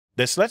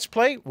This Let's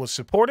Play was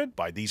supported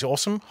by these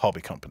awesome hobby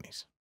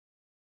companies.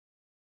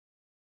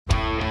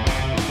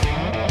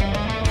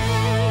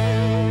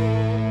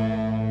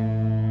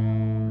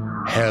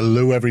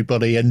 Hello,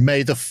 everybody, and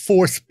may the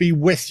 4th be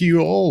with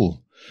you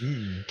all.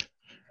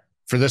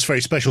 For this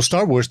very special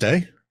Star Wars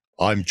Day,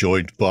 I'm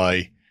joined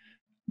by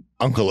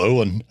Uncle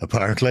Owen,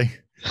 apparently.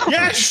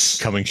 Yes!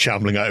 Coming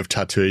shambling out of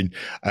Tatooine.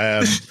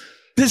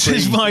 This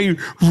is my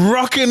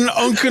rockin'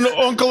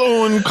 Uncle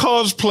Owen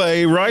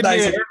cosplay right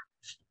here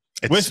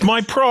with my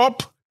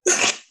prop.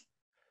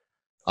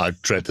 I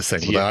dread to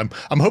think that.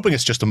 I'm hoping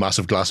it's just a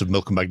massive glass of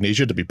milk and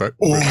magnesia to be burnt.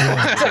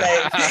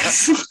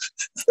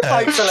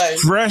 Hopefully.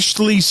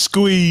 Freshly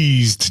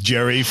squeezed,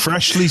 Gerry.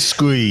 Freshly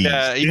squeezed.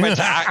 Yeah, he went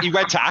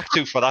to Act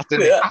 2 for that,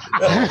 didn't he?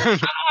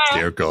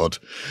 Dear God.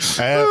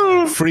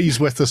 Free's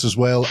with us as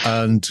well,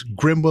 and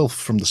Grimwolf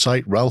from the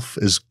site, Ralph,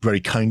 is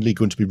very kindly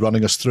going to be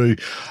running us through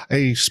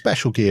a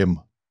special game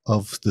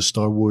of the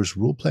Star Wars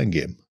role-playing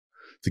game.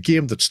 The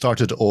game that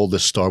started all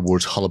this Star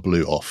Wars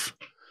hullabaloo off.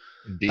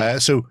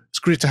 So it's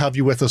great to have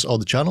you with us on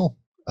the channel.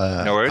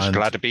 No worries,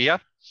 glad to be here.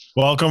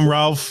 Welcome,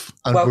 Ralph.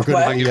 And we're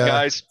going to be, you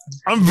guys.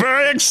 I'm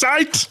very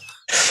excited.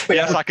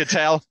 Yes, I could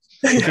tell.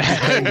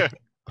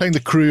 Playing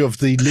the crew of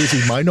the Lazy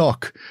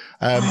Minok.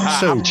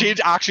 I've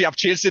changed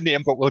the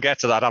name, but we'll get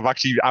to that. I've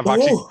actually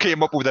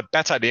came up with a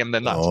better name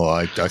than that. Oh,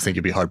 I think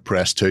you'd be hard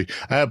pressed to.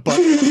 But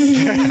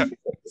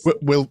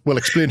we'll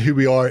explain who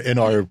we are in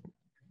our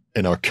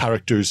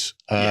characters,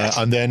 yes.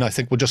 And then I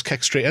think we'll just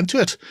kick straight into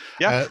it.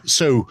 Yeah.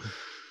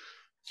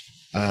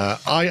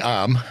 I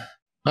am.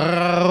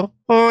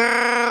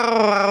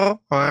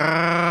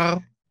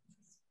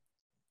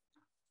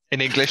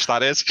 In English,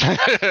 that is.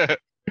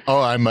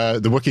 I'm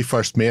the Wookie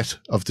first mate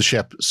of the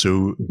ship,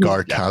 so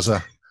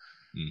Gaarkazza.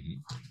 Yeah.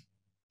 Mm-hmm.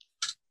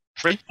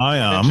 Free? I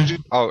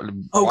am.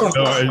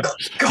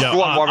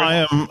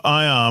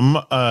 I am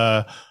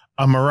a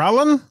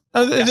Mirialan.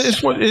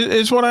 Is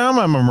what I am.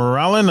 I'm a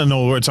Mirialan. In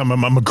other words, I'm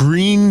a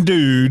green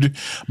dude,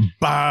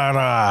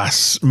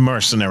 badass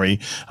mercenary,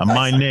 and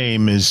my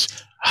name is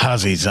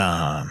Hazi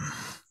San.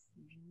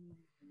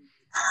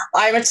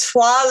 I'm a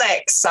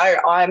Twi'lek, so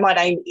my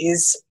name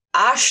is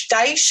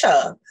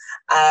Ashdaesha,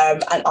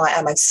 and I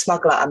am a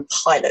smuggler and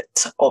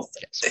pilot of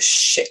the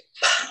ship.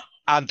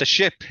 And the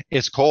ship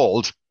is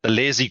called the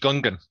Lazy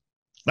Gungan.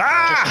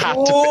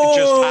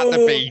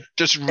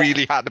 Just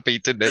really had to be,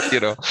 didn't it? You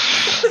know,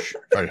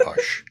 very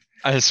harsh.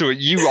 So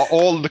you are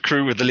all the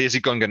crew of the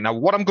Lazy Gungan. Now,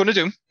 what I'm going to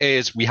do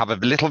is we have a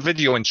little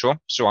video intro,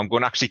 so I'm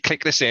going to actually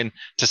click this in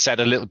to set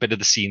a little bit of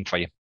the scene for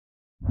you.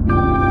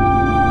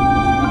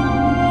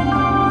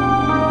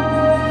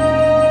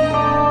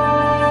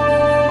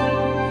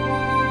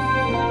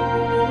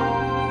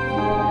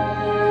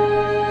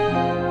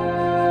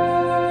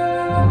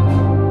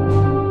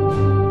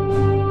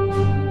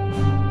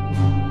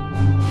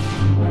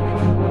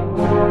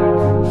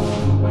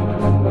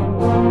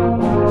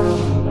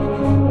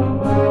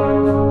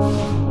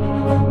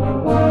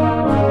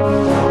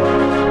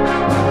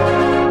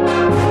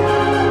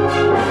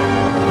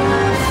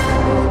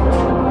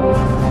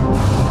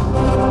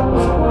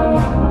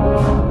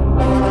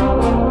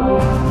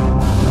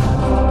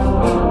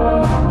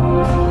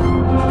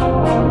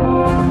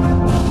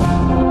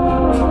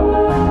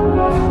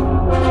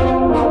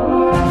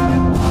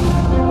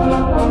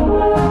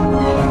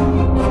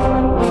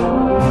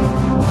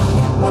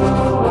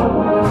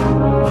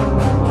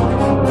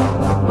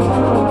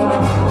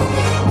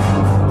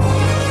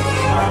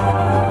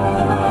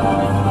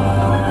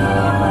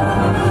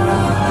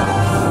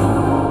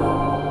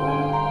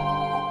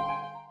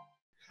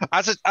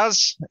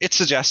 As it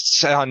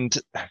suggests, and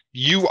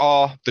you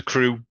are the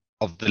crew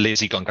of the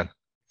Lazy Gungan,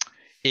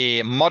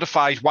 a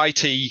modified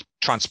YT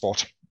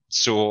transport.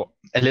 So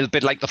a little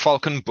bit like the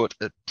Falcon, but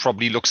it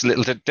probably looks a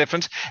little bit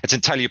different. It's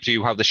entirely up to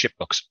you how the ship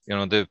looks. You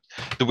know, the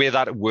way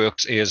that it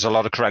works is a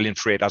lot of Corellian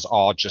freighters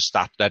are just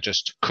that. They're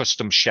just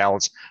custom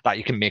shells that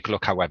you can make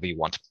look however you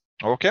want.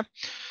 Okay.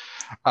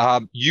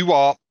 You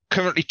are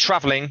currently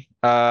traveling,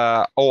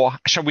 or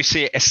shall we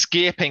say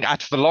escaping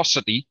at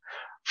velocity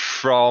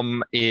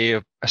from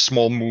a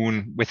small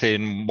moon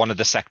within one of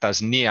the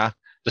sectors near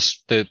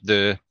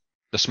the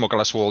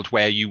smuggler's world,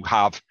 where you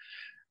have,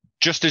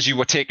 just as you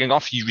were taking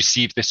off, you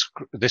received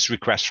this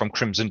request from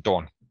Crimson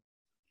Dawn.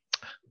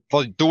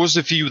 For those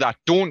of you that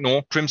don't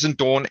know, Crimson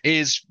Dawn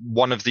is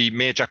one of the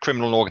major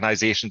criminal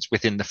organizations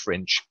within the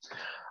Fringe.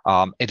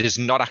 It is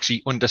not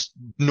actually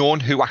known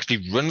who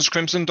actually runs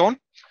Crimson Dawn.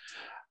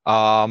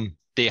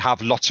 They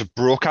have lots of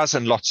brokers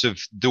and lots of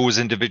those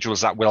individuals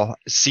that will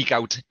seek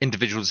out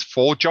individuals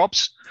for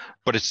jobs,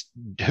 but it's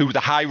who the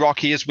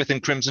hierarchy is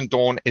within Crimson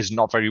Dawn is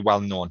not very well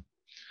known.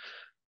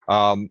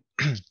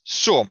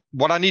 So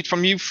what I need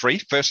from you, Free,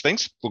 first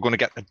things, we're going to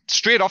get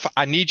straight off.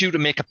 I need you to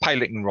make a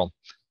piloting roll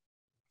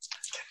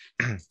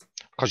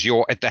because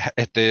you're at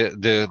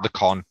the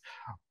con.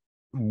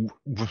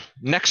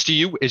 Next to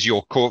you is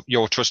your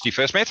trusty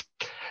first mate,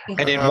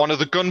 and in one of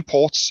the gun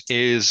ports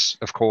is,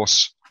 of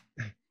course,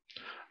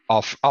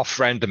 our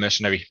friend the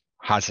mercenary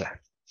Hazi.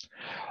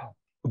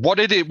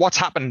 What's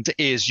happened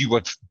is you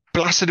have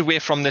blasted away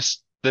from the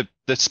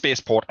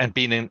spaceport and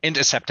being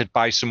intercepted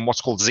by some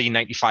what's called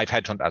Z-95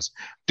 headhunters.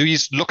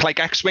 These look like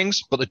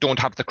X-Wings, but they don't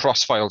have the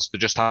crossfiles. They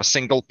just have a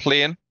single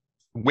plane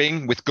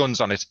wing with guns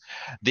on it.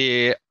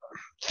 They're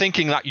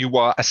thinking that you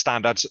were a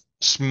standard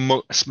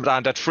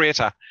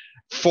freighter.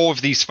 4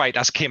 of these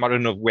fighters came out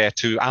of nowhere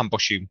to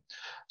ambush you.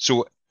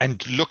 So,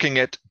 and looking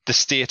at the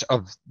state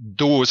of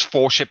those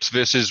 4 ships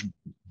versus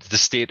the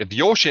state of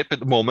your ship at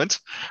the moment,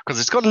 because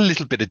it's got a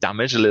little bit of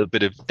damage, a little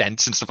bit of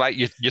dents and stuff like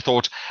that, you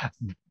thought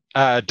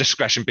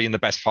discretion being the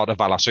best part of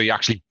valor. So you're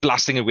actually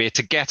blasting away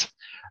to get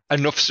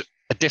enough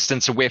a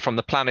distance away from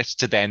the planet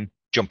to then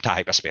jump to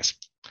hyperspace.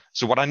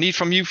 So what I need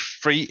from you,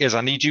 Free, is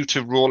I need you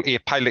to roll a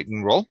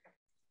piloting roll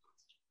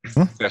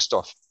first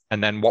off.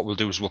 And then what we'll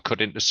do is we'll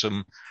cut into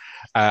some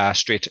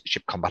straight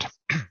ship combat.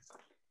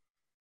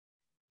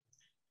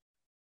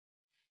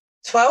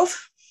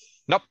 12?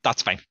 Nope,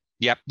 that's fine.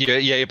 Yep,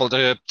 you're able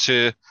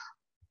to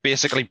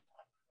basically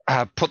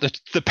put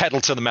the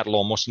pedal to the metal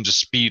almost and just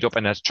speed up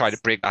and try to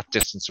break that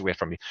distance away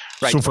from you.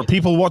 Right. So for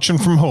people watching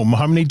from home,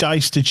 how many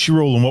dice did she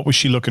roll and what was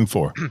she looking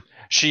for?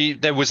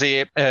 There was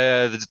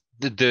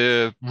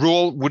the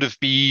roll would have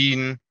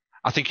been,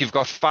 I think you've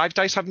got 5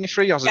 dice, haven't you,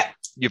 Free?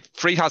 Your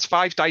Free has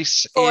 5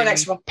 dice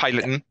in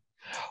piloting.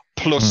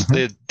 Plus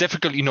the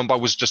difficulty number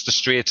was just a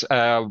straight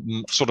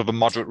sort of a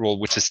moderate roll,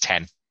 which is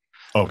 10.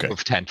 Okay.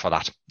 With 10 for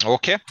that.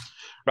 Okay.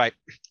 Right.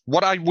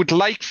 What I would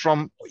like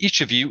from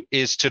each of you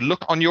is to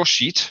look on your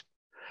sheet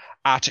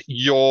at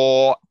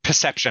your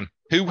perception.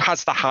 Who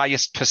has the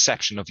highest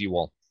perception of you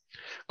all?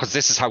 Because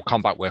this is how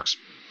combat works.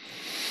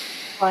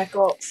 I've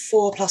got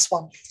 4 plus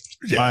 1.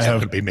 Yeah, I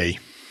have could be me.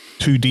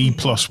 2D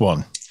plus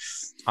 1.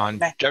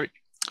 And Gerry?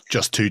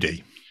 Just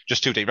 2D.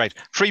 Just 2D, right.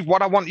 Free,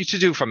 what I want you to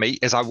do for me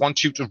is I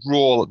want you to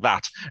roll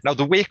that. Now,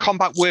 the way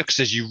combat works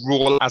is you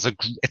roll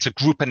it's a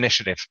group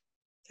initiative.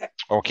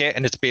 Okay,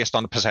 and it's based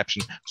on the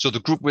perception. So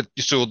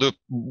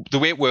the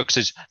way it works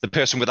is the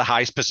person with the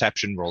highest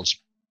perception rolls.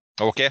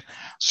 Okay,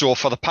 so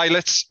for the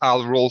pilots,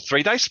 I'll roll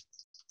 3 dice,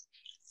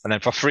 and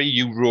then for Free,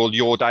 you roll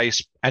your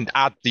dice and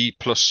add the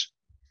plus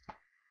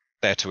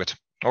there to it.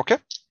 Okay.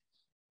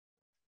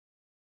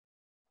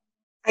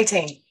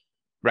 18.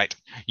 Right,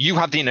 you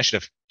have the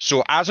initiative.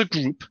 So as a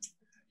group,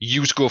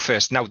 you go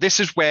first. Now this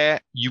is where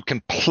you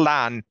can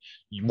plan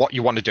what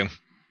you want to do.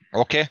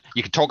 Okay,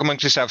 you can talk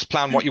amongst yourselves,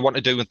 plan what you want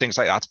to do and things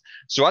like that.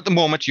 So at the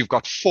moment, you've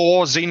got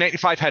 4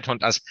 Z-95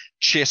 headhunters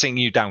chasing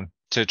you down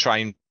to try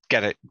and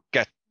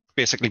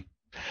basically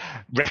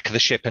wreck the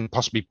ship and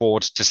possibly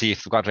board to see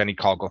if they've got any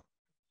cargo.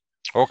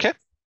 Okay.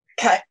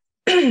 Okay.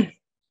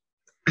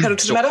 Pedal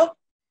to the metal.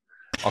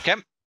 Okay.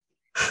 What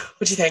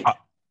do you think?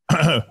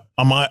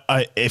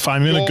 If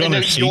I'm in a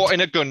gunner seat,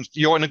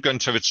 you're in a gun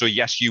turret, so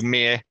yes, you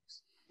may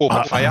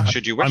open fire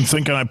should you wish. I'm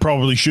thinking I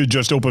probably should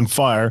just open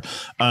fire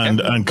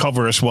and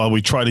cover us while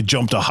we try to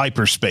jump to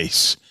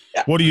hyperspace.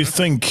 Yeah. What do you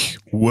think,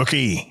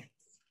 Wookie?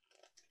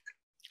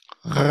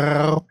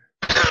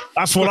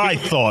 That's what I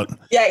thought.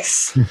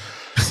 Yes.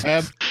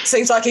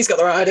 Seems like he's got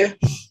the right idea.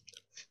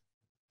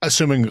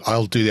 Assuming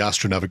I'll do the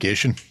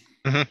astronavigation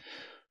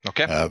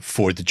okay.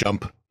 For the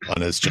jump,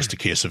 and it's just a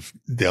case of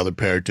the other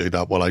pair do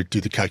that while I do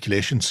the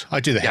calculations. I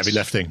do the heavy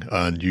lifting,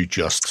 and you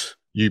just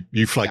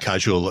you fly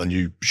casual and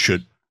you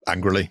shoot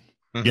angrily.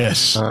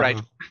 Yes. Right.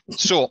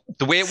 So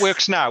the way it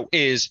works now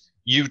is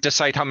you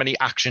decide how many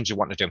actions you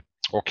want to do.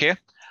 Okay.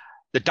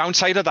 The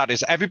downside of that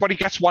is everybody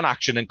gets 1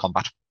 action in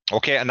combat.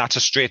 Okay. And that's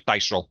a straight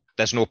dice roll.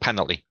 There's no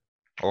penalty.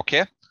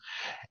 Okay.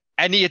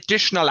 Any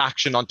additional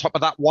action on top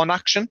of that 1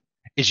 action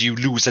is you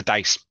lose a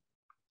dice.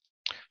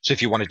 So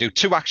if you want to do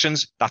 2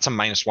 actions, that's a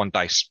 -1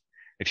 dice.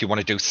 If you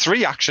want to do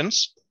 3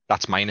 actions,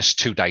 that's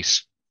 -2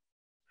 dice.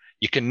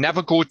 You can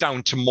never go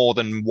down to more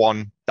than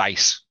 1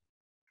 dice.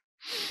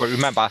 But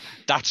remember,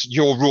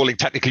 you're rolling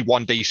technically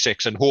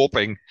 1d6 and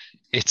hoping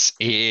it's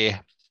a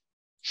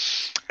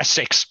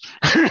 6.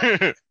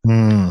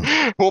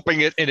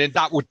 Hoping and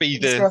that would be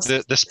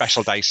the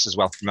special dice as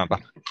well. Remember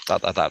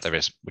that there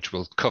is, which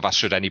will cover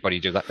should anybody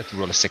do that. If you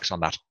roll a 6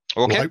 on that.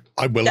 Okay. Well,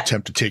 I will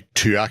attempt to take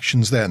 2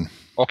 actions then.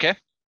 Okay.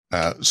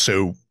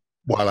 So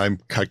while I'm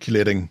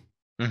calculating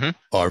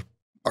our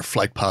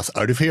flight path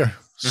out of here,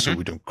 so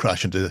we don't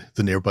crash into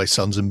the nearby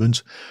suns and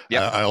moons.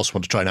 Yep. I also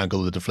want to try and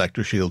angle the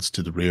deflector shields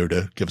to the rear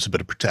to give us a bit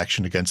of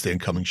protection against the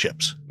incoming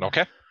ships.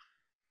 Okay.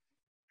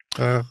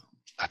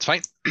 That's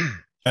fine.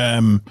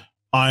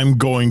 I'm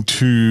going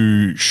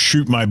to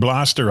shoot my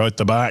blaster out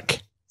the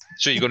back.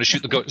 So you're going to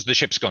shoot the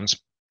ship's guns?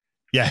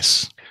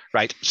 Yes.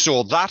 Right.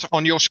 So that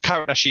on your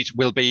character sheet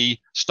will be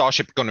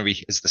Starship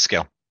Gunnery is the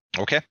skill.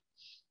 Okay.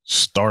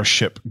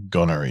 Starship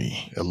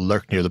Gunnery. It'll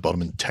lurk near the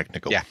bottom in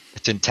technical. Yeah,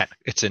 it's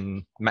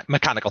in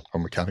mechanical. Or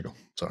mechanical,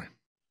 sorry.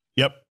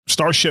 Yep,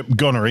 Starship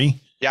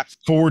Gunnery. Yeah.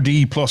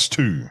 4D plus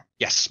 2.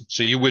 Yes,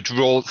 so you would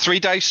roll 3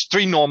 dice,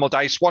 3 normal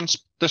dice, 1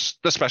 the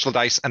special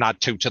dice, and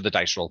add 2 to the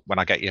dice roll when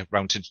I get you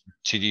round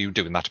to you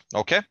doing that.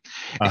 Okay.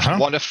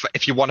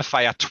 If you want to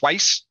fire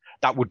twice,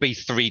 that would be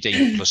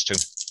 3D plus 2.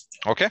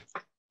 Okay.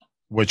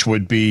 Which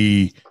would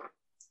be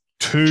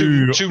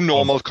 2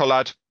 normal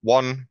coloured,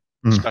 1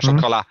 special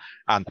color,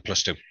 and the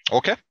 +2.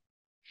 Okay.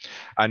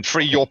 And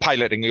Free, you're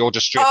piloting. You're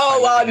just straight.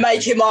 I'm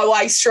making my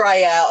way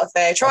straight out of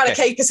there, trying to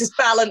keep us as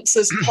balanced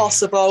as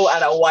possible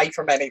and away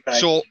from anything.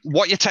 So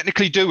what you're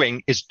technically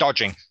doing is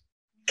dodging.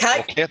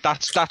 Okay.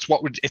 That's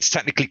what it's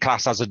technically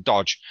classed as a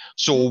dodge.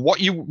 So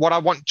what I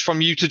want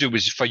from you to do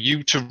is for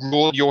you to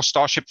roll your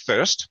starship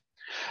first,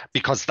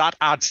 because that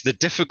adds the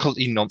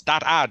difficulty number.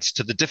 That adds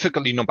to the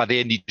difficulty number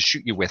they need to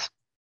shoot you with.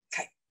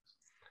 Okay.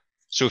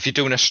 So if you're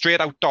doing a straight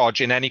out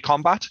dodge in any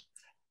combat,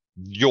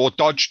 your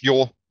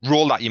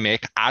roll that you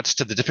make adds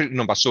to the difficulty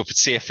number. So if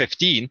it's say a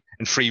 15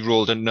 and Free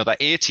rolled another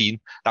 18,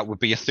 that would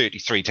be a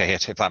 33 to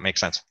hit, if that makes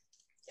sense.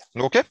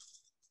 Yeah. Okay.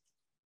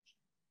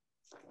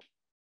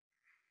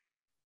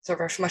 So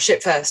rush my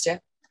ship first, yeah?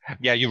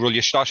 Yeah, you roll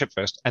your starship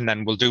first, and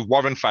then we'll do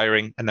Warren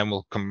firing, and then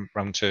we'll come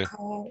round to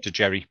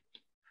Gerry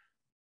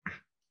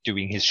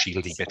doing his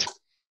shieldy bit.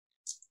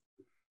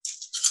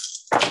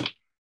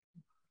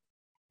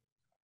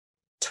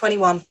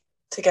 21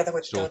 together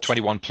with so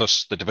 21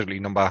 plus the difficulty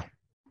number.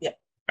 Yeah.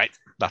 Right,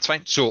 that's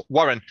fine. So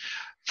Warren,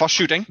 for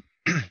shooting,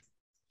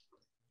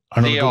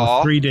 I'm going to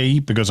go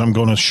 3D because I'm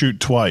going to shoot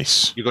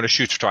twice. You're going to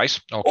shoot twice.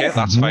 Okay,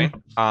 that's fine.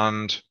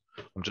 And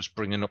I'm just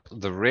bringing up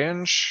the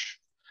range.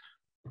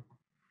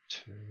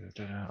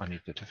 I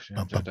need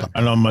the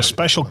and on my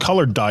special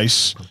colored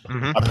dice,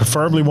 I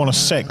preferably want a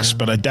 6,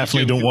 but I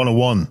definitely don't want a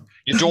 1.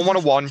 You don't want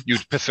a 1.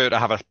 You'd prefer to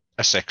have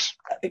a 6.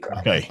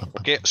 Okay.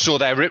 Okay. So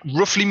they're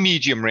roughly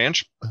medium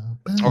range.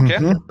 Okay.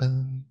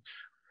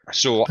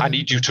 So I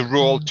need you to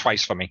roll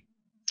twice for me.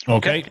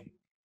 Okay.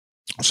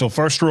 So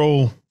first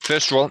roll.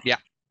 First roll. Yeah.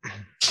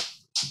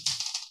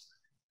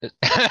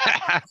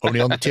 Only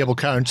on the table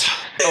counts.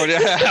 Oh,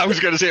 yeah, I was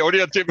going to say only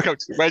on table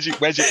counts. Where's your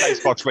dice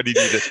box when you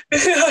need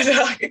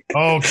it?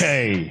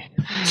 Okay,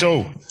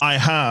 so I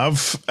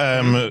have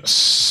a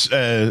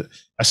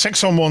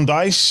 6 on one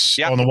dice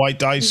on the white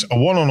dice, a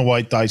 1 on the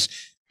white dice,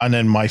 and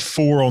then my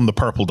 4 on the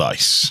purple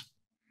dice.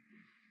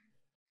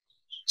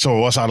 So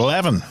what's that?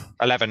 11.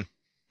 11.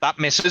 That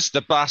misses.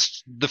 The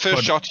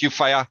first shot you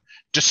fire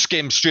just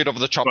skims straight over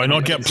the top. Do I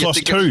not get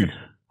 +2?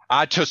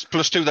 I just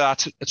 +2 to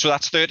that, so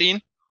that's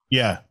 13.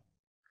 Yeah.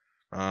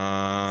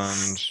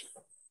 And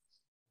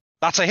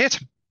that's a hit.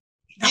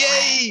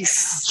 Yay!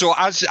 So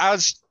as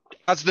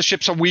the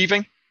ships are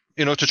weaving,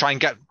 to try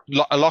and get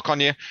a lock on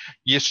you,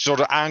 you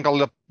sort of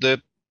angle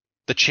the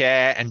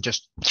chair and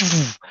just,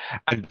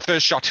 and the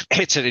first shot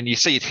hits it and you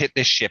see it hit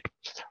this ship.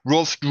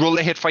 Roll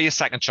the hit for your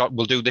second shot.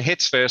 We'll do the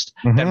hits first,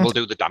 then we'll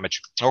do the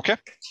damage. Okay?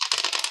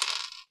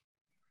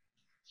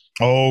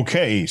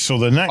 Okay, so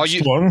the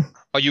next one.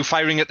 Are you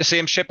firing at the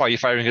same ship or are you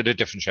firing at a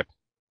different ship?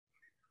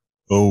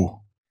 Oh.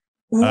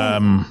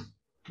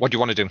 What do you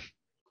want to do?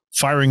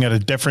 Firing at a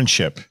different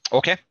ship.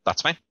 Okay,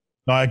 that's fine.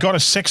 Now I got a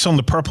 6 on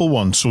the purple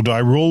one, so do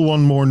I roll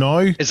one more now?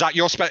 Is that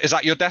your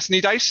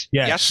destiny dice?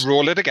 Yes. Yes,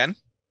 roll it again.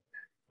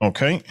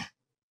 Okay.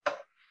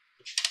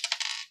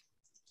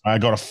 I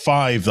got a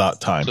 5 that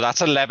time. So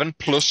that's 11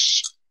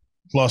 plus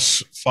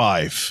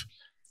 5.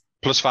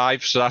 Plus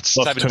 5, so that's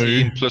plus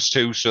 17 2. plus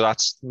 2, so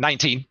that's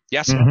 19.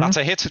 Yes, that's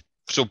a hit.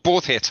 So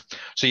both hit.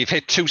 So you've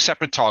hit 2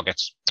 separate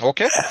targets.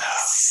 Okay?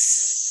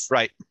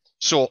 Right.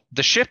 So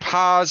the ship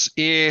has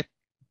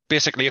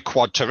basically a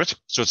quad turret.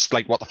 So it's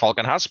like what the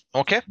Falcon has.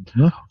 Okay?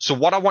 So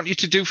what I want you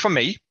to do for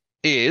me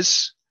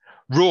is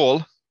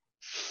roll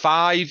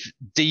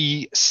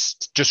 5D,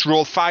 just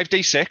roll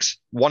 5D6.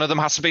 One of them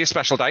has to be a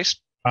special dice.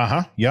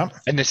 Yeah.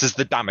 And this is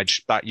the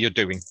damage that you're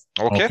doing.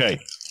 Okay?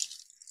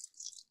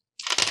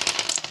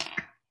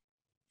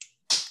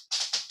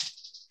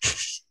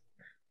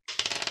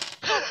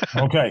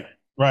 Okay,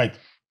 right.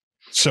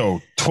 So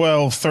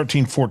 12,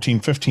 13, 14,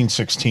 15,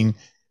 16,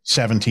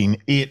 17,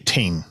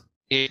 18.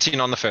 18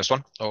 on the first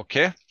one.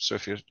 Okay. So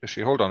if you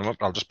hold on,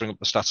 I'll just bring up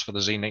the stats for the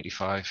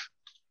Z95.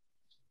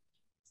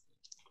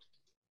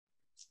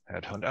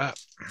 Headhunter.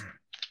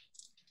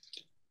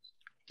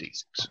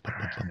 D6.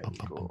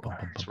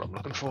 That's what I'm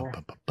looking for.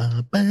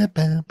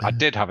 I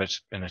did have it,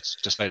 and it's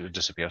decided to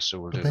disappear, so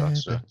we'll do that.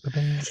 So.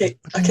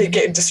 I keep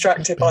getting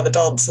distracted by the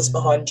dancers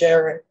behind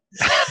Gerry.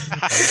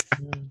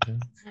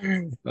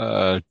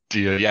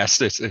 Dear,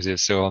 yes, it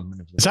is. So,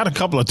 is that a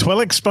couple of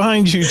Twi'leks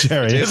behind you,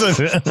 Gerry? Is it?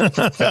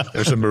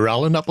 There's a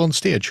Mirialan up on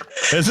stage.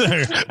 Is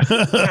there?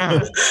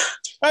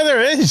 Oh,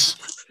 there is.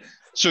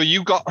 So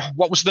you got,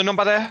 what was the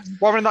number there,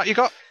 Warren, that you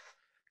got?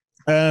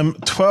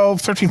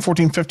 12, 13,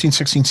 14, 15,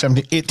 16,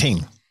 17,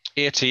 18.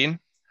 18.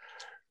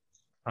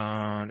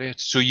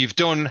 So you've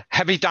done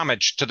heavy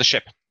damage to the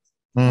ship.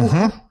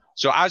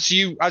 So as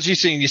you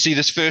see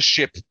this first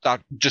ship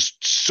that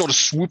just sort of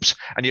swoops,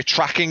 and you're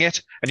tracking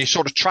it, and you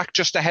sort of track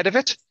just ahead of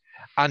it,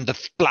 and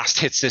the blast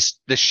hits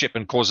this ship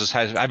and causes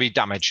heavy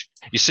damage.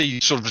 You see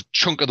sort of a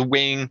chunk of the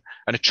wing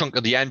and a chunk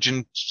of the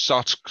engine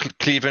starts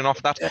cleaving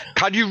off that.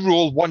 Can you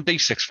roll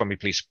 1d6 for me,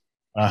 please?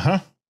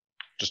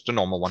 Just a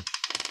normal one.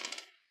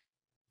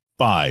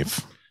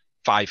 5.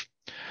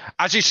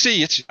 As you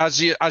see it,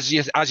 as you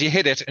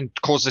hit it and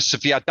cause this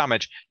severe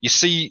damage, you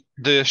see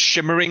the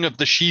shimmering of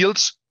the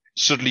shields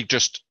suddenly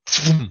just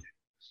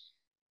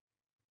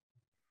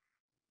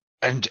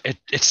and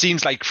it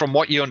seems like from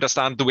what you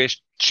understand the way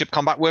ship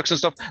combat works and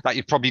stuff, that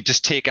you've probably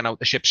just taken out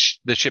the ship's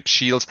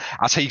shields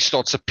as he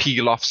starts to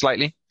peel off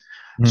slightly.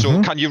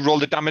 So can you roll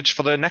the damage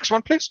for the next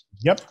one, please?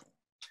 Yep.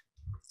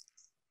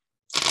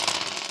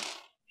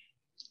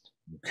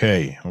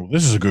 Okay. Well,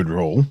 this is a good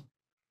roll.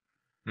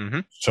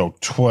 So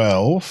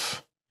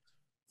 12,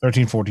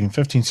 13, 14,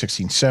 15,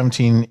 16,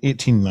 17,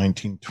 18,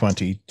 19,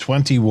 20,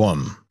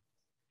 21.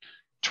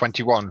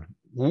 21.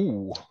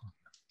 Ooh.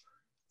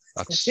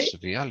 That's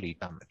severely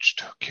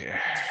damaged. Okay.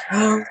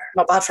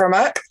 Not bad for a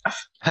merc.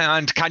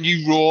 And can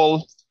you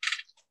roll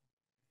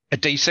a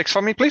d6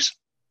 for me, please?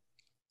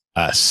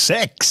 A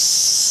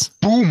 6.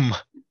 Boom.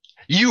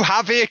 You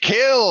have a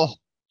kill.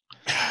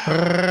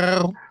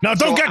 Now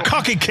don't get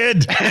cocky,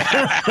 kid.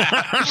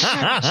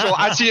 So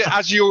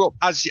as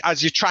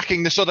you're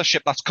tracking this other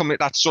ship that's coming,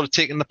 that's sort of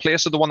taking the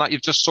place of the one that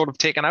you've just sort of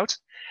taken out,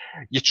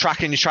 you're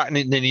tracking, and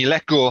then you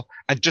let go,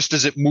 and just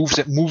as it moves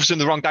in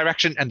the wrong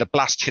direction, and the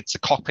blast hits the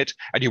cockpit,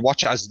 and you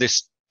watch as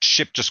this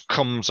ship just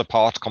comes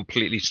apart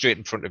completely straight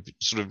in front of you,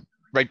 sort of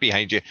right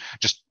behind you.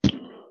 Just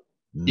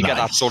you get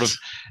that sort of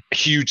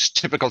huge,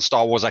 typical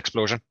Star Wars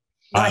explosion.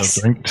 Nice.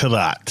 I'll drink to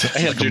that.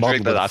 Like a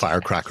model with a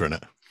firecracker in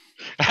it.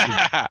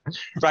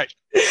 Right.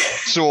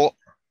 So,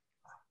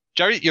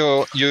 Gerry,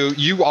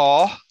 you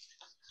are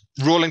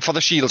rolling for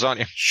the shields,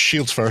 aren't you?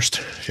 Shields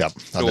first. Yep.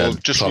 So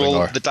just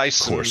roll the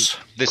dice. Course.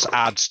 And this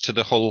adds to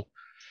the hull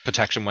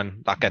protection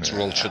when that gets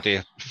rolled. Should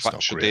they?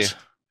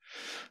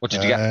 What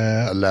did you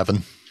get?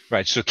 11.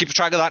 Right. So keep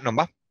track of that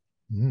number.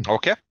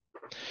 Okay.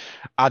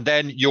 And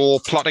then you're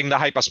plotting the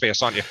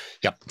hyperspace, aren't you?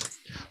 Yep.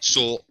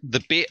 So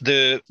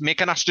the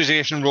make an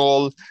astrogation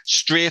roll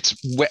straight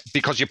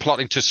because you're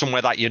plotting to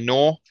somewhere that you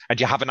know, and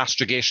you have an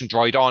astrogation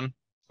droid on,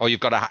 or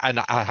you've got a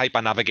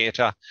hyper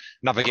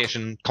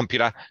navigation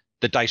computer.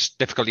 The dice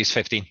difficulty is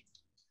 15.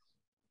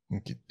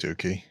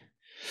 Okey-dokey.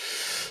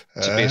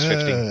 It's a base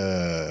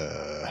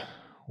 15.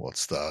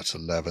 What's that?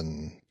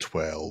 11,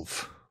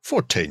 12,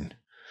 14.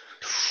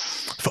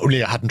 If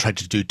only I hadn't tried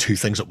to do two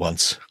things at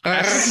once.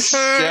 Yes.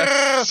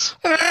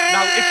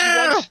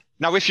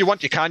 Now, if you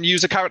want, you can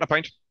use a character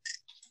point.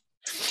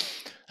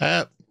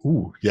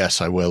 Yes,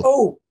 I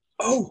will.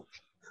 Oh.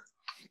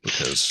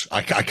 Because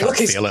I can't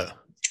feel it.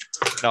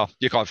 No,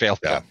 you can't fail.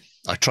 Yeah.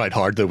 I tried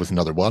hard though with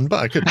another one, but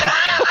I couldn't.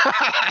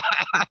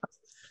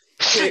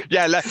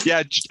 yeah.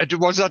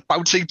 Was that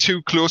bouncing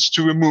too close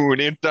to a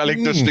moon? Ain't that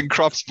like dusting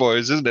crops,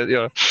 boys? Isn't it?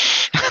 Yeah.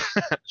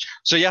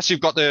 So yes,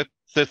 you've got the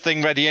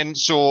thing ready in.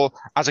 So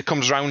as it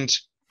comes around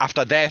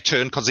after their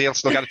turn, because they'll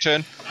still get a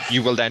turn,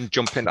 you will then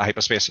jump into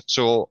hyperspace.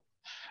 So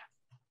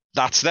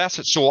that's that.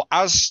 So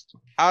as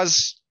I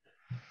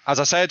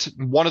said,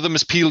 one of them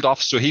is peeled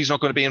off, so he's not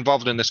going to be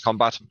involved in this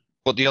combat.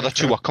 But the other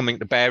two are coming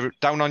to bear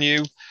down on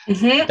you.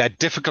 Their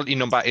difficulty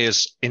number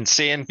is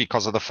insane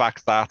because of the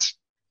fact that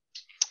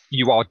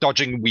you are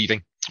dodging and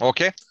weaving.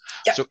 Okay?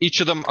 Yep. So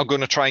each of them are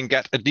going to try and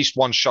get at least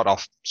one shot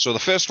off. So the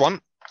first one,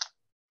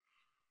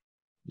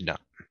 no,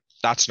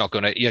 that's not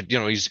going to,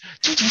 he's,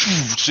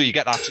 so you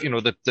get that,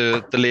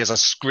 the laser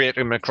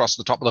scraping him across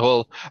the top of the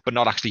hull, but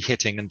not actually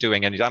hitting and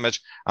doing any damage.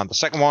 And the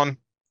second one,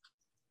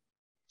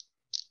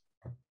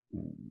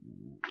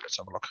 let's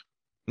have a look.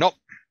 Nope.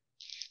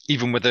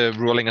 Even with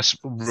rolling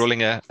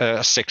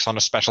a 6 on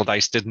a special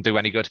dice didn't do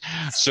any good.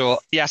 So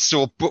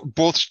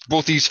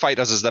both these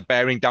fighters, as they're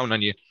bearing down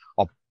on you,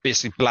 are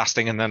basically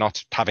blasting and they're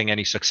not having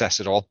any success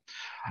at all.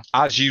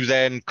 As you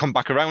then come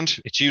back around,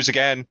 it's used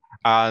again,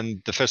 and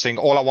the first thing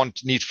all I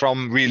need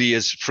from really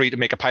is free to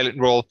make a pilot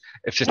roll.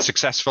 If it's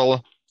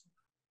successful,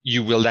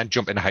 you will then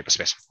jump into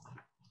hyperspace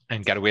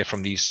and get away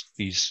from these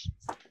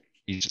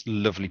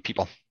lovely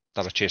people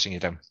that are chasing you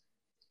down.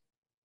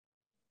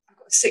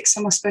 6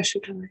 on my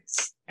special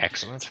dice.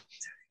 Excellent.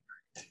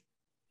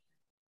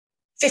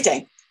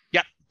 15.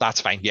 Yeah,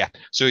 that's fine. Yeah.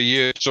 So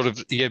you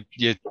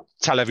you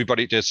tell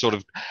everybody to sort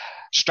of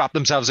strap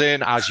themselves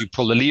in as you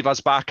pull the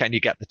levers back, and you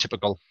get the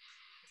typical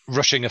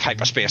rushing of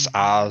hyperspace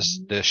as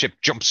the ship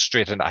jumps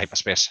straight into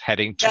hyperspace,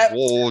 heading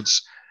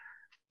towards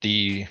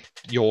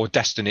your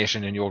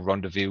destination and your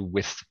rendezvous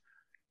with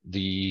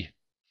the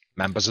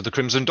members of the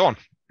Crimson Dawn.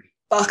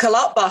 Buckle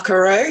up,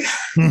 buckaroo.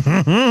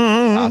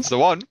 That's the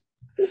one.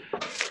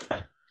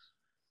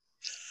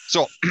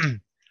 So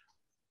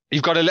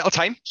you've got a little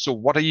time. So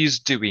what are you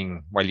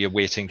doing while you're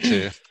waiting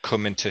to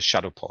come into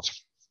Shadowport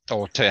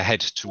or to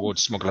head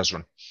towards Smuggler's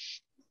Run?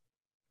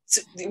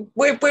 So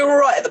we're all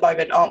right at the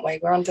moment, aren't we?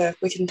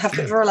 We can have a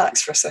bit of a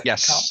relax for a second.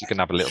 Yes, you can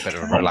have a little bit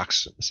of a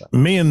relax.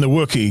 Me and the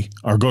Wookie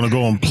are going to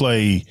go and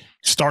play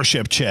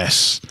Starship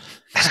chess,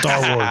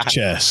 Star Wars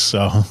chess.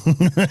 So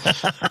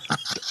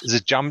is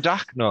it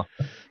Jamjack? No,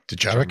 to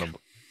Jarek.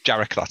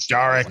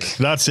 Jarek,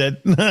 that's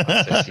it.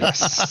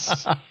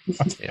 Yes.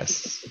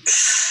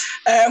 Yes.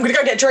 I'm going to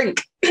go get a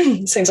drink.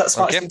 Seems like the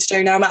smartest thing to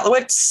do now I'm out of the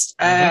woods.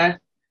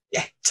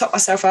 Top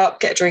myself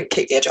up, get a drink,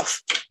 keep the edge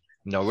off.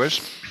 No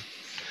worries.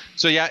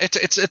 So yeah, it's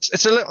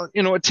a little,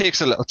 it takes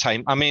a little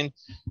time. I mean,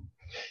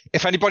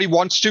 if anybody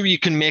wants to, you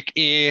can make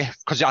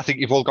because I think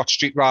you've all got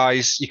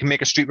Streetwise, you can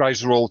make a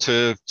Streetwise roll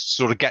to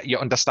sort of get your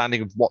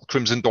understanding of what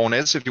Crimson Dawn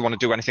is. If you want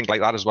to do anything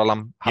like that as well,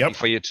 I'm happy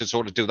for you to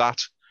sort of do that.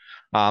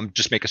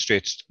 Just make a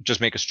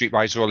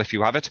Streetwise roll if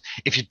you have it.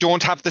 If you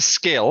don't have the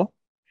skill,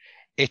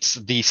 it's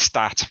the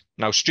stat.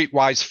 Now,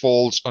 Streetwise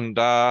falls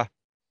under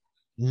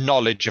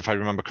knowledge, if I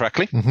remember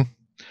correctly.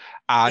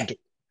 And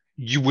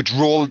you would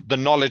roll the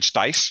knowledge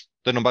dice,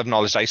 the number of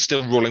knowledge dice,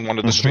 still rolling one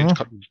of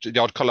the the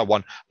odd color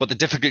one, but the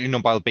difficulty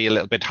number will be a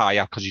little bit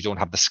higher because you don't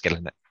have the skill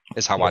in it,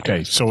 is how I do it.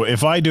 Okay, so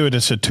if I do it,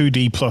 it's a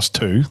 2D plus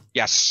 2.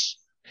 Yes.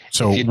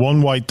 So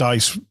one white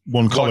dice,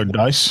 one colored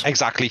dice.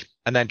 Exactly.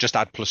 And then just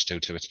add +2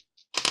 to it.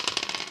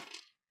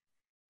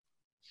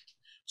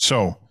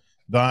 So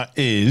that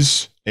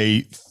is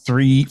a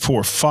 3,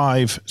 4,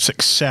 5,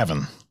 6,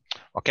 7.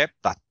 Okay,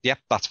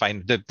 that's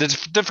fine. The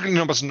difficulty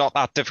number is not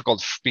that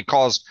difficult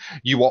because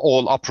you are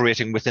all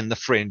operating within the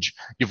Fringe.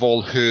 You've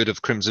all heard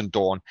of Crimson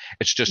Dawn.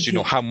 It's just,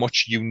 how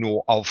much you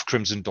know of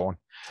Crimson Dawn.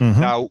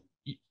 Now,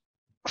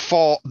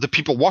 for the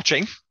people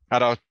watching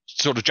that are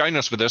sort of joining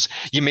us with us,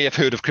 you may have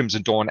heard of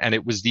Crimson Dawn, and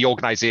it was the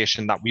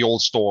organization that we all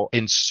saw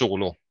in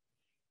Solo.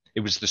 It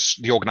was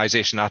the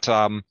organization that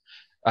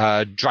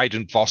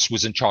Dryden Voss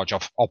was in charge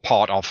of, or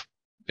part of.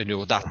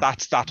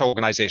 That's that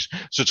organization.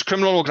 So it's a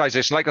criminal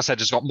organization. Like I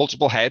said, it's got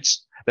multiple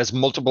heads. There's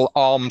multiple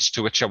arms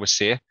to it, shall we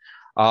say.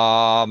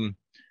 I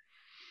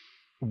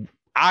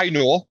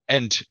know,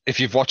 and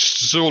if you've watched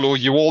Solo,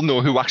 you all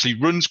know who actually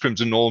runs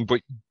Crimson Dawn, but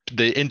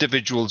the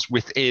individuals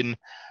within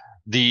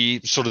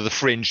the sort of the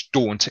Fringe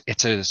don't.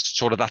 It's a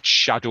sort of that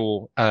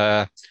shadow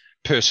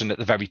person at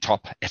the very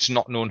top. It's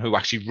not known who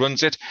actually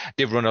runs it.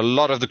 They run a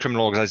lot of the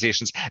criminal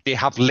organizations. They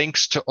have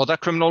links to other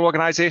criminal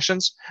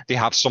organizations. They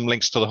have some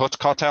links to the Hutt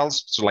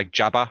cartels, so like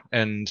Jabba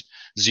and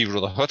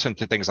Zero the Hutt and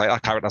things like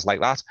that, characters like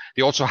that.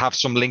 They also have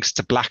some links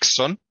to Black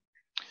Sun,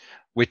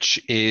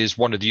 which is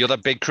one of the other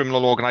big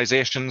criminal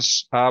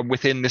organizations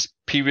within this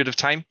period of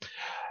time.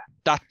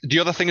 That the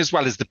other thing as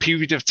well is the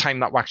period of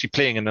time that we're actually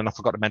playing, and then I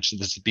forgot to mention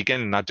this at the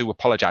beginning, and I do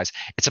apologize.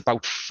 It's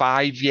about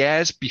 5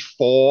 years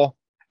before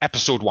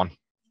episode 1.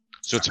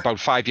 So it's about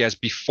 5 years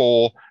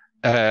before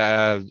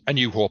A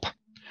New Hope.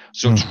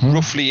 So it's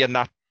roughly in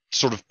that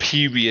sort of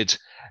period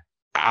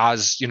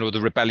as, the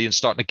rebellion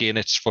starting to gain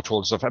its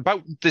footholds of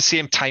about the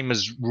same time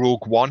as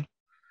Rogue One.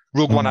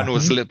 Rogue One, I know,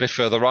 is a little bit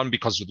further on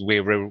because of the way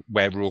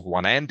where Rogue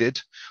One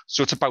ended.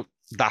 So it's about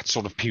that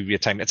sort of period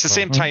of time. It's the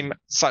same time,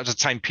 sort of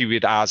time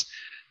period as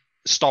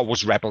Star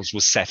Wars Rebels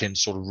was set in,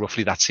 sort of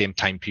roughly that same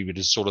time period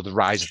as sort of the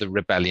rise of the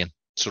rebellion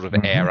sort of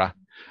era.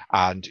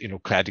 And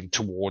heading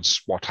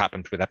towards what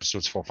happened with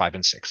episodes 4, 5,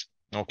 and 6.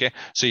 Okay,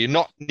 so you're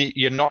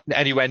not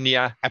anywhere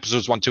near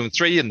episodes 1, 2, and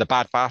 3 and the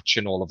Bad Batch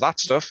and all of that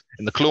stuff.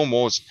 In the Clone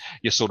Wars,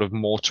 you're sort of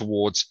more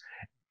towards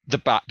the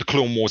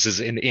Clone Wars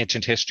is in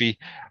ancient history.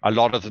 A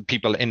lot of the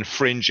people in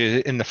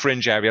the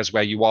Fringe areas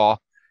where you are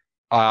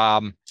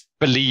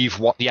believe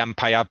what the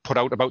Empire put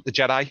out about the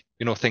Jedi.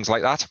 Things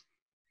like that.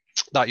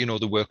 That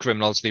they were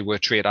criminals, they were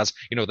traitors.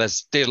 There's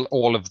still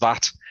all of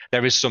that.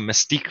 There is some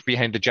mystique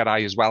behind the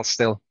Jedi as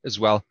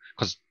well,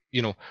 because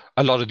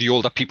a lot of the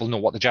older people know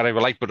what the Jedi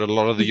were like, but a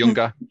lot of the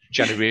younger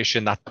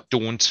generation that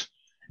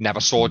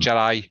never saw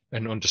Jedi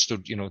and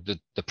understood,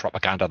 the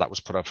propaganda that was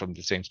put out from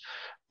the things.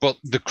 But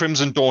the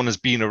Crimson Dawn has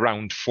been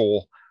around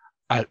for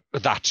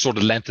that sort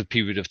of length of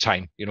period of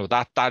time.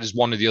 That is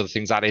one of the other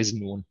things that is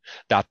known,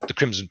 that the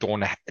Crimson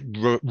Dawn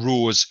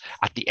rose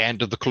at the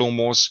end of the Clone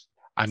Wars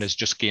and has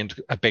just gained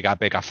a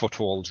bigger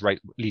foothold,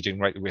 leading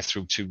right the way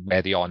through to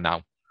where they are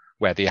now,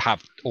 where they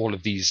have all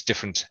of these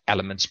different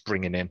elements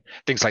bringing in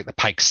things like the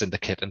Pike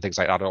Syndicate and things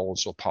like that are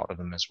also part of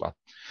them as well.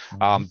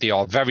 They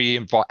are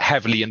very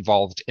heavily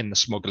involved in the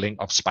smuggling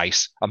of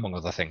spice, among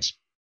other things.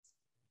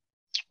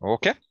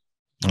 Okay.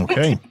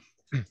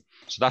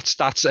 So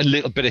that's a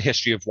little bit of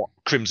history of what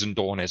Crimson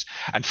Dawn is,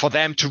 and for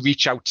them to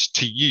reach out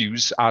to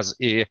use as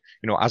a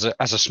as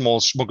a small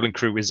smuggling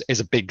crew is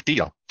a big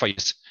deal for you,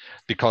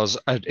 because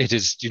it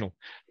is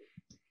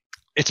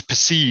it's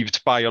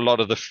perceived by a lot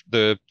of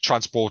the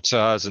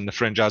transporters and the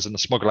fringers and the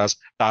smugglers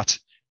that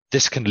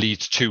this can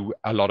lead to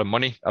a lot of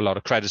money, a lot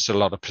of credits, a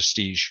lot of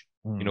prestige.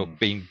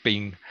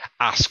 Being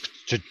asked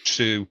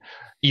to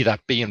either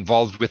be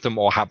involved with them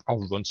or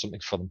run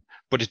something for them,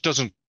 but it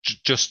doesn't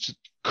just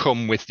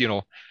come with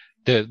the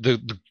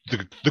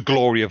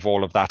glory of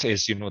all of that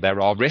is,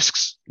 there are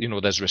risks,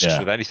 there's risks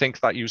with anything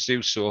that you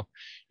do. So,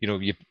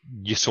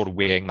 you're sort of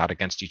weighing that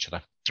against each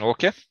other.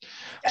 Okay.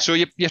 So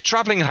you're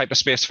traveling in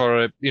hyperspace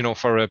for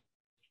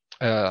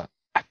a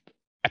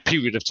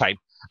period of time.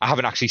 I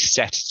haven't actually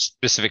set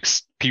specific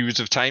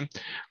periods of time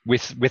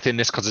within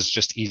this because it's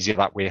just easier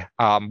that way.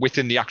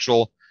 Within the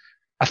actual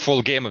a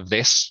full game of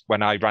this,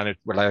 when I ran it,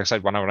 like I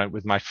said, when I ran it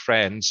with my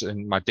friends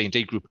in my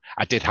D&D group,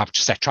 I did have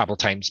to set travel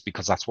times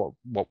because that's what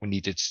we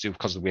needed to do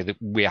because of the way that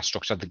we are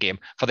structured the game.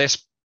 For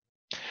this,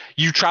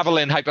 you travel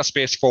in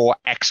hyperspace for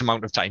X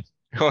amount of time.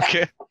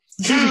 Okay.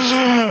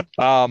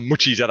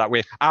 Much easier that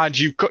way. And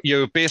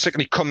you're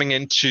basically coming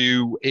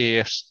into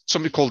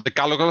something called the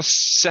Gaarkazza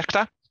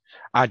sector.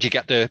 and you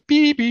get the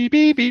beep, beep,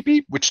 beep, beep,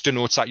 beep, which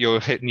denotes that you're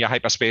hitting your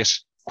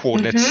hyperspace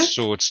coordinates.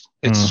 So it's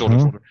sort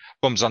of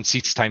bums on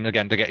seats time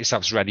again to get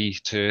yourselves ready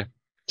to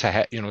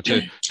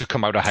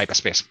come out of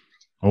hyperspace.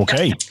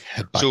 Okay.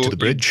 Head back to the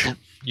bridge.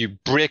 You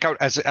break out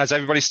as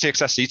everybody takes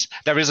their seats.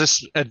 There are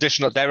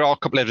a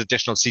couple of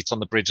additional seats on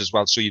the bridge as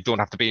well, so you don't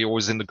have to be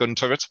always in the gun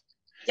turret.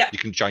 Yeah. You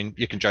can join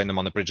them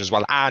on the bridge as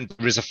well. And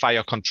there is a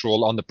fire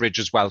control on the bridge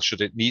as well,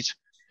 should it need.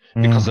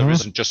 Because there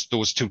isn't just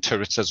those 2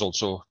 turrets, there's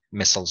also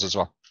missiles as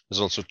well.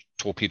 There's also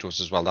torpedoes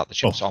as well that the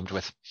ship's armed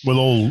with. We'll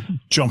all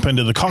jump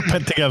into the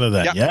cockpit together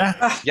then,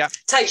 yeah?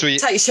 Take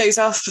your shoes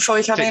off before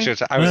you come in.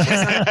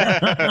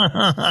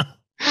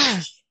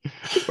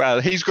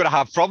 Well, he's going to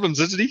have problems,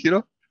 isn't he? You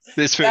know?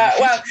 Wookie's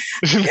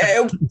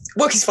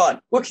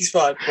fine. Well, he's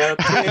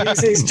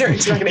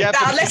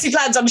unless he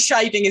plans on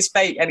shaving his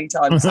feet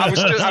anytime.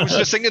 I was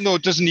just thinking, though,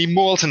 doesn't he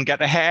molt and get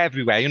the hair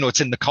everywhere? You know,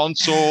 it's in the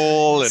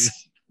console. And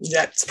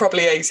yeah, it's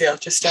probably easier.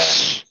 Just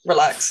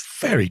relax.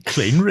 Very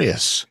clean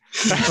race.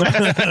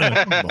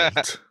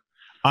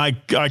 I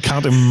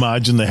can't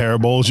imagine the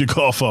hairballs you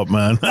cough up,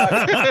 man.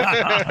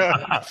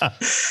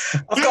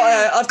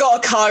 I've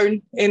got a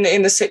cone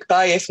in the sick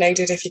bay if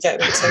needed. If you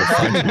get me too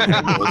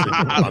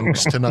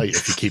lungs tonight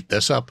if you keep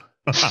this up.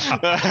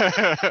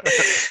 The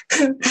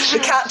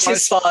catch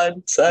is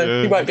fine,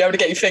 so you won't be able to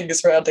get your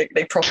fingers around it.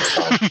 They proper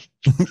fine.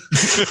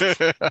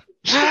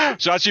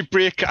 So as you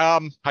break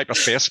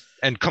hyperspace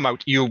and come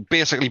out, you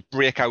basically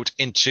break out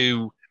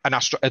into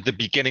at the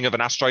beginning of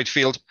an asteroid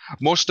field.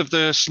 Most of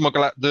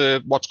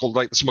the what's called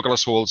like the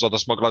smuggler's holes or the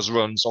smuggler's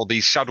runs or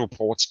these shadow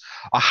ports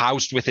are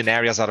housed within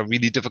areas that are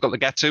really difficult to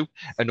get to,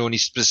 and only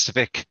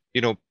specific,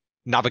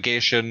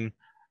 navigation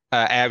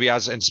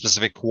areas and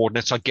specific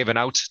coordinates are given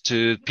out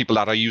to people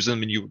that are using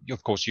them. And you,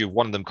 of course, you're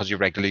one of them because you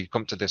regularly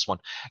come to this one.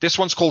 This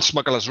one's called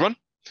Smuggler's Run.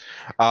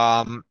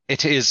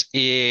 It is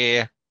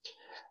a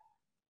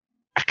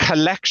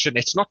collection.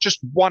 It's not just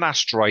one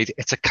asteroid,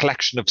 it's a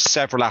collection of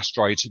several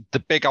asteroids. The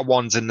bigger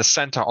ones in the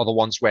center are the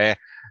ones where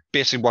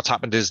basically what's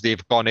happened is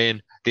they've gone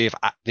in, they've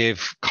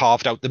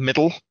carved out the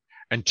middle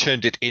and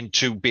turned it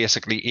into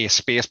basically a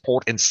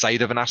spaceport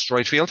inside of an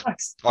asteroid field.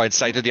 Nice. Or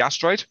inside of the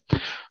asteroid.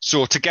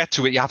 So to get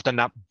to it, you have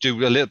to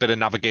do a little bit of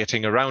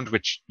navigating around,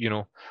 which,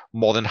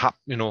 more than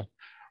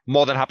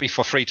happy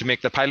for free to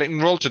make the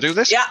piloting roll to do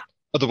this. Yeah.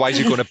 Otherwise,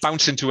 you're going to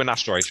bounce into an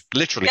asteroid,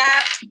 literally.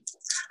 Yeah.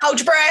 Hold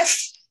your breath.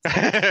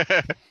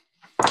 10.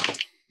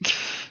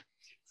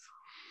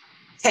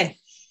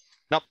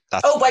 Nope.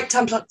 Oh, wait,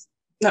 10 plus.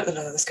 No,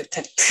 that's good.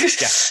 10.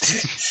 Yeah.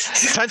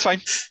 10's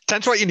fine.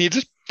 10's what you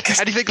needed.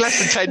 Anything less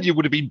than 10, you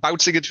would have been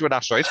bouncing into an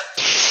asteroid.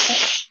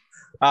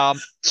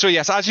 So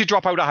yes, as you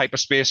drop out of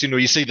hyperspace,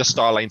 you see the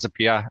star lines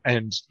appear,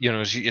 and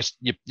you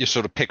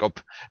sort of pick up,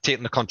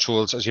 taking the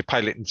controls as you're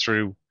piloting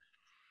through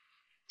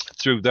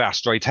the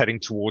asteroid,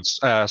 heading towards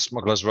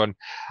Smuggler's Run,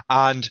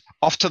 and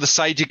off to the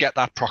side you get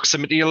that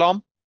proximity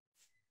alarm.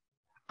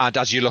 And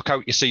as you look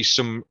out, you see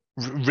some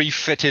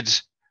refitted,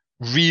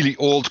 really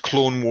old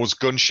Clone Wars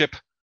gunship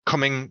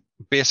coming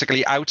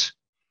basically out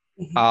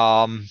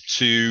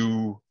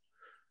to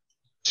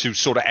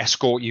sort of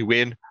escort you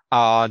in.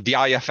 The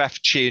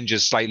IFF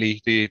changes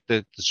slightly, the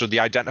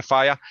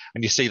identifier,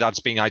 and you see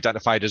that's being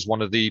identified as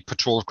one of the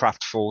patrol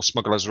craft for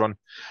Smuggler's Run.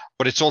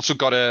 But it's also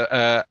got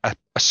a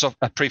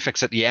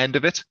prefix at the end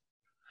of it,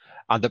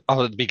 and at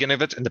the beginning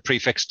of it, and the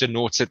prefix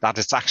denotes it that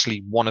it's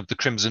actually one of the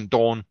Crimson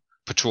Dawn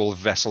patrol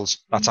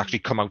vessels that's actually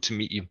come out to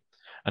meet you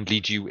and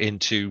lead you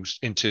into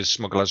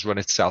Smuggler's Run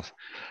itself.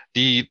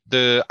 The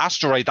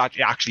asteroid that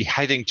you're actually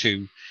heading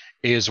to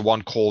is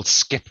one called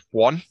Skip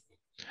 1,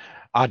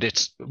 and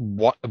it's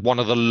one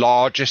of the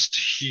largest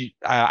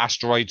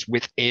asteroids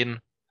within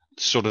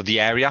sort of the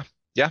area.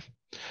 Yeah,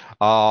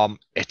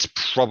 it's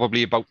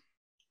probably about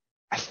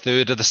a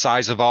third of the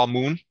size of our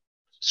moon.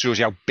 Shows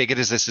you how big it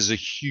is. This is a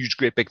huge,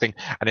 great big thing,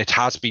 and it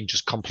has been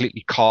just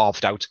completely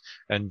carved out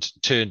and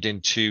turned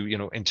into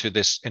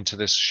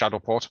this shadow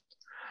port.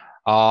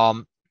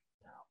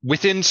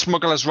 Within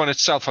Smuggler's Run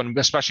itself, and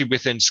especially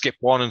within Skip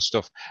 1 and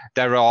stuff,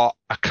 there are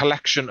a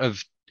collection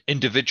of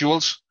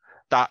individuals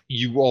that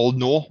you all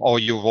know or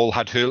you've all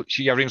had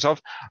hearings of.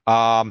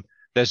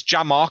 There's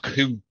Jamark,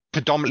 who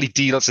predominantly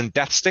deals in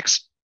death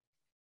sticks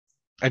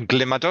and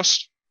glimmer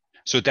dust.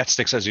 So death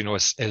sticks, as you know,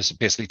 is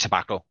basically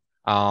tobacco.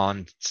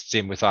 And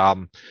same with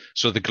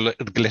so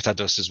the glitter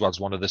dust as well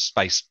as one of the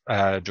spice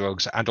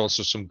drugs, and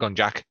also some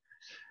gunjack.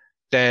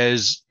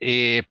 There's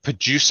a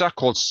producer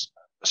called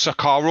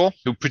Sakaro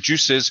who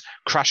produces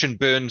crash and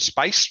burn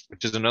spice,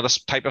 which is another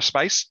type of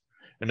spice,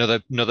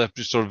 another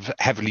sort of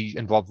heavily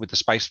involved with the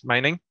spice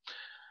mining.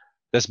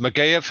 There's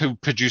Magayev who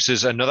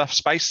produces another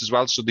spice as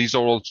well. So these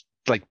are all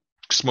like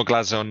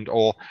smugglers and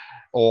or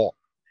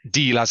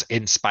dealers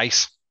in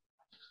spice.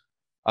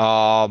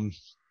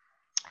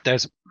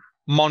 There's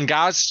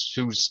Mongaz,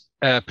 who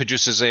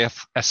produces a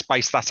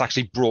spice that's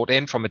actually brought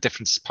in from a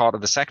different part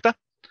of the sector.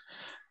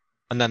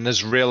 And then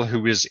there's Rill,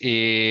 who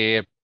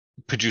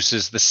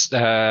produces this,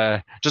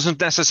 doesn't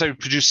necessarily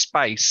produce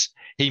spice.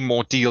 He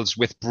more deals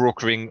with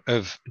brokering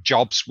of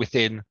jobs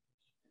within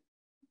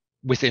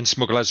within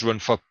Smuggler's Run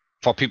for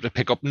people to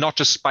pick up not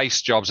just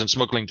spice jobs and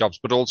smuggling jobs,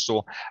 but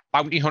also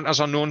bounty hunters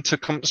are known to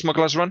come to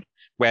Smuggler's Run,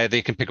 where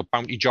they can pick up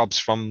bounty jobs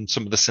from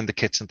some of the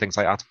syndicates and things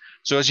like that.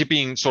 So as you're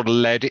being sort of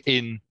led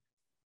in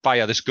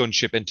via this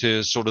gunship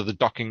into sort of the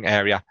docking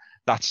area,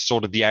 that's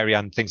sort of the area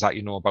and things that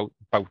you know about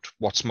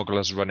what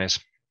Smuggler's Run is.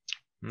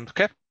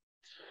 Okay.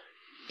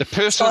 The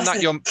person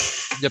that you're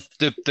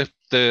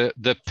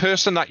the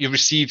person that you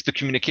received the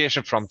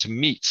communication from to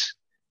meet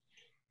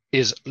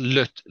is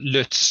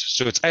Lutz.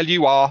 So it's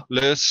L-U-R,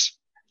 Lutz,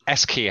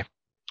 S-K.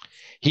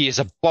 He is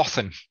a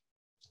Bothan.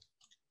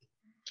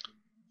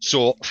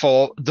 So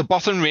for the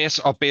Bothan race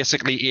are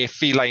basically a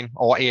feline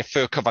or a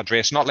fur-covered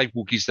race, not like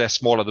Wookiees. They're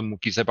smaller than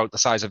Wookiees. They're about the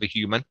size of a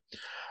human.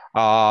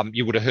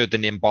 You would have heard the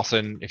name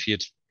Bothan if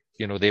you'd,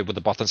 they were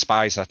the Bothan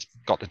spies that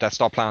got the Death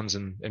Star plans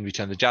and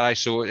Return of the Jedi.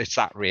 So it's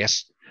that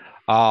race.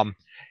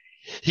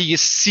 He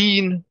is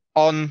seen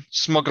on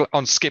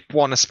Skip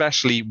One,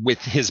 especially with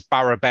his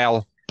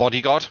Barabel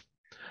bodyguard.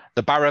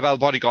 The Barabel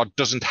bodyguard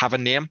doesn't have a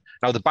name.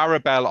 Now, the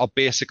Barabel are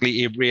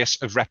basically a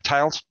race of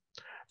reptiles.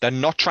 They're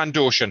not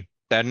Trandoshan.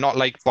 They're not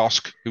like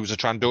Bosk, who's a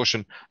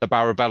Trandoshan. The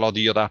Barabel are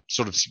the other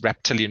sort of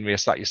reptilian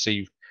race that you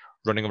see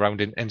running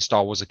around in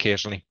Star Wars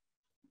occasionally.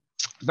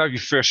 Very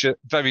ferocious,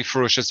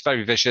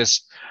 very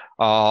vicious,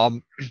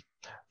 prone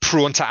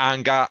to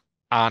anger,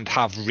 and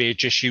have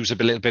rage issues a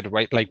little bit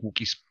like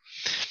Wookiees.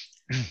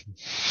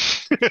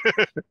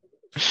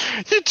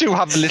 You do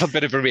have a little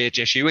bit of a rage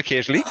issue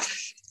occasionally.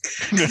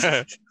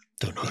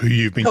 Don't know who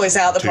you've been always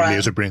out of the brand.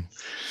 Laser brain.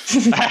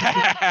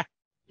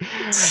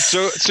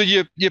 So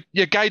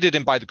you're guided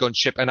in by the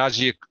gunship, and as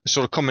you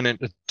sort of coming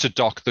into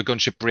dock, the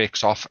gunship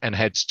breaks off and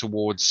heads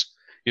towards,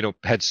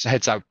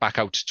 heads out back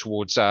out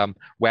towards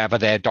wherever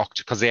they're docked,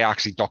 because they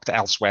actually docked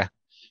elsewhere.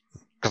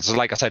 Because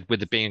like I said,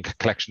 with it being a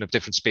collection of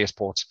different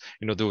spaceports,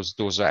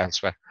 those are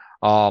elsewhere.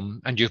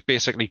 And you're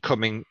basically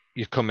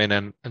you come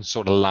in and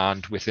sort of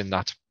land within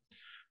that.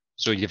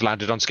 So you've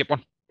landed on Skip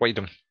One. What are you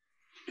doing?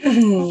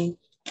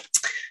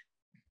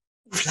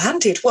 We've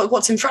landed.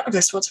 What's in front of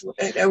us?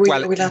 Are we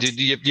landed?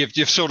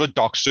 You've sort of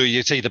docked. So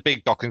you see the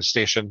big docking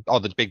station or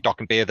the big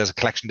docking bay. There's a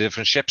collection of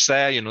different ships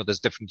there. There's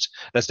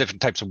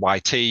different types of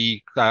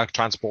YT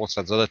transports.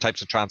 There's other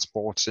types of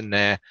transports in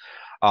there.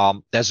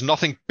 There's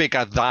nothing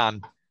bigger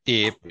than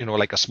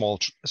like a small,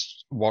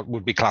 what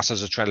would be classed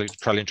as a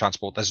trailing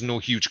transport. There's no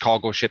huge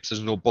cargo ships.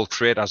 There's no bulk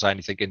freighters or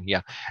anything in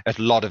here. A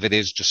lot of it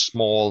is just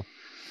small,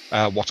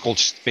 what's called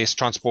space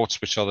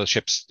transports, which are the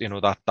ships,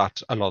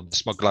 that a lot of the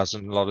smugglers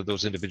and a lot of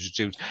those individuals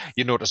do.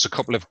 You notice a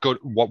couple of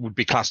what would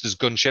be classed as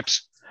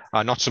gunships,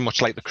 not so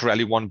much like the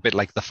Corelli one, but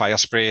like the Fire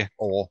Spray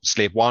or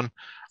Slave One,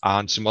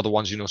 and some other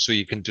ones, so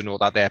you can denote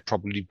that they're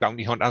probably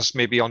bounty hunters,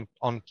 maybe on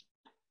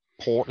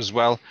port as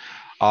well.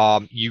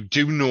 You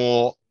do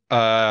know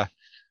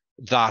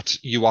that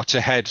you are to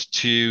head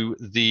to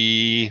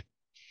the,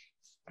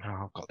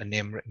 I've got the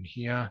name written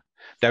here.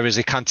 There is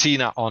a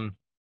cantina on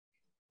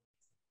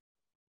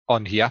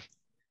here,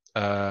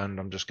 and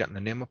I'm just getting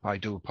the name up. I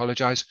do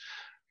apologize.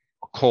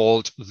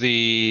 Called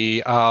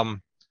the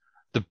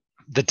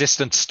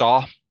Distant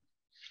Star.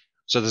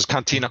 So there's a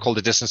cantina called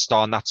the Distant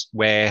Star, and that's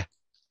where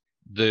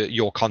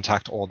your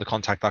contact or the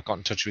contact that got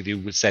in touch with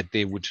you said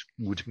they would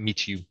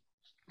meet you.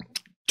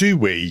 Do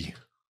we?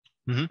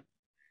 Mm-hmm.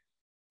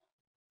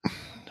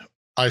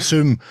 I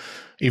assume,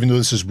 even though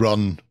this is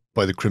run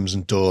by the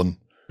Crimson Dawn,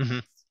 mm-hmm.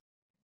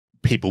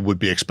 people would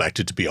be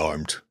expected to be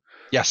armed.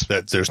 Yes.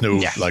 There's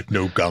no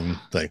no gun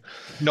thing.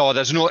 No,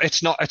 there's no.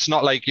 It's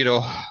not like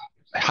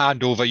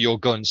hand over your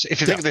guns.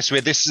 If you think this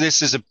way, this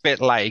is a bit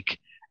like,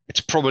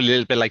 it's probably a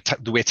little bit like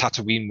the way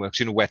Tatooine works.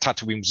 Where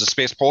Tatooine was a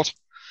spaceport.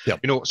 Yeah.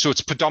 So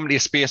it's predominantly a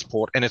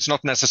spaceport, and it's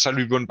not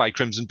necessarily run by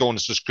Crimson Dawn.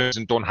 It's just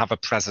Crimson Dawn have a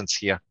presence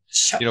here.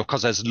 Sure.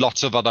 Because there's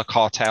lots of other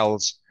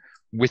cartels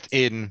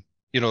within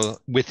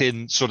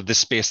sort of this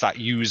space that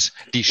use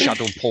these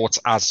shadow ports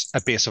as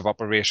a base of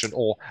operation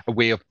or a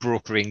way of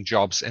brokering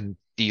jobs and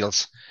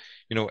deals.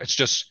 It's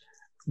just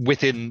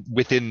within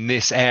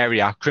this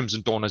area,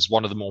 Crimson Dawn is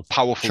one of the more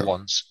powerful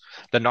ones.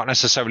 They're not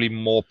necessarily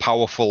more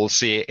powerful,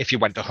 say, if you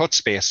went to Hutt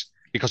space,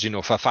 because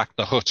for a fact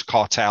the Hutt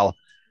cartel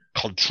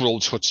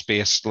controls Hutt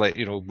space,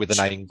 with an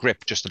iron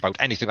grip. Just about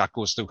anything that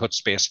goes through Hutt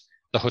space,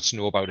 the Hutts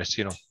know about it.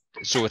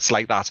 So it's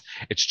like that.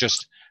 It's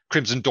just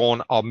Crimson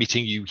Dawn are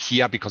meeting you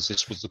here because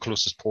this was the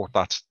closest port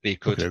that they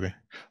could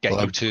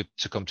get you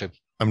to come to.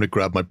 I'm going to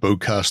grab my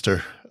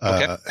bowcaster,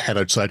 head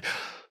outside.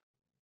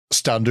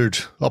 Standard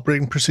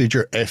operating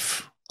procedure.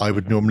 If I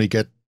would normally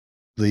get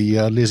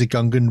the Lazy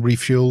Gungan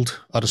refueled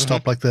at a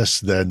stop like this,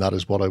 then that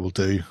is what I will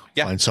do.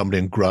 Yeah. Find somebody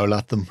and growl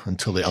at them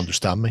until they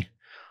understand me.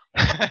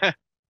 Right.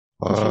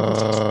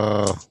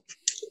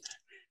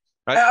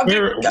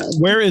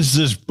 Where is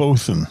this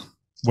Bothan?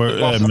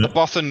 The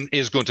Bothan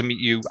is going to meet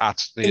you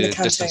at the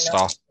Distant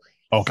Star.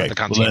 Okay.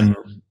 Well,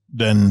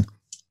 then,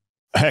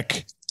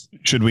 heck,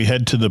 should we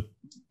head to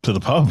the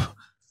pub?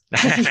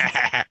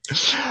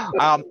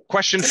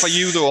 Question for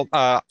you though: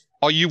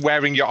 are you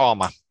wearing your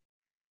armor?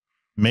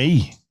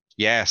 Me?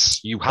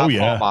 Yes, you have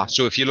armor.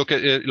 So if you look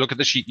at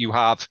the sheet, you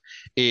have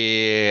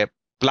a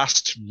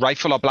blast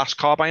rifle or blast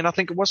carbine, I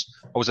think it was.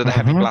 Or was it the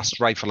heavy blast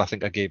rifle I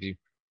think I gave you?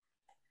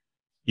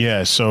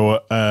 Yeah,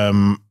 so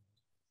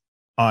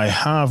I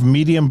have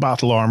medium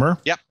battle armor.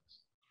 Yep.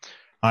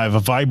 I have a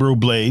vibro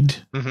blade.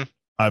 Mm-hmm.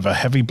 I have a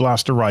heavy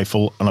blaster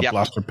rifle and a Yep.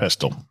 blaster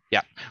pistol.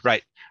 Yeah,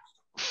 right.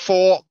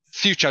 For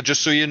future,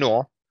 just so you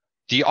know,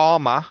 the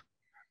armor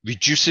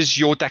reduces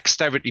your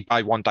dexterity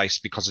by 1 dice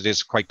because it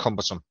is quite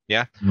cumbersome.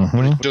 Yeah,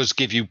 but it does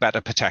give you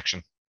better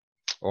protection.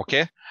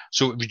 Okay,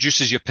 so it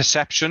reduces your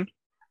perception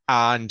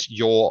and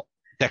your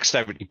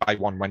dexterity by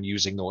 1 when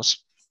using those.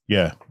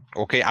 Yeah.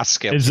 Okay, as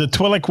skill. Is the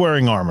Twi'lek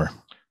wearing armor?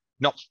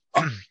 No,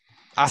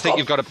 I think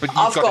you've got a.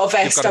 I've got a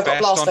vest. I've got a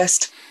blast on.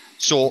 vest.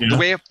 So the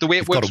way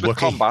it works with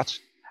combat,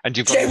 and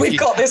you've got Yeah, we've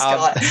got this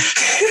guy.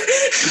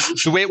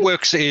 The way it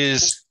works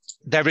is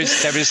there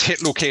is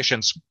hit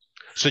locations.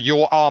 So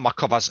your armor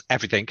covers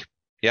everything,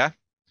 yeah.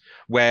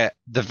 Where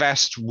the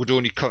vest would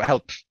only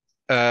help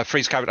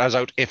freeze characters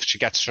out if she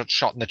gets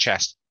shot in the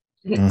chest,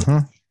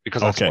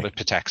 because that's what it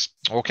protects.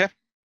 Okay.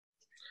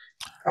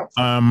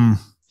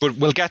 But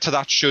we'll get to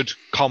that should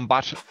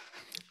combat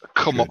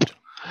come up.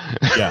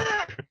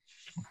 Yeah.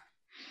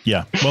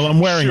 Yeah. Well, I'm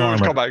wearing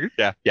armor.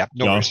 Yeah.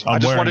 No worries. I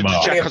just wanted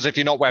to check because if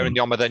you're not wearing the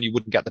armor, then you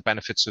wouldn't get the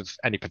benefits of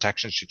any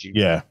protection should you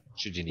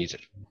need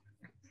it.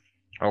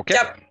 Okay.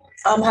 Yep.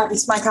 I'm happy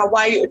to make our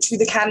way to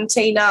the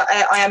cantina.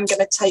 I am going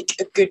to take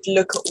a good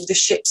look at all the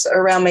ships that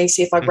are around me,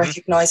 see if I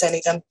recognise any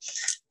of them.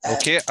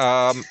 Okay.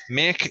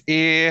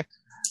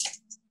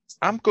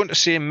 I'm going to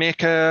say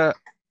make a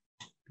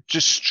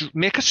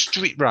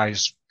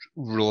streetwise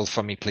roll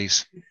for me,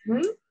 please.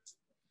 The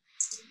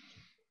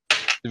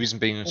reason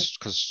being is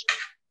because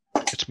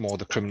it's more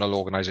the criminal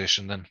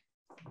organisation than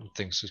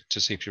things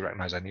to see if you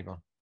recognise anyone.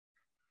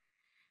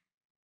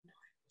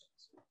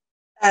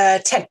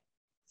 10.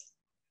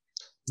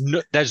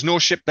 No, there's no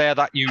ship there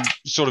that you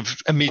sort of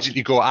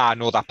immediately go, I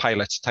know that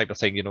pilot type of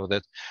thing. You know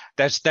that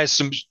there's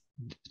some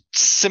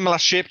similar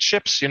shaped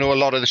ships. You know, a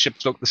lot of the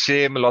ships look the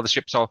same. A lot of the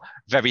ships are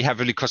very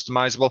heavily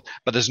customizable,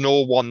 but there's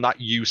no one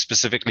that you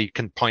specifically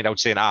can point out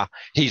saying,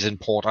 he's in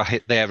port, or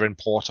they're in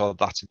port, or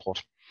that's in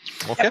port.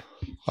 Okay.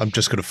 I'm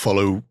just going to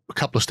follow a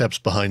couple of steps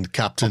behind the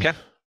captain,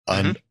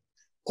 and Mm-hmm.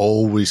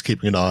 always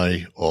keeping an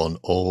eye on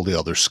all the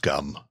other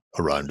scum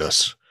around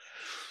us.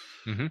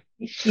 Mm-hmm.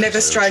 Never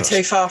stray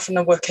too far from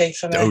the Wookie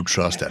for me. Don't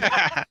trust him.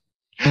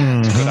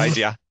 It's a good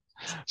idea.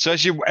 So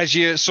as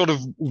you're sort of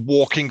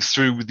walking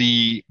through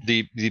the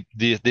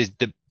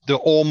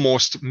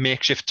almost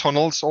makeshift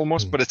tunnels,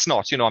 but it's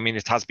not. You know, I mean,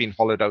 it has been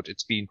hollowed out.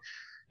 It's been,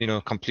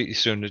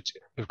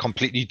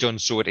 completely done.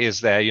 So it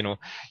is there. You know,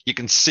 you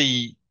can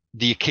see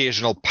the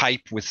occasional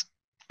pipe with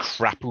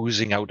crap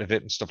oozing out of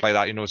it and stuff like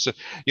that. You know, so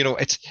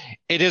it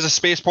is a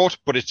spaceport,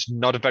 but it's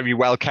not a very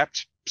well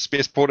kept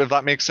spaceport, if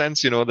that makes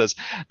sense. You know, there's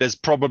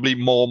probably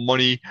more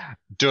money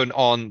done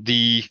on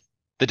the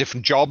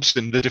different jobs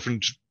and the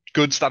different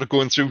goods that are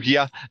going through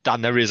here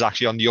than there is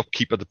actually on the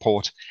upkeep of the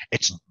port.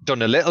 It's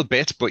done a little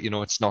bit, but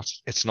it's not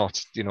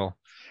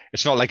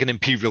like an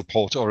imperial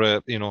port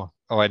or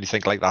or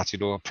anything like that. You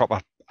know, a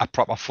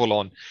proper full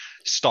on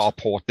star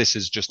port. This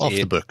is just off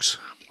the books.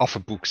 Off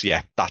of books,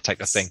 yeah, that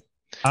type of thing.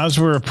 As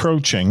we're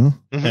approaching,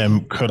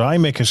 could I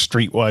make a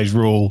streetwise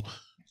roll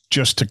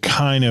just to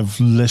kind of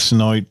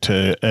listen out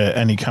to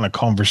any kind of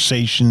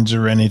conversations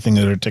or anything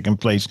that are taking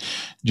place,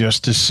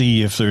 just to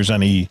see if there's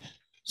any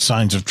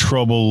signs of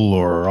trouble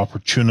or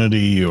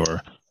opportunity,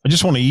 or I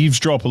just want to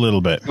eavesdrop a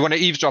little bit. You want to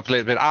eavesdrop a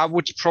little bit. I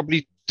would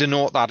probably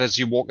denote that as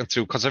you're walking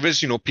through, because there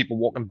is, people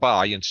walking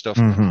by and stuff.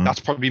 That's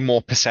probably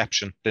more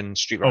perception than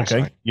streetwise.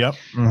 Okay. Yep.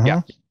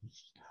 Yeah.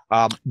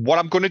 What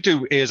I'm going to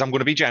do is I'm going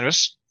to be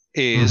generous.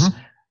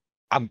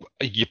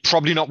 You're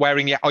probably not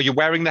wearing it. Are you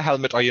wearing the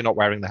helmet or you're not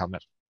wearing the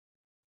helmet?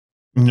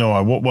 No,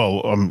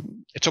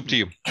 it's up to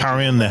you.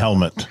 Carrying the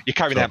helmet. You're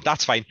carrying the helmet.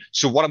 That's fine.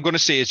 So what I'm going to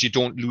say is you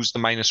don't lose the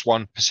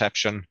 -1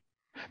 perception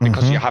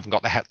because you haven't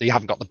got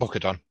the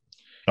bucket on.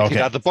 Okay. If you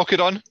had the bucket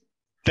on,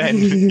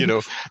 then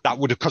that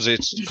would, because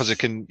it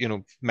can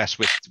mess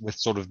with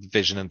sort of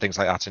vision and things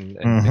like that and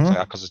things like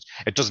that, because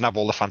it doesn't have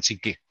all the fancy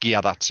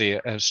gear that say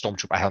a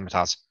stormtrooper helmet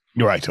has.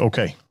 You're right.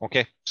 Okay.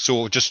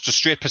 So just a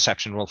straight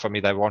perception roll for me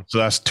there, Ron. So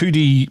that's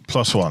 2D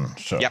plus 1.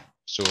 So yep.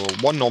 So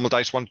 1 normal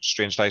dice, 1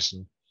 strange dice,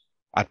 and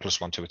add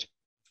 +1 to it.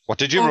 What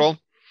did you roll?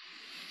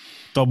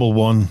 Double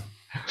 1.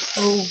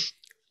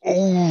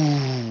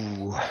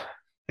 Oh.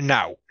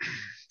 Now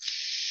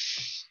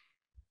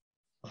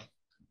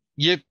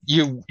you're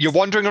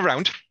wandering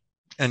around,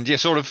 and you're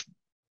sort of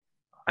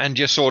trying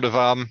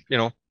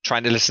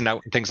to listen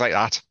out and things like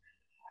that,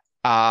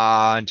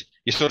 and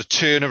you sort of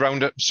turn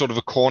around at sort of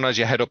a corner as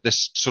you head up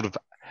this sort of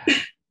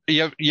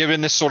you're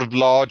in this sort of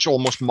large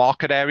almost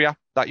market area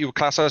that you would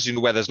class as,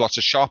 where there's lots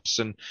of shops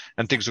and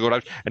things that go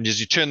out, and as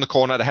you turn the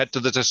corner to head to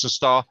the distant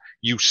star,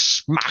 you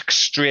smack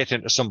straight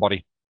into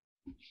somebody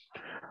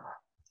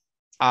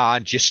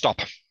and you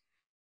stop.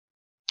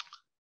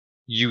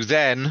 You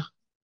then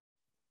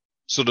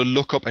sort of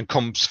look up and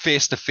come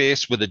face to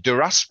face with a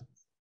Duras.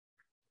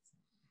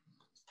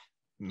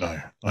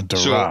 No, a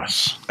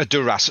Duras. A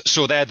Duras.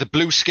 So they're the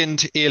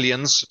blue-skinned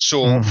aliens.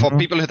 So for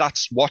people who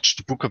that's watched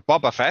the Book of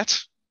Boba Fett,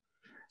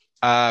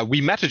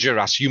 we met a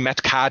Duras. You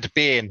met Cad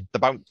Bane,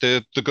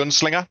 the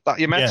gunslinger that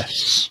you met.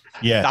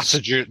 Yes.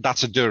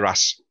 That's a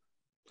Duras.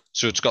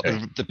 So it's got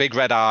the big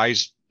red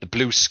eyes, the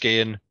blue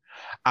skin,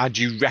 and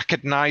you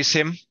recognize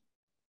him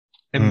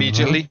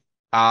immediately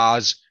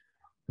as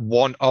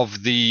one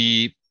of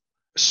the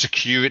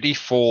security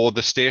for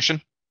the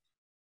station.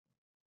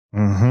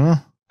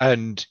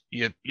 And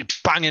you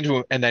bang into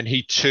him, and then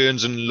he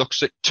turns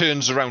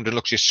around and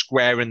looks you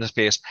square in the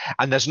face.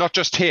 And there's not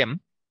just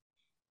him.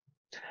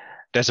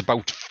 There's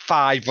about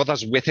 5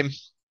 others with him.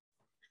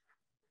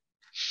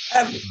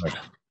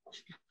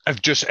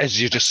 As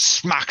you just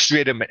smack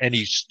straight at him, and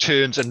he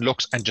turns and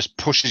looks and just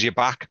pushes you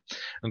back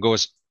and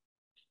goes,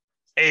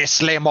 "Hey,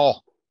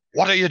 Slaymore,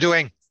 what are you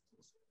doing?"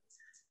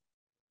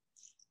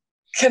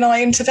 Can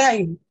I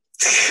intervene?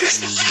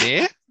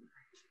 Yeah.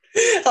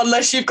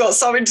 Unless you've got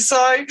something to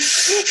say.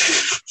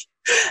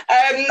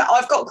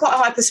 I've got quite a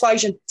high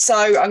persuasion, so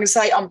I'm going to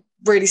say I'm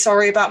really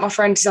sorry about my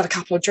friend. He's had a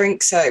couple of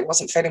drinks, so he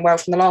wasn't feeling well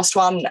from the last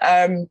one.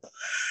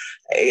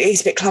 He's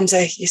a bit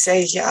clumsy, you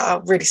see. Yeah,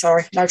 I'm really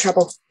sorry. No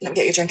trouble. Let me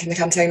get you a drink in the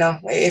cantina.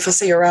 If I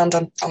see you around,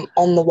 I'm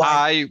on the way.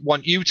 I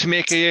want you to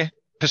make a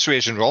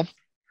persuasion roll.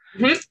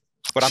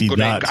 But I'm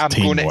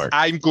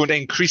going to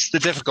increase the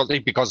difficulty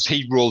because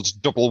he rolled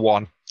double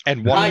 1.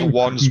 And one of the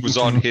ones was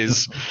on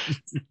his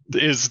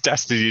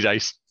destiny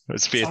dice.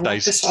 His fate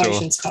dice.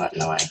 Persuasion's quite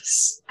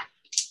nice.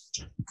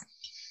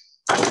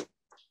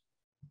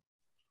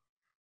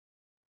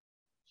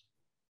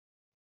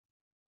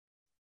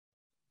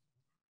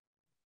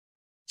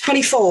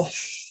 $24.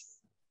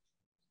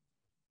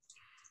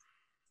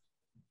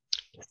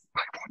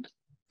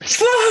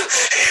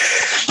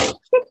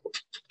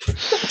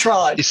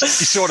 Tried. He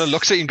sort of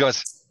looks at you and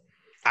goes,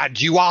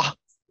 "And you are?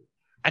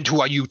 And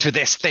who are you to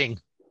this thing?"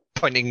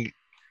 Pointing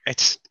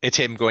at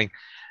him, going,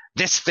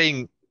 "This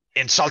thing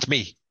insult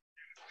me."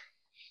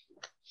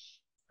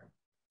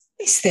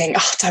 This thing,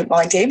 don't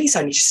mind him. He's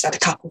only just had a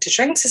couple of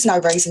drinks. There's no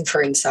reason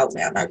for insult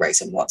now. No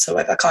reason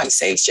whatsoever. Can't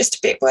see. It's just a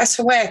bit worse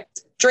for wear.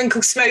 Drink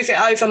will smooth it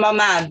over, my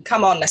man.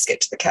 Come on, let's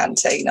get to the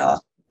cantina.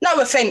 No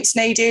offence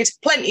needed.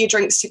 Plenty of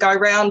drinks to go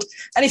round.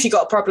 And if you've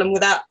got a problem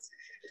with that,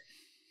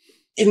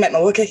 you've met my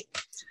Wookie.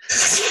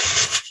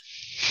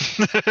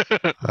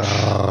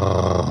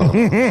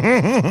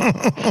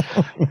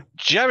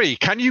 Gerry,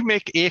 can you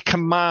make a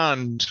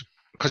command?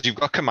 Because you've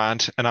got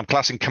command, and I'm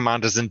classing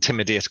command as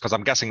intimidate, because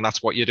I'm guessing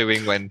that's what you're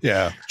doing when...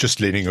 Yeah, just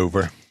leaning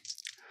over.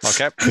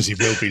 Okay. Because he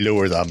will be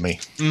lower than me.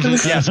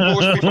 Yes,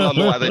 most people are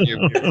lower than you.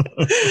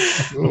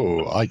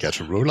 Oh, I get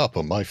to roll up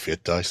on my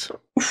fate dice.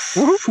 6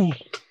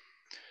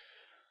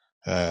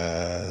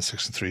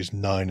 and 3 is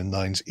 9, and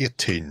 9's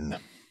 18.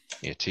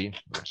 18.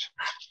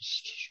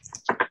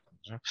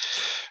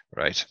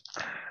 Right.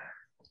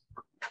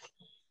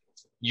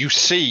 You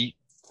see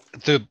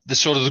the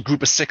sort of the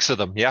group of 6 of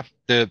them, yeah?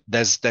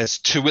 There's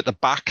 2 at the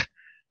back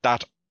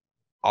that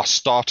are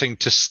starting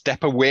to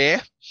step away.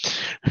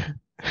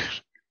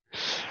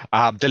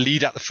 The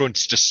lead at the front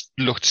just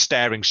looked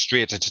staring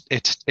straight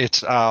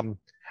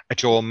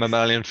at your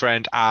mammalian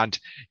friend, and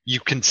you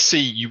can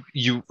see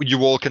you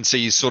all can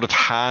see his sort of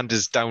hand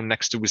is down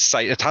next to his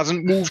side. It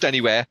hasn't moved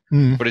anywhere,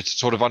 but it's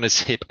sort of on his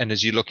hip, and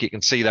as you look, you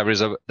can see there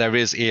is a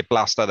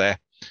blaster there.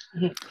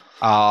 It's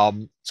all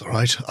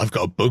right. I've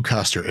got a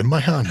bowcaster in my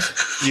hand.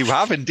 You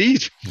have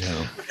indeed.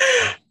 Yeah.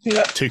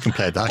 2 can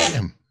play that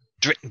game.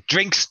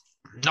 Drinks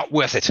not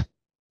worth it.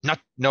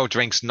 No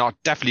drinks,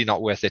 definitely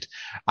not worth it.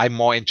 I'm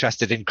more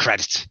interested in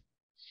credit.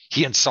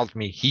 He insulted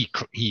me. He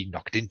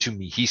knocked into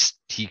me. He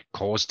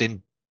caused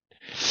in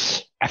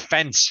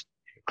offense.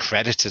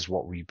 Credit is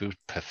what we would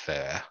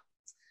prefer.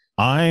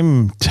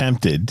 I'm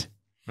tempted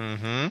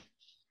to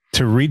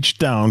reach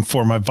down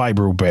for my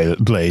vibro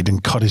blade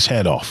and cut his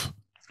head off.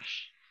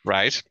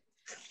 Right.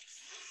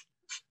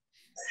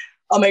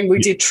 I mean, we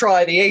did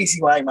try the easy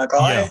way, my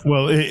guy. Yeah.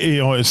 Well,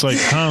 it's like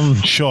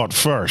hand shot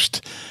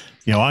first.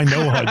 I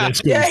know how this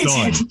goes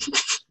down.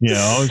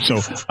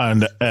 So,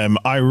 and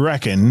I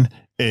reckon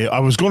I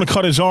was going to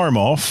cut his arm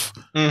off.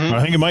 I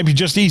think it might be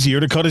just easier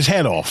to cut his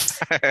head off,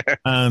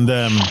 and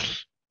then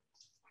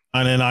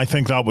I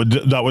think that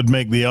would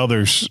make the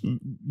others,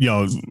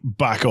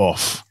 back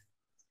off.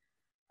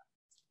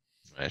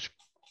 Right.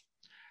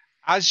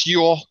 As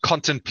you're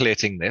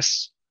contemplating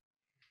this,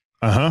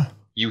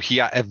 you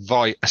hear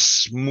a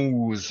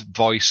smooth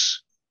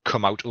voice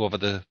come out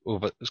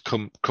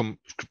come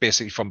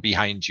basically from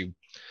behind you,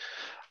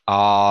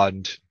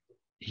 and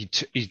the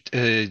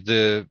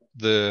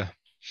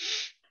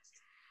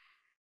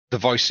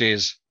voice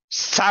says,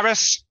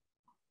 "Saris,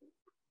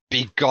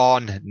 be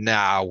gone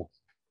now.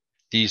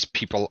 These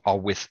people are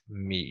with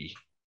me."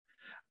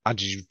 And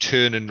as you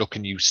turn and look,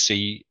 and you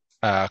see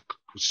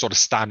sort of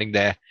standing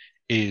there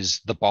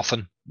is the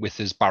Bothan with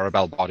his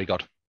Barabel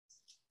bodyguard.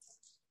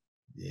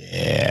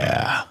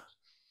 Yeah.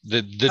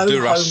 The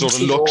Duras sort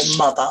of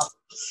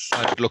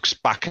looks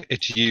back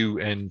at you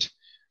and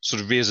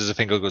sort of raises a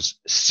finger and goes,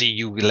 "See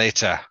you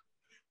later."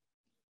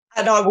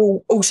 And I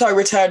will also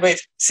return with,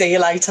 see you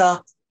later.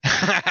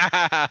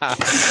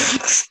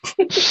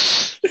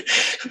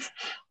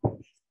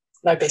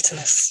 No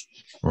bitterness.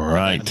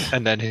 Right.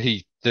 And then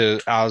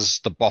as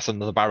the Both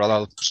and the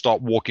Barrel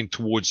start walking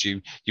towards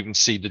you, you can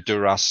see the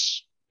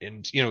Duras,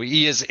 and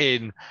he is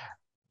in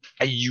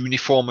a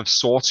uniform of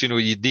sorts.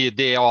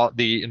 They are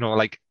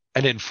like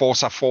an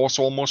enforcer force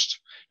almost.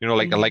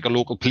 Like a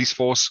local police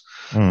force,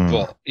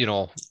 but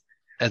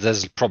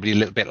there's probably a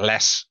little bit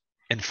less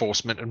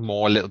enforcement and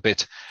more a little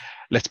bit,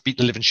 let's beat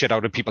the living shit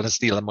out of people and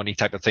steal their money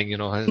type of thing,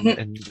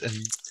 and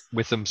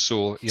with them.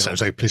 So sounds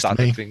like a place that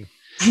to me. thing.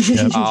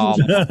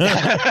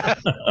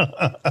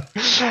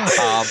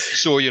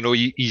 So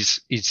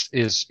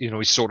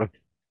he's sort of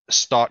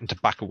starting to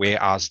back away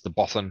as the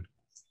Bothan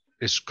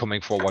is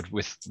coming forward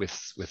with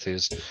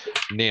his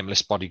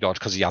nameless bodyguard,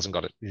 because he hasn't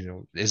got it.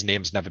 His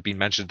name's never been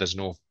mentioned. There's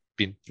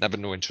never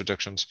no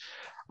introductions,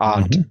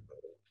 and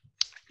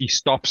he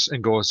stops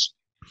and goes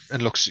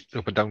and looks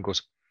up and down,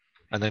 goes,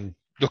 and then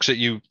looks at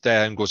you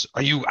there and goes,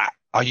 "Are you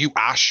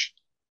Ash?"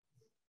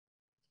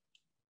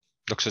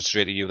 Looks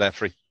straight at you there,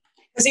 Free.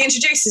 Has he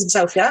introduced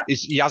himself yet?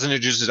 He hasn't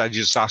introduced himself. He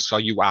just asks, "Are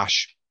you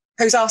Ash?"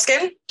 Who's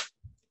asking?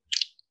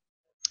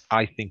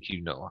 I think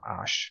you know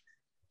Ash.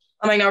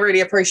 I mean, I really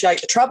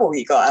appreciate the trouble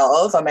you got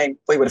out of. I mean,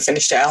 we would have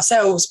finished it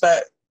ourselves,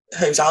 but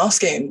who's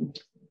asking?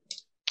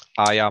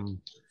 I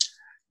am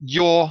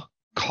your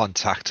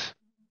contact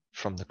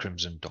from the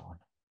Crimson Dawn.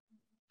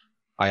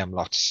 I am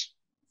Lots.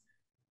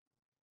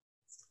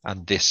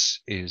 And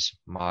this is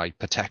my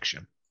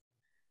protection.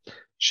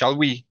 Shall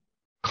we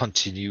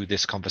continue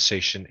this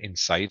conversation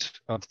inside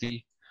of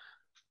the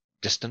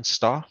distant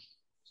star?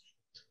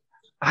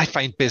 I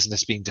find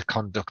business being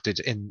conducted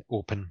in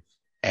open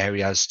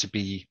areas to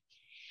be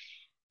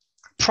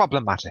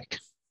problematic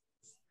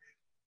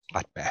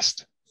at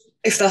best.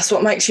 If that's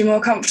what makes you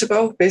more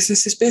comfortable,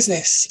 business is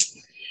business.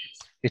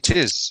 It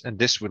is, and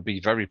this would be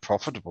very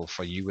profitable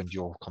for you and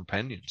your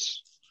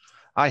companions.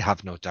 I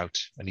have no doubt.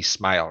 And he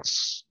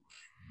smiles.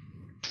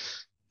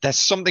 There's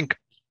something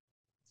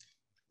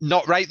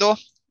not right though.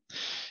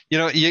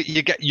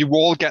 You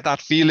all get that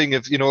feeling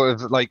of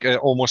like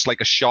almost like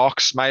a shark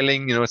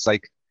smiling. It's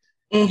like,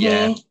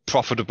 yeah,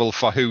 profitable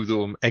for who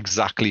though?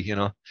 Exactly. Is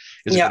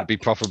it going to be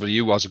profitable for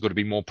you, or is it going to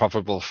be more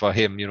profitable for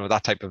him?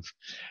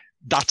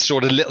 That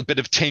sort of little bit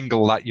of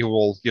tingle that you're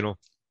all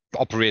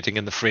operating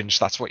in the fringe.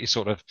 That's what you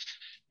sort of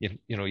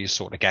you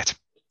sort of get.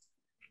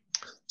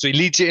 So he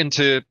leads you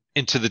into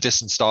the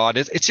distant star.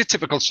 It's your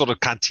typical sort of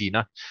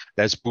cantina.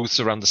 There's booths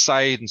around the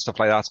side and stuff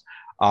like that.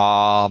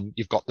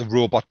 You've got the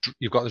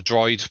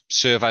droid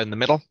server in the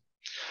middle,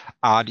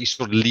 and he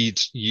sort of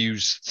leads you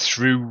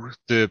through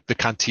the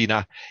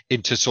cantina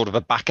into sort of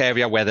a back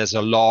area where there's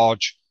a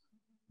large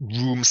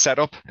room set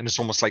up, and it's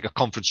almost like a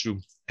conference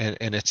room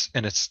in its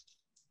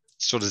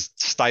sort of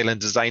style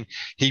and design.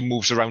 He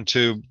moves around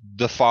to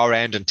the far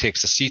end and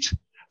takes a seat,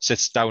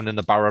 sits down, and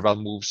the barrel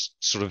moves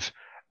sort of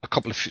a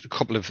couple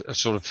of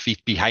sort of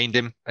feet behind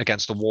him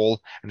against the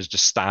wall, and is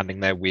just standing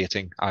there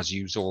waiting as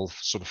you all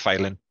sort of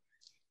file in.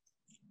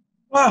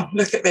 Wow,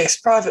 look at this,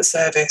 private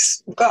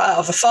service. We've got out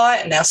of a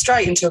fight and now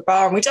straight into a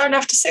bar, and we don't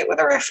have to sit with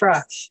a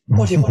riffraff.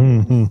 What do you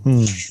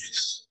want?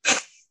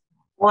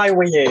 Why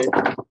were you?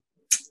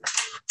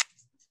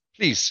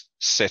 Please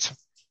sit,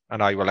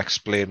 and I will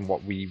explain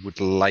what we would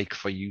like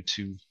for you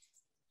to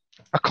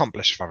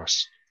accomplish for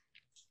us.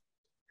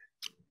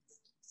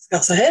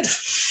 Discuss ahead.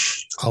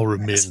 I'll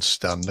remain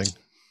standing.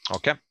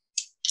 Okay.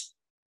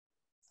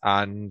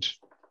 And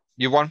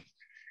you won?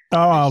 Oh,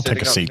 I'll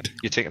take a seat.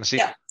 You're taking a seat?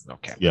 Yeah.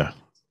 Okay. Yeah.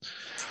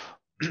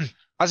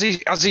 As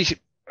he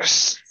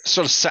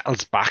sort of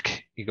settles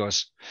back, he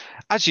goes,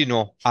 "As you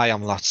know, I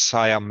am Lots.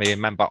 I am a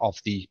member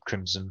of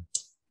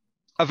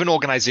an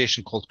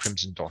organization called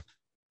Crimson Dawn.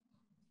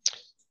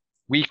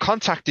 We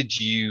contacted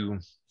you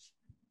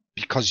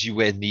because you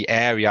were in the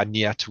area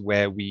near to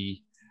where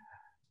we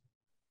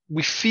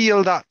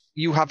feel that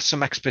you have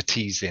some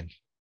expertise in.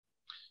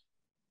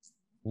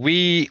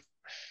 We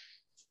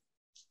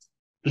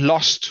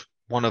lost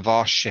one of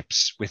our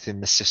ships within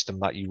the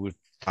system that you've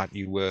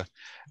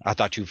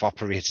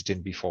operated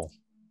in before,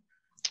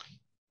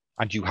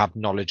 and you have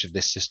knowledge of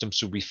this system.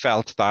 So we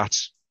felt that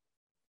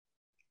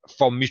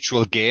for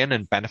mutual gain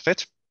and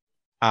benefit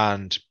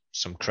and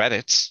some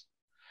credits,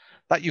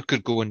 that you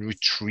could go and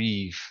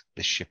retrieve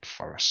the ship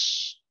for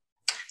us."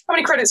 How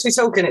many credits are we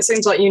talking? It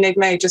seems like you need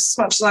me just as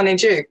much as I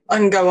need you. I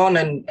can go on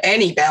and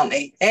any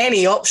bounty,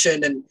 any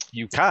option, and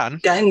you can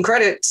gain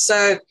credits.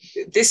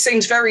 This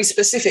seems very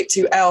specific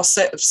to our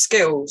set of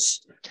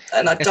skills,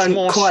 and I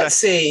don't quite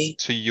see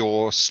to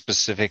your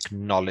specific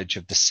knowledge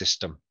of the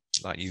system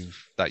that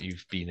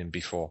you've been in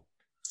before.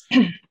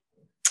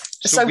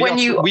 So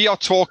we are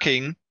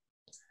talking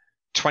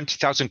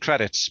 20,000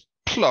 credits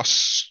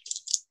plus.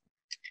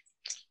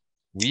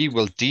 We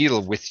will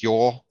deal with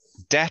your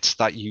debt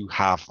that you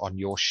have on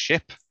your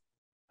ship,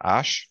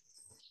 Ash.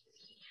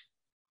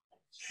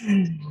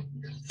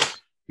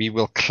 We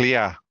will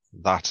clear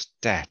that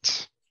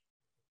debt.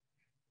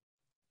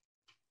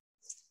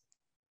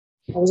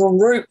 I was en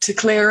route to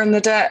clearing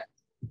the debt.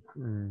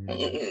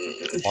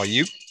 Are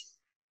you?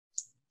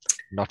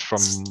 Not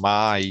from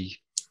my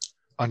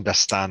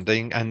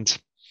understanding. And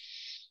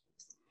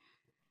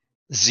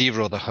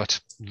Zero the Hutt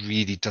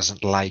really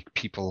doesn't like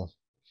people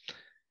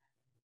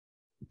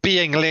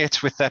being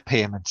late with their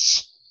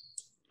payments.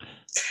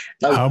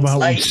 No, How it's about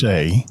we late.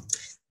 say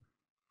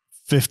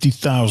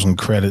 50,000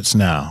 credits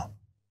now,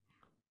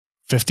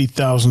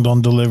 50,000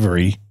 on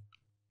delivery,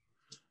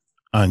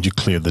 and you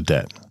clear the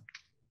debt?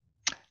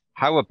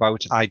 How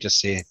about I just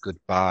say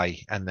goodbye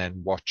and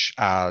then watch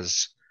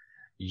as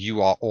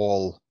you are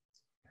all,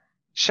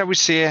 shall we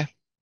say,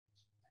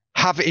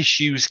 have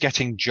issues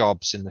getting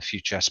jobs in the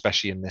future,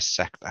 especially in this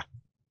sector?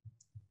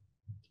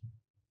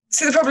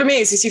 So the problem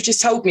is you've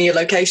just told me a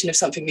location of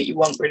something that you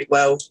want really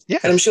well. Yeah.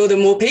 And I'm sure the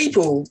more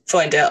people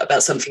find out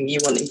about something you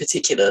want in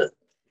particular,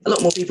 a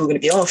lot more people are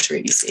going to be after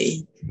it, you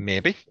see.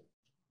 Maybe.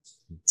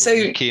 So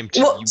we came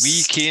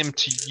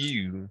to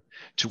you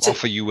to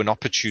offer you an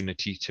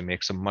opportunity to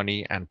make some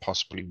money and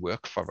possibly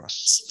work for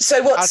us.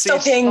 So what's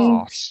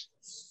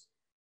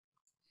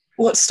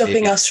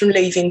stopping us from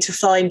leaving to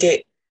find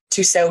it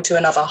to sell to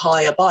another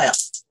higher buyer?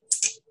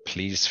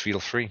 Please feel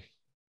free.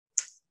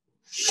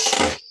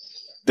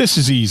 This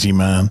is easy,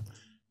 man.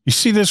 You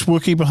see this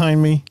Wookie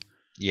behind me?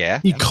 Yeah.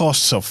 He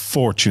costs a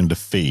fortune to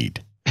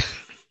feed.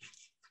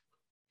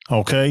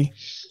 Okay?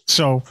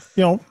 So,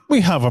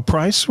 we have a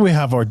price, we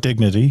have our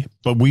dignity,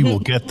 but we will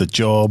get the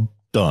job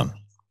done.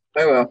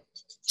 Very well.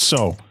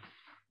 So,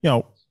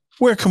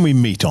 where can we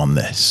meet on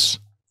this?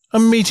 A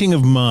meeting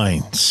of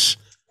minds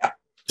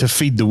to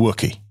feed the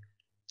Wookie.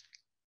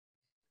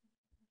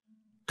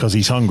 Because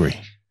he's hungry.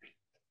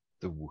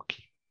 The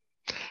Wookie.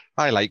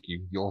 I like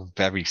you. You're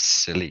very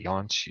silly,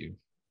 aren't you?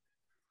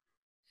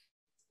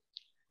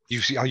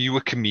 Are you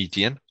a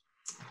comedian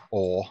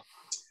or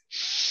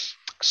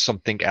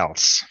something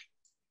else?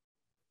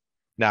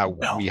 Now,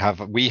 No. we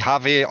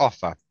have a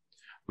offer.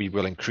 We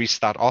will increase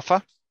that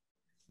offer.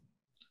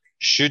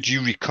 Should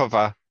you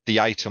recover the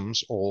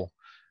items or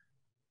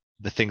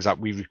the things that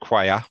we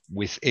require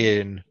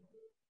within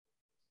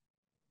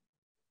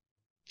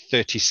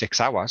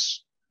 36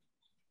 hours,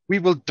 we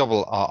will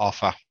double our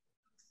offer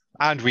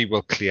and we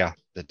will clear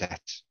the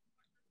debt.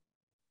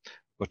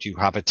 But you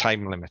have a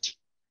time limit.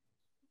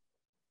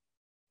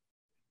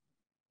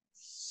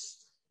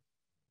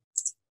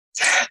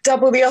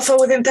 Double the offer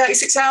within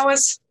 36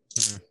 hours?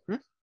 Mm-hmm.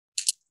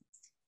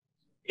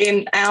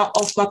 In, out,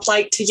 off my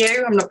plate to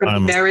you. I'm not going to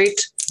be married.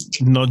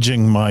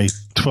 Nudging my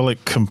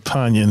Twi'lek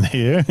companion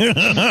here.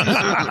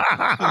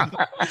 Why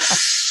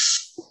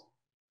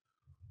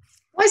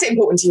is it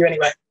important to you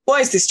anyway? Why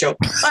is this job?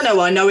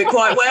 I know it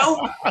quite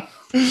well.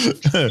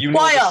 You know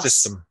Why the us?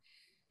 system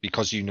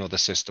because you know the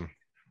system.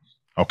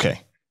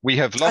 Okay. We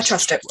have lost. I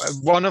trust it.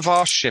 One of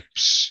our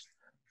ships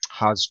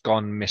has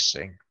gone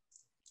missing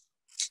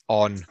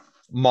on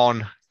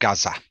Mon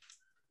Gaza.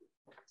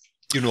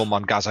 You know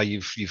Mon Gaza.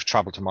 You've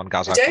travelled to Mon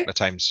Gaza a couple of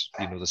times.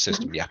 You know the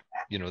system. Yeah,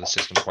 you know the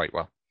system quite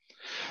well.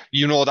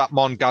 You know that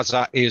Mon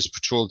Gaza is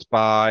patrolled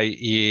by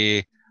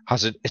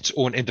its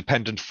own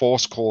independent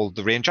force called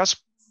the Rangers.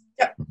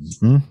 Yep.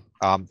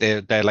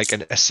 Mm-hmm. They're like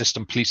a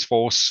system police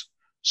force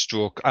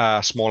stroke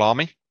small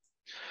army.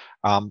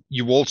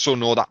 You also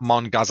know that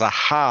Mon Gaza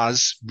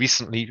has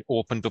recently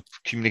opened up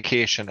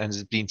communication and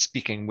has been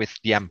speaking with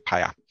the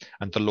Empire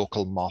and the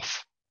local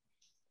Moth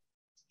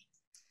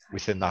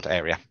within that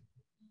area.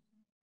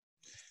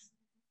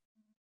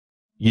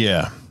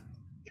 Yeah.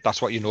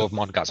 That's what you know of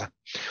Mon Gaza.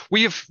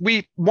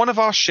 One of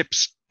our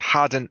ships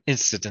had an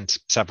incident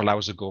several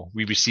hours ago.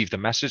 We received a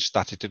message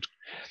that it had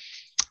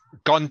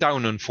gone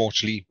down,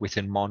 unfortunately,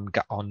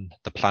 on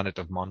the planet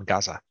of Mon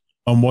Gaza.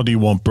 And what do you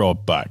want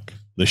brought back?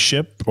 The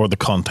ship or the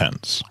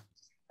contents?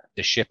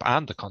 The ship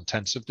and the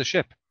contents of the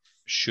ship,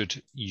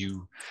 should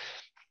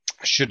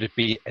it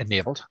be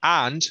enabled,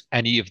 and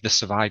any of the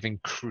surviving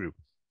crew.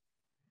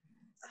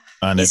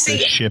 And if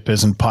this ship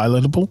isn't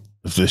pilotable?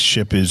 If the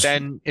ship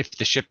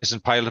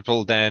isn't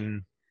pilotable,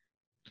 then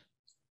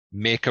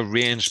make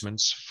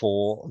arrangements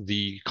for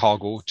the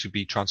cargo to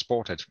be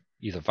transported,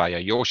 either via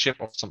your ship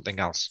or something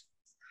else.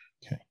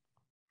 Okay.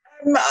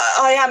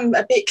 I am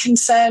a bit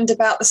concerned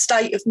about the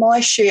state of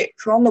my ship.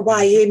 On the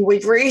way in,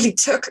 we really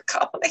took a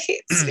couple of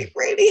hits. It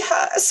really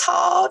hurt us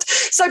hard.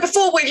 So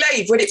before we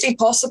leave, would it be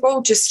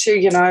possible just to,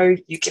 you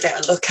give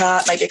it a look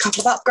at, maybe a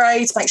couple of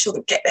upgrades, make sure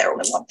we get there all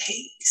in one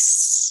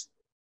piece?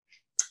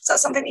 Is that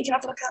something that you can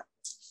have a look at?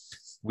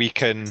 We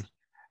can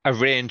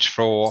arrange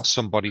for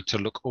somebody to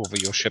look over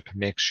your ship,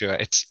 make sure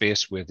it's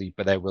space worthy,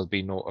 but there will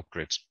be no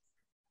upgrades.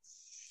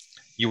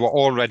 You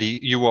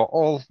are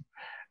all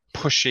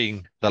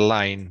pushing the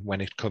line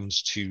when it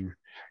comes to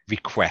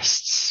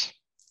requests.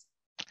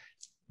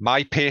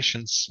 My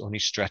patience only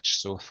stretched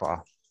so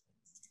far.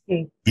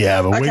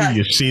 Yeah, but when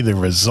you see the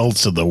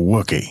results of the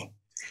Wookie.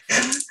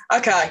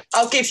 Okay,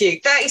 I'll give you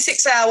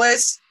 36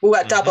 hours. We'll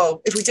work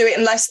double. If we do it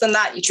in less than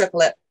that, you triple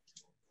it.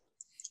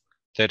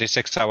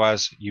 36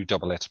 hours, you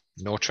double it.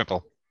 No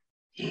triple.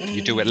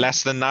 You do it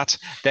less than that,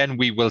 then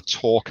we will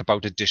talk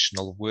about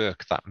additional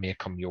work that may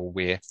come your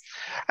way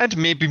and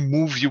maybe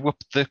move you up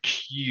the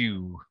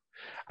queue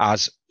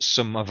as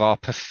some of our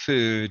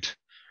preferred,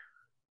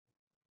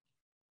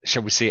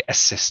 shall we say,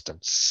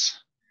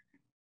 assistants.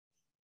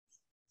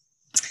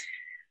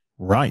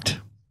 Right.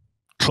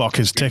 Clock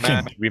is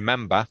ticking.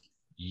 Remember,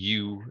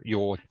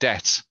 your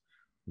debt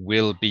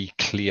will be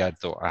cleared,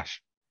 though,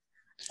 Ash.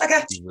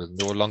 Okay. You will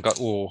no longer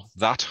owe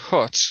that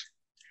hut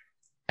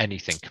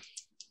anything.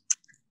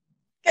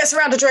 Get us a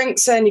round of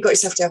drinks and you got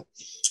yourself down.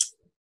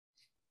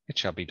 It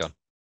shall be done.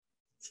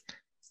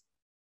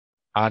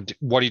 And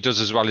what he does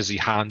as well is he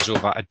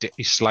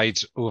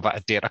slides over a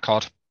data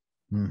card.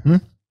 Mm-hmm.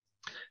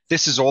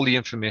 This is all the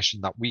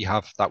information that we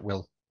have that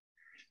will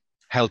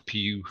help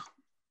you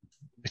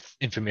with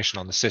information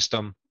on the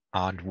system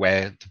and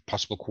where the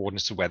possible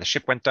coordinates to where the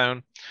ship went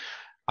down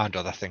and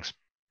other things.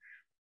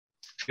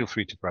 Feel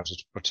free to browse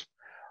it. But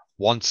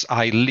once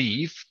I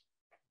leave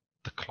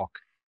the clock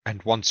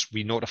and once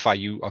we notify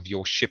you of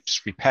your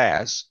ship's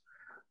repairs,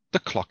 the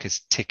clock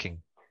is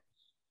ticking.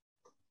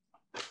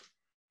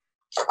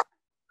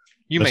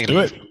 Let's do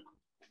it.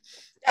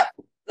 Yep.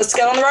 Let's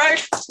get on the road.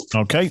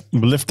 Okay.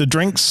 We'll lift the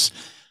drinks,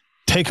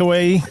 take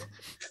away,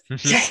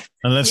 Okay.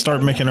 and let's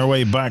start making our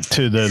way back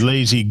to the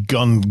Lazy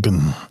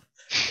Gungan.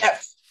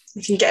 Yep.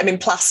 If you can get them in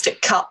plastic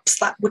cups,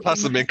 that would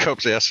That's the main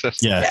cups, yes.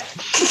 Yeah.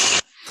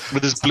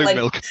 With his blue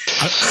milk.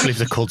 I believe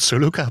they're called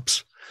solo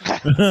caps.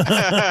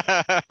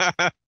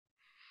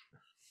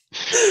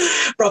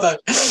 Bravo.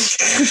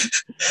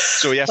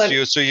 So yes,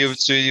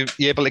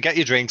 you're able to get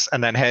your drinks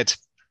and then head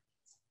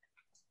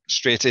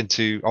straight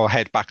into or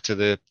head back to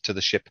the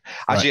ship.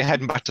 As you're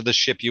heading back to the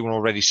ship, you will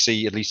already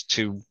see at least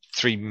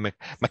 2-3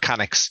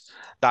 mechanics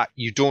that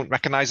you don't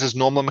recognize as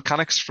normal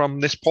mechanics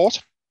from this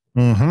port.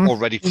 Mm-hmm.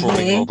 Already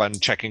crawling over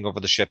and checking over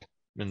the ship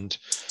and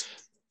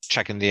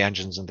checking the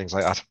engines and things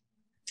like that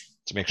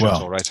to make sure it's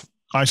all right.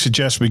 I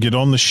suggest we get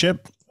on the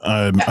ship.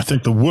 I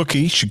think the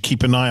Wookie should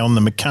keep an eye on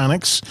the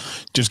mechanics.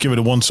 Just give it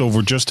a once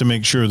over just to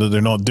make sure that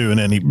they're not doing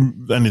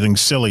anything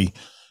silly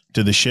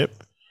to the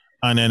ship.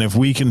 And then if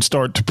we can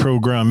start to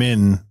program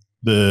in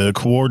the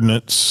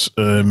coordinates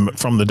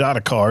from the data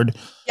card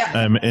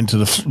into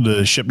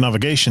the ship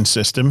navigation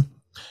system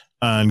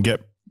and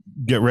get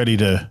ready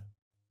to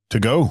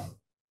go.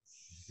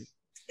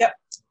 Yep.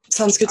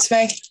 Sounds good to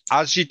me.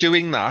 As you're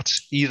doing that,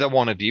 either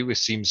one of you, it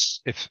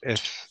seems, if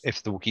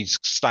the Wookiee's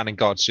standing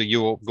guard, so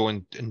you're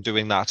going and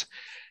doing that,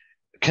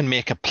 can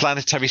make a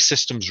planetary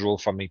systems roll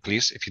for me,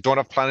 please. If you don't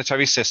have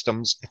planetary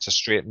systems, it's a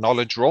straight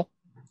knowledge roll.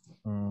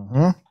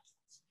 Mm-hmm.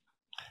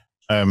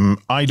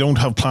 I don't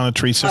have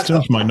planetary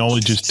systems. My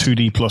knowledge is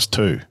 2D plus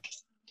 2.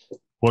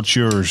 What's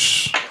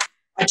yours?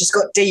 I just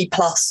got D+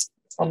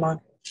 on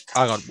mine.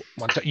 Hang on.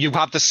 You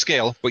have the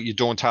skill, but you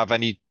don't have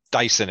any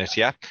dice in it,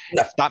 yeah?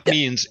 No. That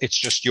means it's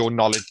just your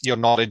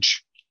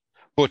knowledge.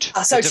 But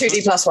So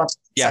 2D plus 1.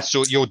 Yeah,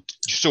 so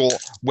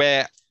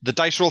where the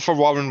dice roll for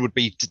Warren would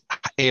be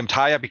aimed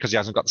higher because he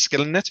hasn't got the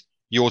skill in it,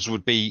 yours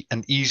would be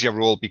an easier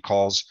roll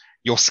because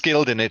you're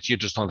skilled in it, you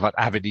just don't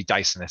have any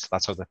dice in it.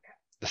 That's how the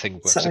thing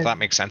works, if that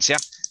makes sense, yeah?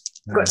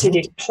 Got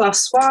 2D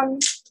plus 1.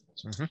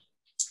 Mm-hmm.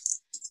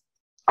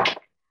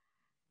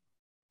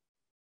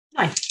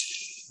 9.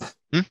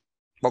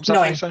 What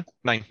was that?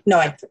 9. 9.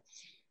 9.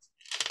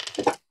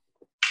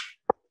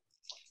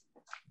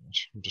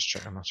 I'm just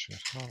checking. That's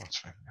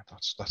fine.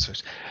 That's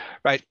it.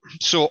 Right.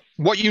 So,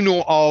 what you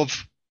know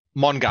of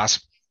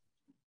Mongaz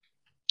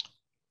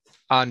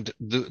and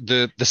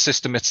the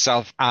system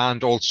itself,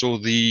 and also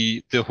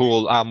the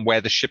whole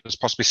where the ship is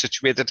possibly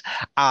situated,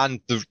 and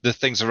the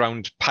things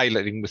around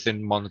piloting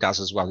within Mongaz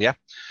as well. Yeah.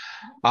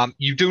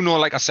 You do know,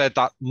 like I said,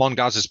 that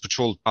Mongaz is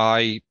patrolled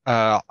by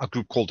a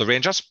group called the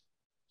Rangers.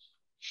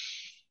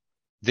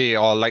 They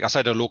are, like I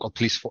said, a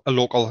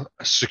local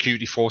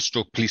security force,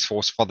 stroke police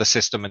force for the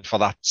system and for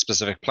that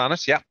specific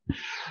planet. Yeah.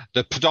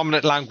 The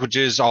predominant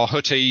languages are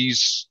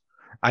Huttese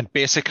and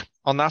basic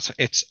on that.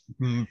 It's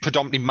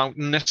predominantly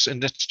mountainous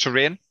in its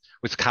terrain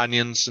with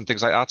canyons and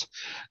things like that.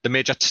 The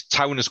major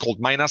town is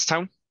called Miners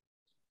Town.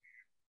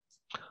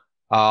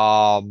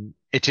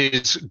 It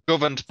is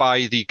governed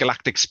by the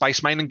Galactic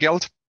Spice Mining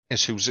Guild,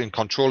 is who's in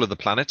control of the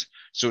planet.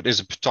 So it is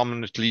a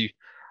predominantly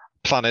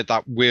planet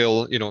that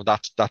will,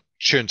 that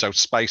churns out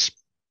spice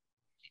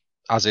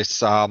as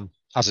it's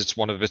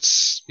one of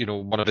its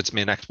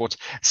main exports.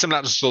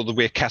 Similar to the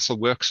way Kessel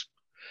works.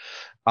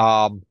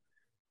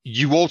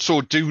 You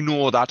also do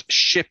know that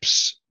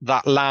ships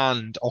that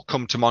land or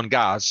come to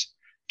Mongaz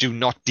do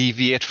not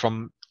deviate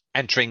from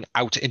entering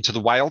out into the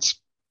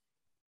wilds.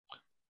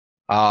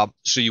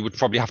 So you would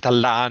probably have to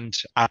land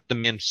at the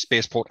main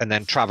spaceport and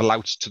then travel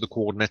out to the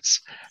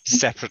coordinates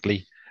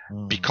separately.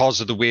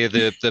 Because of the way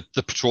the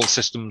patrol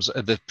systems,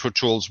 the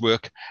patrols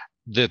work,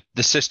 the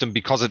system,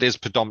 because it is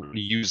predominantly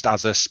used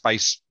as a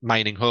spice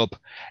mining hub,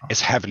 is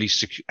heavily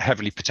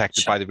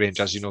protected by the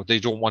Rangers. They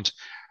don't want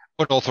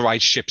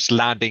unauthorized ships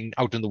landing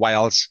out in the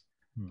wilds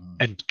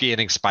and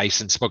gaining spice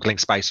and smuggling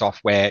spice off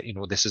where,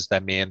 this is their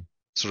main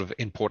sort of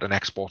import and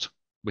export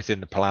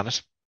within the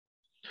planet.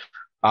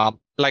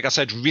 Like I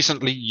said,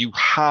 recently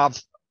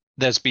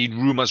there's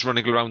been rumors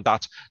running around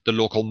that the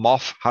local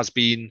Moff has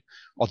been,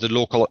 or the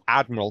local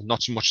admiral,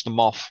 not so much the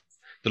Moff,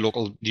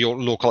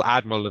 local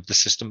admiral of the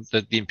system,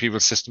 the Imperial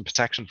System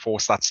Protection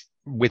Force that's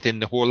within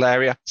the whole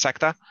area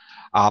sector,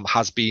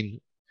 has been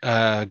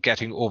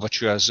getting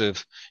overtures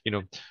of,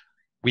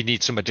 we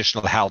need some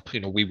additional help.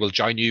 We will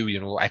join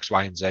you. X,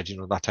 Y, and Z.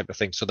 That type of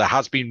thing. So there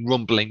has been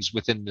rumblings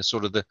within the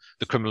sort of the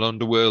criminal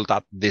underworld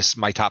that this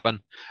might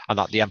happen, and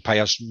that the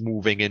Empire's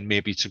moving in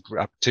maybe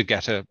to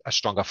get a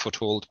stronger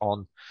foothold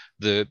on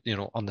the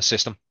on the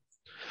system.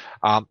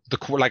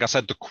 Like I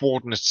said, the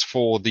coordinates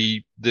for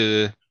the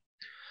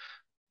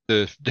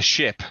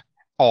ship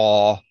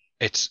are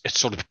it's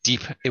sort of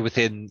deep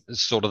within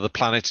sort of the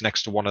planet,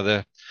 next to one of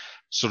the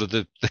sort of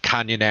the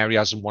canyon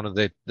areas, and one of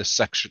the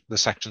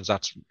sections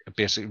that's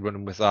basically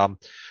running with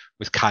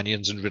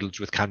canyons and riddled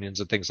with canyons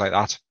and things like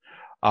that.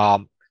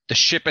 The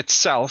ship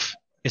itself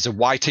is a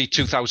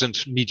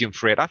YT-2000 medium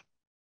freighter,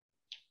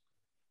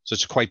 so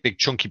it's a quite big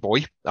chunky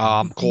boy.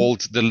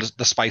 Called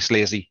the Spice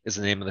Lazy is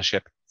the name of the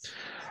ship.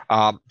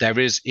 There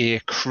is a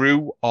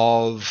crew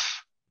of,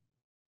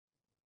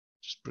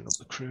 just bring up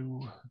the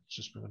crew,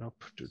 just bring it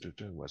up.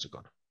 Where's it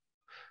gone?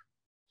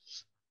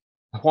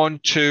 1,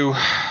 2,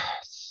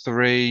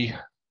 3,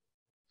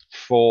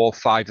 4,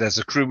 5. There's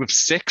a crew of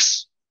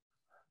 6.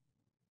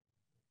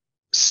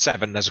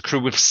 7. There's a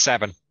crew of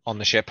 7 on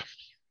the ship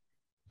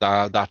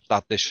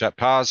that this ship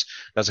has.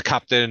 There's a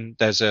captain,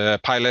 there's a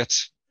pilot,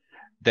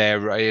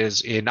 there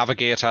is a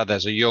navigator,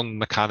 there's a young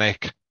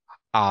mechanic,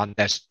 and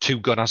there's 2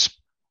 gunners.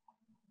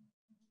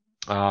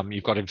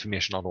 You've got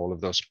information on all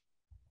of those.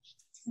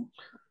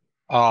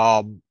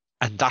 And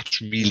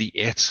that's really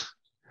it.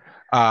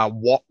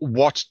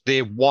 What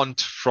they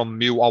want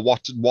from you, or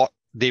what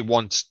they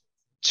want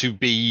to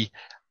be,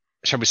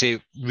 shall we say,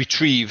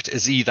 retrieved,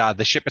 is either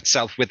the ship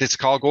itself with its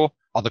cargo,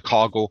 or the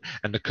cargo,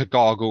 and the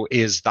cargo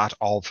is that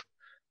of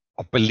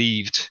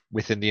believed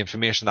within the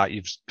information that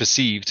you've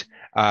perceived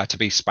to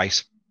be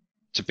spice,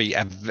 to be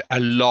a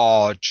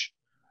large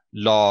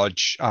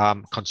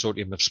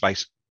consortium of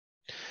spice.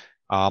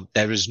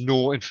 There is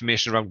no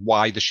information around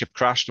why the ship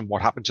crashed and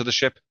what happened to the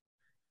ship,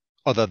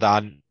 other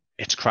than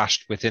it's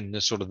crashed within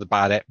the sort of the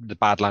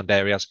badland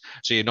areas.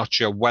 So you're not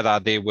sure whether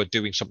they were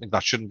doing something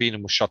that shouldn't be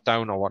and was shut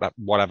down, or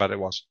whatever it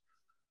was.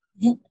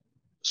 Mm-hmm.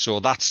 So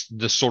that's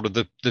the sort of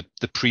the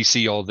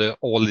pre-C, or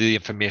all of the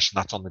information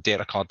that's on the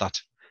data card that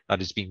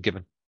is being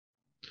given.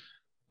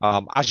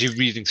 As you're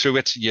reading through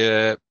it,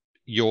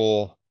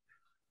 you're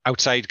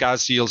outside,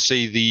 guys. You'll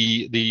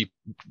see the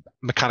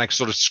mechanics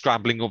sort of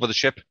scrambling over the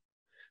ship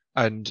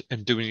and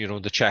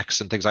doing the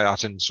checks and things like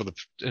that,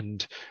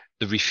 and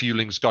the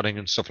refueling's going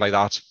and stuff like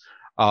that.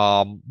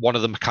 One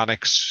of the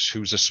mechanics,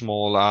 who's a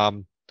small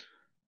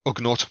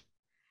Ugnaught,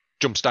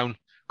 jumps down,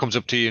 comes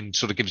up to you, and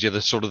sort of gives you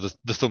the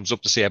thumbs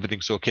up to say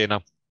everything's okay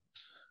now,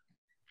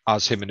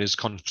 as him and his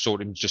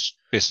consortium just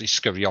basically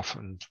scurry off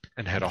and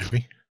head off.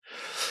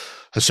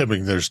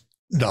 Assuming there's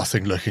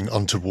nothing looking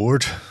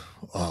untoward.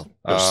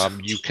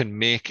 You can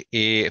make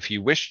if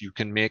you wish, you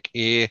can make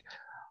a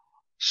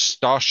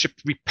starship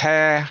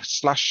repair /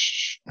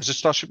 is it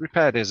starship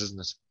repair it is, isn't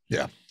it?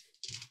 Yeah.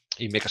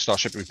 You make a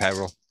starship repair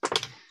roll.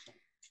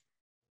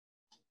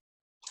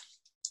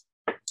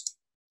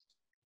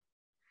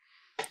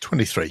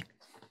 $23.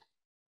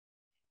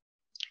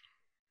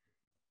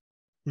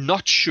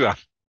 Not sure.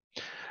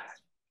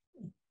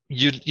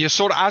 You're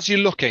sort of, as you're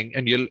looking,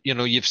 and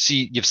you've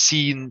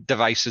seen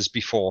devices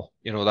before,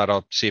 that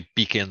are, say,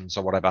 beacons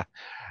or whatever.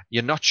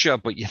 You're not sure,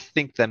 but you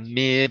think there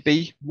may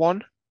be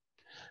one.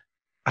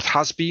 It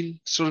has been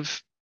sort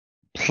of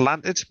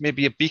planted,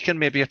 maybe a beacon,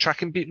 maybe a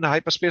tracking beacon, a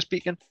hyperspace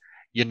beacon.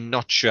 You're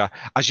not sure.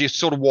 As you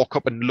sort of walk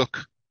up and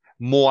look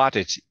more at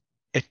it,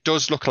 it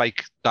does look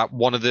like that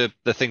one of the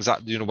things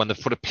that, when they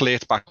put a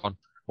plate back on,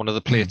 one of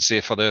the plates,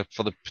 say, for the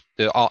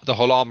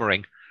whole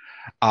armoring,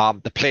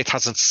 the plate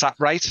hasn't sat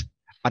right.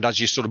 And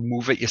as you sort of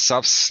move it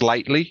yourself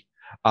slightly,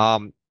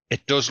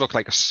 it does look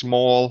like a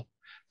small,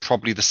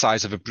 probably the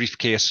size of a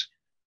briefcase,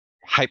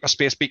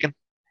 hyperspace beacon.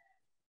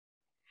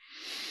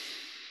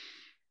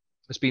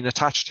 It's been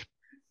attached.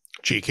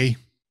 Cheeky.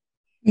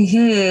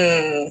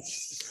 Mm-hmm.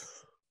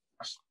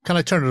 Can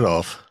I turn it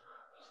off?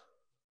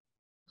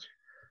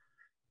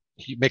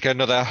 You make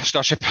another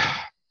starship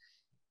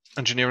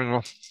engineering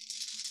roll.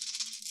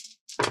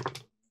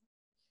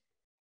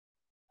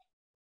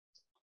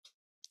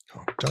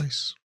 Oh,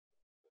 dice.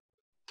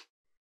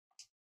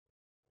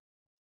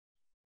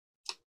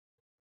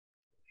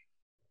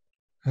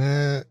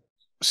 Uh,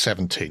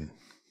 17.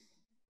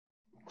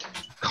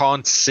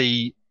 Can't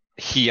see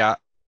here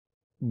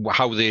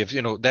how they've,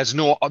 there's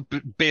no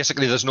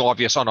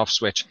obvious on-off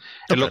switch.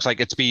 It looks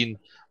like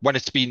when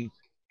it's been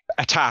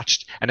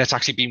attached, and it's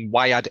actually been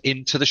wired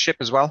into the ship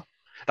as well.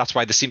 That's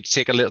why they seem to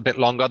take a little bit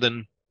longer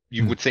than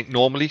you would think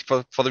normally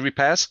for the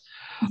repairs.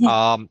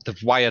 Mm-hmm.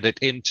 They've wired it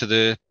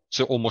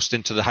almost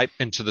into the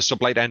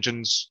sublight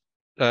engines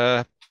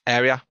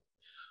area.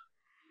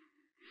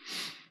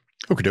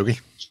 Okie dokie.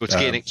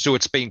 So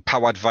it's being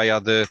powered via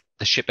the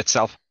ship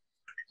itself.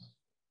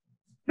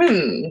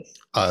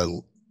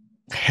 I'll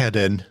head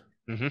in,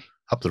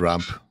 up the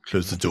ramp,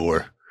 close the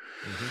door,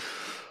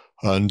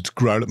 and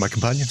growl at my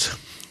companions.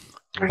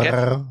 Okay.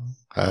 I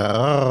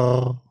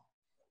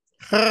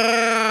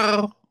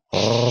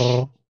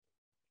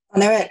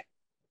know it.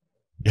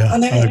 Yeah, I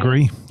know I it.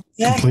 agree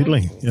Yeah.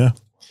 completely. Yeah.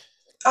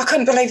 I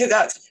couldn't believe it.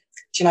 That.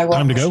 Do you know what?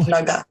 Time to go.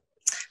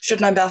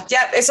 Should know better.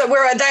 Yeah, it's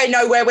they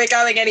know where we're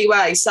going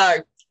anyway. So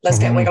let's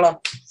get wiggle on.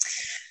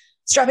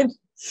 Strap in.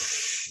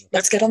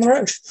 Let's get on the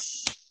road.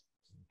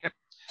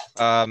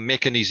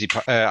 Make an easy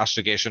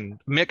astrogation.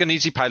 Make an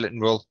easy piloting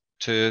roll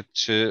to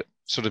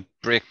sort of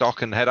break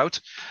dock and head out,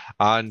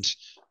 and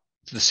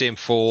the same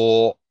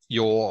for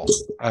your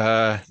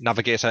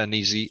navigator. An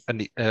easy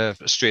and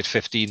straight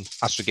 15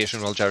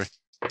 astrogation roll, Gerry,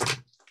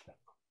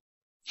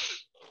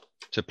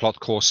 to plot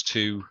course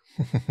to.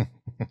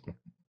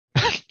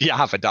 You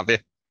haven't, have you?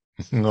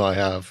 No, I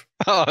have.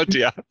 Oh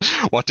dear.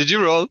 What did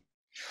you roll?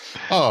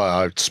 Oh,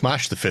 I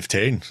smashed the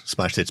 15.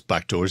 Smashed its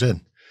back doors in.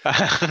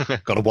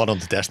 Got a 1 on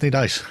the Destiny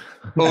dice.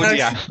 Oh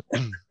dear.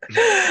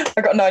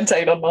 I got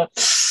 19 on mine.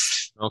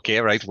 Okay,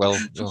 right. Well,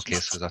 okay,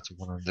 so that's a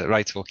 100.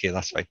 Right, okay,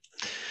 that's fine.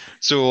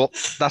 So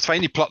that's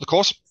fine. You plot the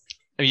course.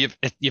 You've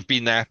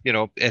been there. You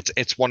know,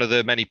 it's one of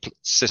the many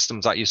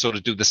systems that you sort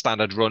of do the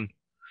standard run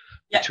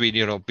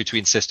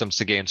between systems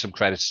to gain some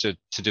credits to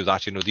do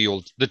that. You know,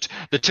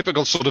 the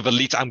typical sort of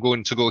elite. I'm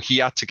going to go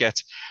here to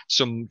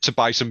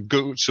buy some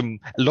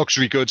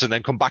luxury goods and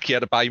then come back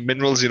here to buy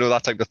minerals. You know,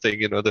 that type of thing.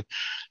 You know, the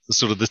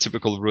sort of the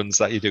typical runs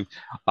that you do.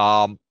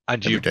 And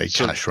everyday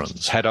cash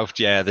runs. Head out,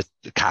 the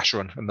cash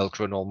run, a milk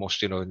run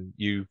almost. You know, and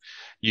you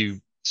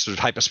sort of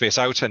hyperspace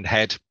out and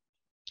head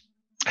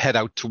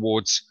out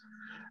towards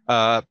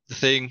the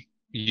thing.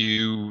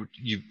 You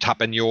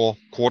tap in your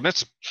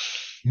coordinates.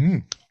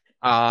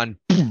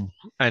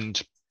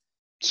 And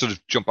sort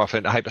of jump off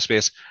into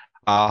hyperspace.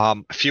 A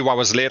few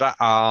hours later,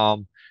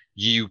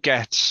 you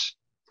don't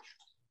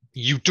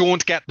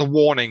get the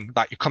warning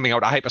that you're coming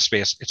out of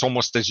hyperspace. It's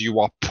almost as you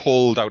are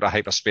pulled out of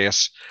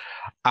hyperspace,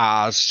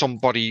 as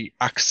somebody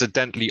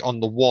accidentally on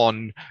the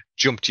one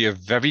jumped you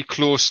very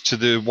close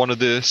to one of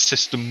the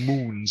system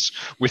moons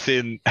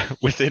within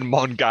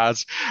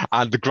Mongaz,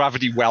 and the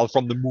gravity well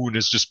from the moon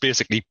has just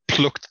basically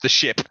plucked the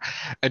ship,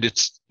 and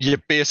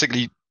you're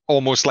basically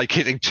almost like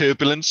hitting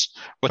turbulence,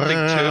 but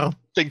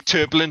think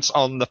turbulence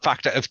on the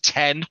factor of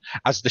 10,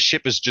 as the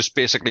ship is just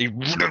basically.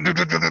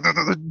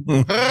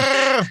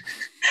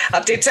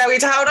 I did tell you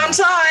to hold on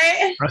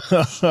tight.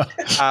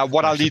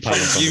 What I'll need from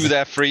you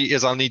there, Free,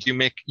 is I'll need you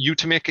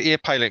to make a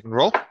piloting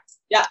roll.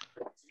 Yeah.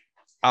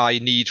 I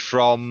need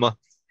from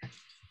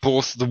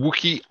both the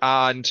Wookie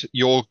and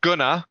your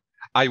gunner,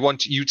 I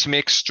want you to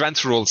make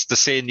strength rolls to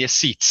stay in your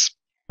seats.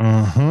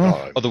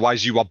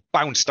 Otherwise, you are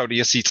bounced out of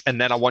your seats,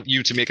 and then I want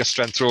you to make a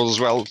strength roll as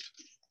well.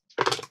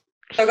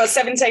 I've got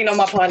 17 on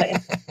my piloting.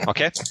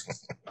 Okay.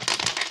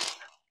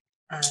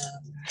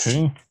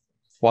 Okay.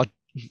 What?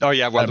 Oh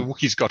yeah. Well, the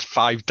Wookiee's got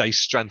 5 dice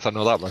strength. I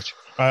know that much.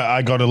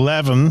 I got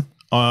 11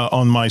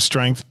 on my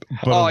strength.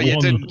 But you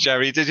didn't,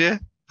 Gerry, did you?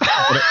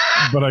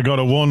 but I got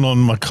a 1 on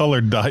my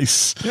colored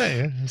dice.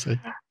 Yeah. That's it.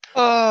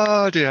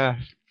 Oh dear.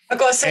 I've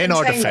got 17 In our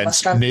on my defense,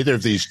 strength. neither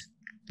of these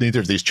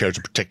chairs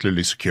are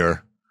particularly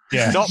secure.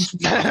 Yeah.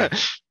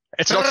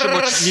 It's not so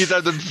much neither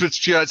of them.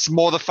 It's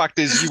more the fact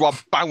is you are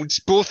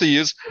bounced. Both of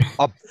you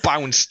are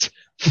bounced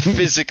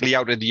physically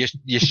out of your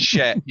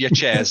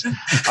chairs. The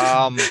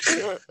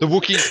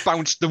Wookiee's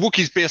bounced. The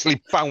Wookiee's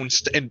basically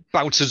bounced and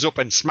bounces up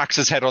and smacks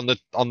his head on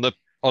the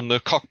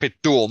cockpit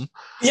dome.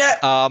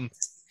 Yeah.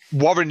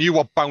 Warren, you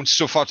are bounced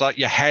so far that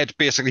your head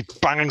basically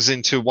bangs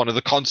into one of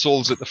the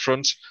consoles at the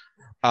front.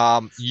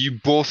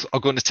 You both are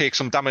going to take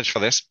some damage for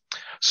this.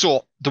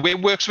 So the way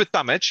it works with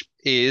damage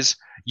is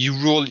you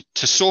roll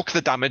to soak the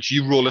damage.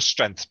 You roll a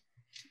strength.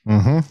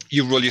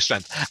 You roll your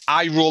strength.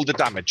 I roll the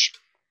damage,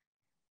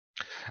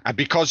 and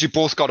because you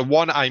both got a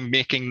 1, I'm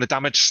making the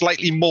damage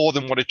slightly more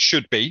than what it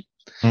should be,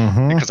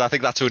 because I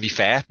think that's only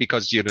fair.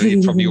 Because you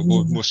probably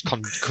almost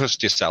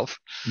concussed yourself.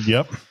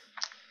 Yep.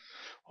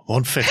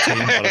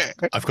 115.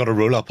 But I've got a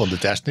roll up on the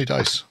Destiny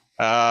dice.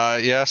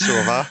 Yeah, so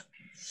have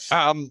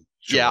I.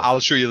 Sure. Yeah, I'll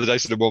show you the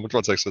dice in a moment.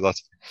 One second for that.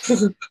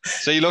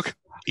 So you look.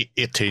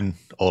 18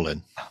 all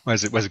in.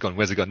 Where's it gone?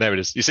 There it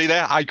is. You see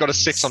there? I got a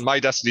 6 on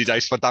my Destiny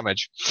dice for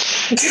damage.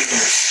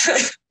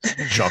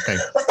 Shocking.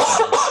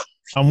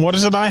 And what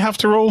is it I have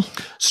to roll?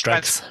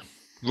 Strength.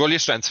 Roll your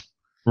strength.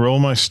 Roll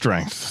my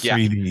strength. Yeah.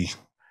 3D.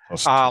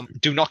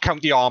 Do not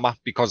count the armor,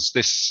 because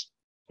this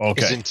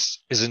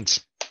isn't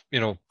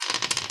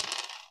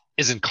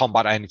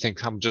combat or anything.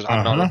 I'm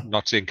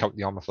not saying count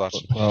the armor for that.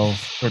 12,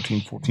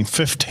 13, 14,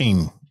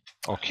 15.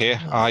 Okay,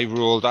 I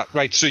rolled that.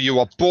 Right, so you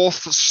are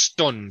both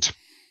stunned.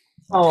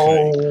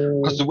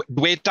 Oh. Because the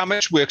way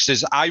damage works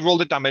is I roll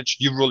the damage,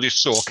 you roll your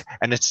soak,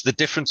 and it's the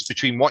difference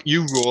between what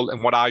you roll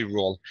and what I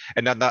roll.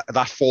 And then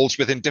that falls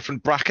within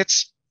different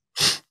brackets.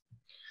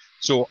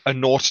 So a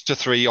 0 to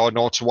 3 or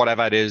 0 to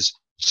whatever it is,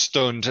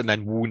 stunned, and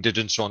then wounded,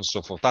 and so on and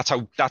so forth. That's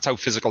how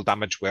physical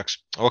damage works.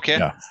 Okay?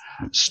 Yeah.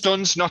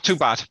 Stun's not too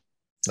bad.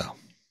 No.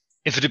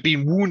 If it had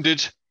been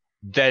wounded,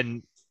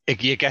 then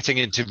you're getting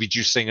into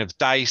reducing of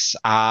dice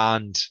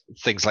and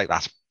things like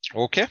that.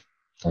 Okay?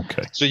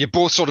 Okay. So you're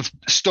both sort of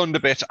stunned a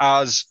bit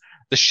as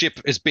the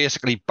ship is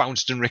basically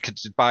bounced and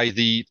ricketed by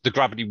the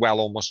gravity well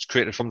almost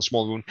created from the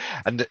small moon,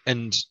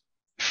 and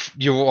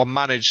you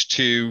managed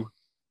to.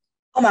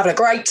 I'm having a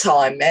great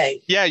time,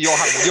 mate. Yeah,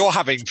 you're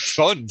having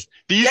fun.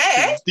 These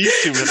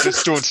two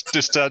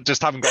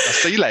just haven't got their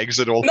sea legs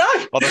at all. No.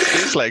 Or their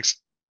space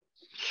legs.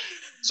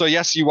 So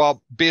yes, you are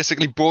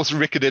basically both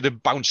ricketed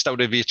and bounced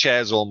out of your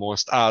chairs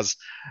almost as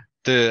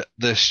the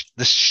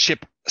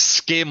ship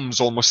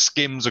almost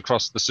skims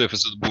across the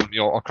surface of the moon,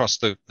 or across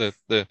the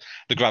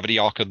gravity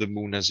arc of the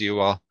moon, as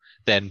you are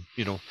then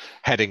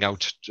heading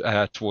out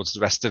towards the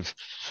rest of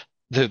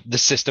the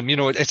system.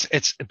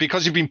 It's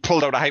because you've been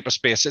pulled out of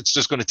hyperspace. It's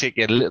just going to take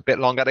you a little bit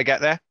longer to get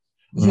there.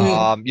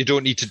 Mm-hmm. You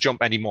don't need to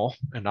jump anymore,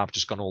 and I've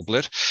just gone all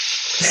blurred.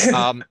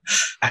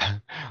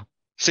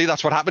 See,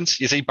 that's what happens.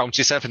 You see, bounce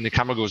yourself and the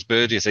camera goes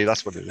bird. You see,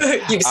 that's what it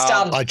is. You've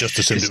stunned. I just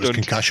assumed it was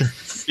concussion.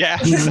 Yeah.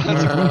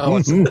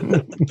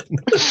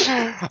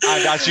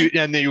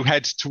 And then you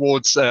head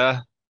towards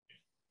the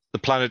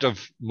planet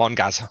of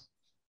Mongaza.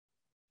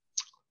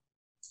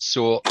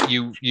 So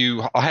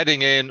you are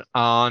heading in,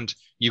 and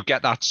you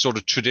get that sort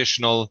of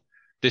traditional.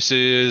 This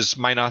is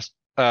minus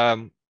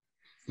town's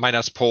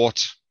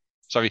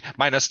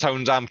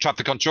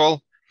traffic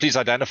control. Please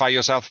identify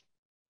yourself.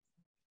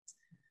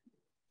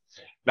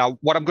 Now,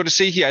 what I'm going to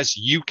say here is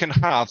you can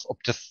have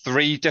up to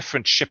 3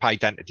 different ship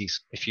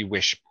identities if you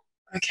wish.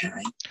 Okay.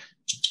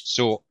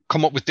 So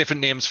come up with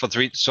different names for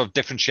 3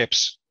 different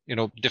ships,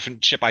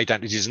 different ship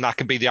identities, and that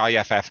can be the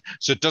IFF.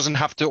 So it doesn't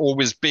have to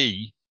always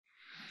be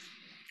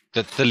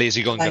the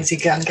Lazy Gungan. Lazy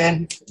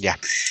Gungan. Yeah.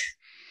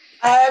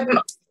 I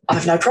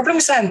have no problem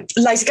with saying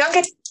Lazy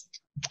Gungan.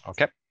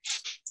 Okay.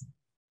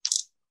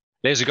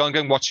 Lazy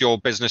Gungan, what's your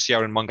business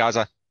here in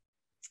Mongaza?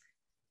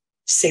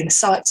 Seen the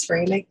sights,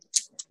 really.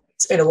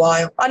 It's been a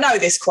while. I know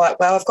this quite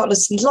well. I've got a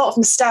lot of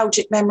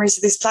nostalgic memories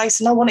of this place,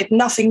 and I wanted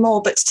nothing more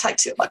but to take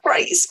 2 of my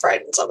greatest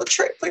friends on a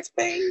trip with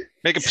me.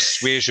 Make a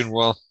persuasion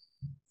roll.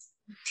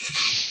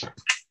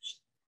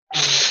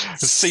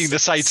 Seeing the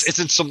sights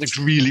isn't something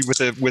really with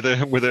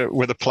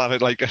a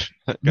planet like.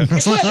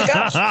 It's worth a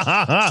go.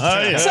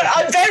 So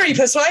I'm very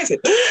persuasive.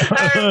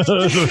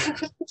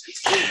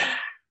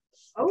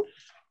 Oh.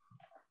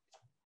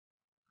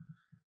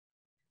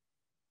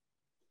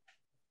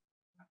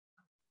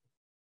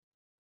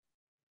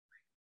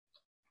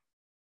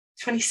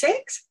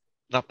 26?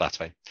 No, that's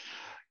fine.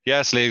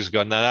 Yes, Lazy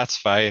Gungan, that's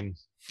fine.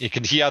 You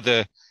can hear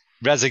the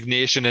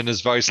resignation in his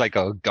voice, like,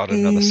 oh God,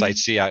 another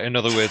sightseer. In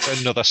other words,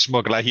 another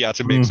smuggler here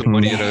to make some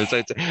money.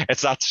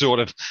 It's that sort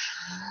of.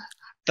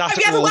 Hope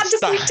you have a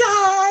wonderful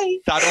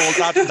day.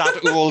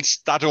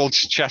 That old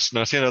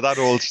chestnut,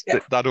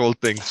 that old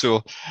thing.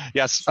 So,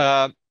 yes,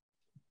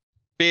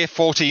 Bay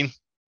 14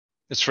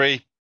 is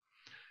free.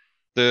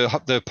 The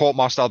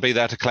portmaster will be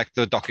there to collect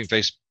the docking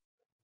fees.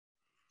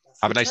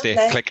 Have a nice day.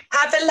 Click.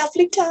 Have a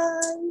lovely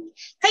time.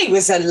 He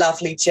was a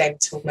lovely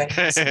gentleman.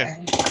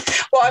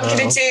 What I'm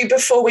going to do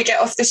before we get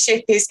off the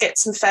ship is get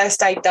some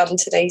first aid done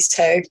to these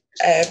 2,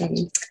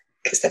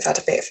 because they've had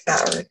a bit of a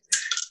battering.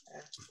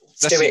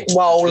 Let's do it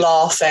while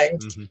laughing.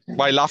 Mm-hmm.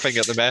 While laughing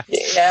at the mayor.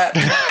 Yeah.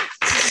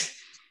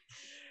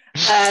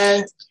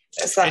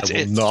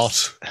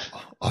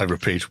 I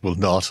repeat, will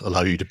not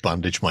allow you to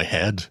bandage my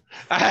head.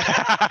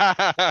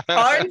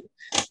 Cone?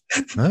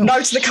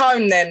 No to the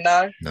cone then,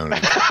 no. No.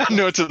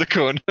 No to the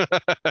cone.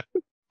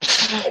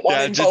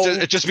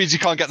 It just means you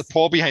can't get the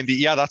paw behind it.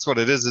 Yeah, that's what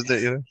it is,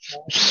 isn't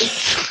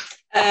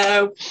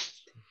it?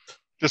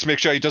 Just make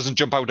sure he doesn't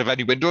jump out of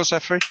any windows,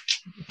 Jeffrey.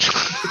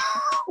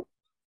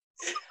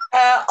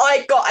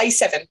 I got a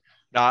 7.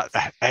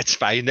 It's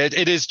fine.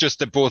 It is just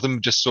that both of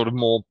them just sort of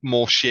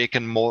more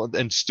shaken, more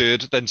and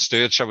stirred,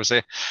 shall we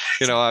say?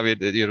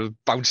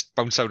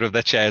 Bounce out of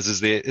their chairs as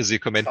they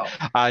come in,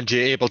 and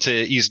you're able to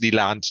easily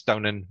land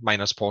down in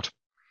Miners Port.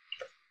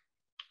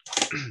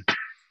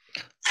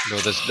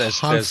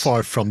 How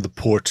far from the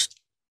port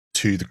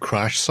to the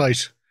crash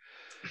site?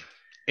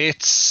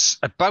 It's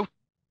about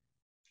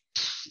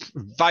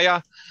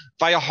via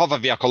hover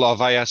vehicle or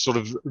via sort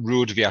of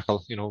road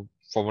vehicle,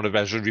 for one of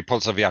those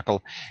repulsor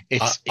vehicle.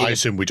 I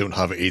assume we don't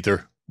have it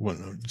either,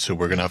 so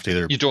we're going to have to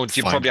either. You don't.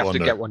 You probably have to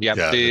get one. Yeah,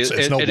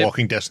 it's not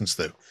walking distance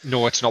though.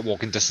 No, it's not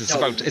walking distance.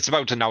 It's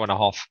about an hour and a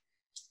half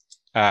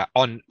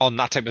on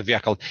that type of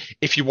vehicle.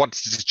 If you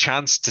wanted a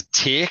chance to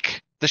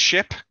take the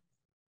ship,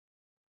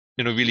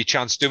 really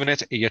chance doing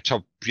it, you're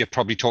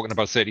probably talking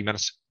about 30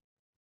 minutes.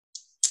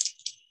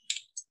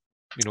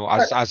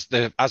 As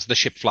the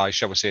ship flies,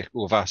 shall we say,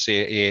 over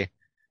say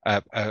a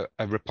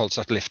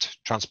repulsor lift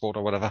transport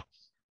or whatever.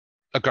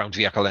 A ground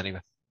vehicle, anyway.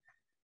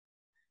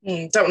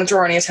 Don't want to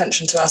draw any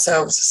attention to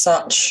ourselves as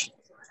such.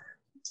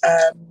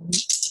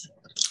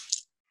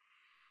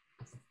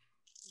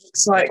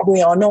 Looks like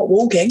we are not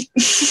walking.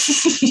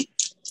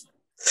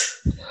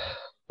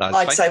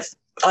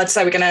 I'd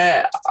say we're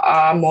gonna.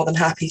 I'm more than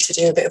happy to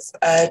do a bit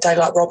of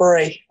daylight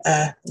robbery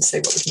and see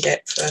what we can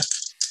get for.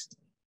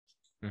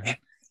 Mm-hmm.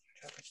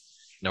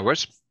 No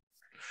worries.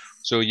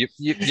 So you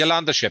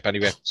land the ship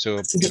anyway. So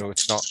it's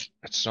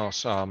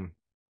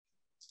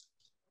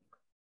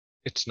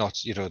not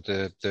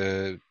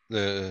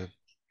the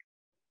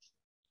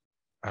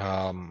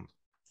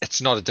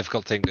it's not a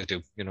difficult thing to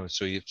do,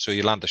 so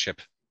you land the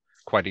ship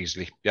quite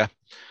easily, yeah.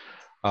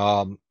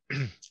 And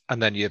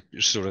then you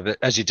sort of,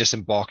 as you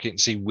disembark, you can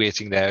see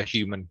waiting there,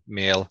 human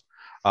male,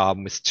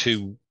 with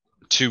two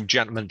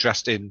gentlemen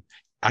dressed in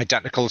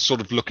identical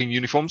sort of looking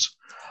uniforms.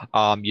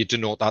 You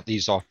denote that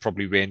these are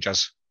probably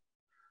rangers.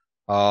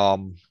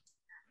 And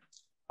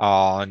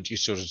you're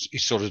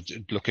sort of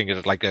looking at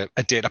it like a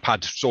data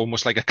pad, so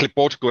almost like a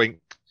clipboard,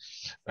 going,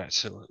 right,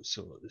 so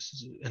this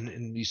is,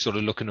 and he's sort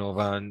of looking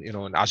over, and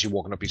and as you're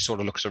walking up, he sort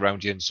of looks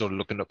around you and sort of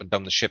looking up and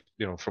down the ship,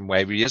 from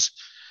where he is,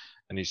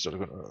 and he's sort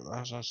of going,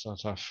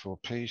 that's for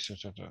peace,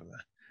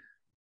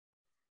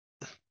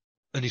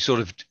 and he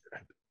sort of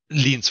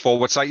leans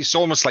forward, so it's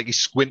almost like he's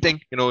squinting,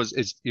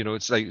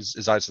 it's like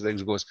his eyes and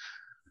things goes,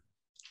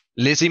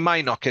 Lazy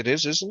Minoc it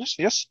is, isn't it?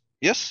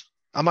 Yes.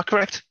 Am I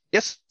correct?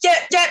 Yes.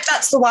 Yeah,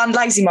 that's the one.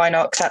 Lazy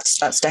Minoc.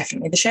 That's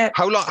definitely the ship.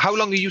 How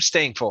long are you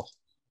staying for?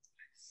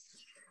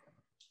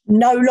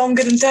 No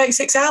longer than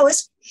 36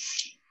 hours.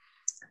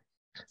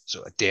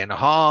 So a day and a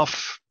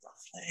half.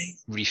 Lovely.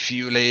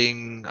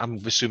 Refueling. I'm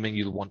assuming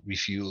you'll want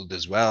refueled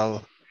as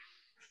well.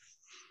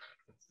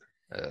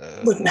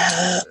 Wouldn't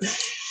hurt.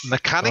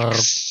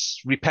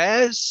 Mechanics,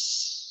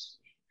 repairs.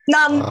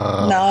 None.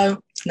 No.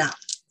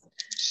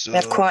 So we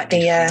have quite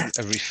the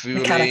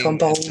mechanic on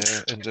board.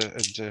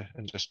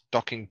 And just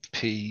docking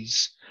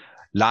fees,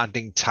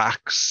 landing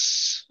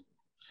tax.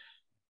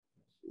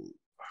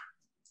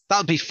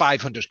 That'll be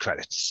 500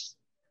 credits.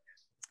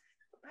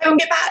 We'll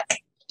get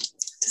back.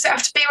 Does it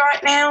have to be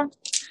right now?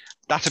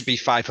 That'd be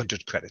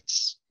 500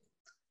 credits.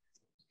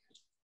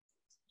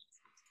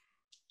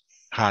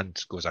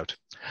 Hand goes out.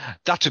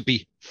 That would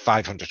be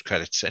 500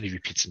 credits, and he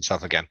repeats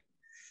himself again.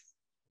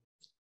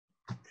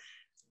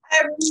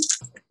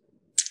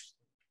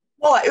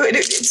 What?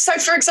 So,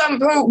 for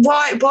example,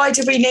 why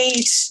do we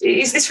need?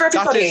 Is this for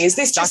everybody? Is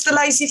this just the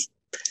lazy?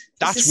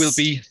 That will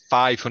be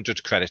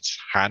 500 credits.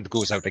 Hand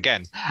goes out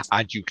again,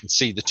 and you can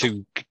see the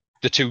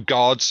two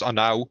guards are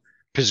now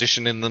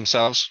positioning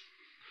themselves.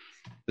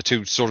 The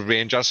two sort of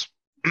rangers.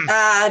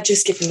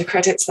 Just give them the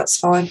credits. That's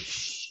fine.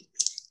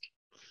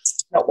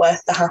 Not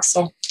worth the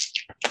hassle.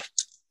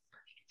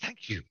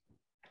 Thank you.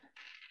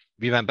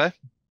 Remember,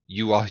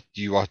 you are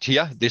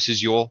here. This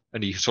is your,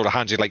 and he sort of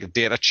hands you like a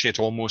data sheet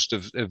almost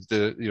of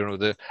the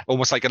the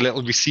almost like a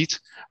little receipt,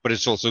 but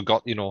it's also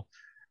got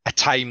a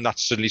time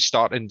that's suddenly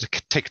starting to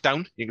tick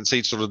down. You can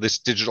see sort of this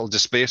digital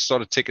display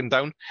sort of ticking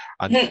down,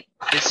 and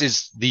this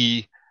is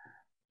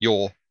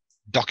your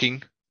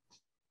docking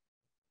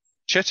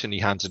sheet, and he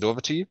hands it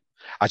over to you.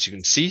 As you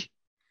can see,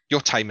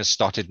 your time has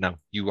started now.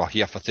 You are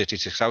here for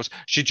 36 hours.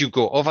 Should you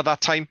go over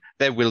that time,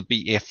 there will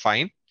be a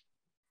fine.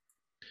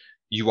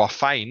 You are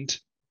fined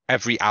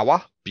every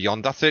hour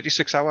beyond that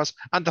 36 hours,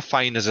 and the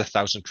fine is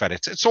 1,000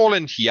 credits. It's all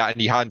in here, and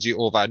he hands you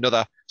over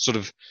another sort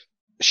of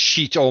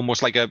sheet,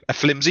 almost like a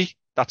flimsy.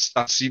 That's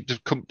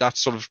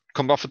sort of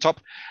come off the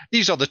top.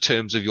 These are the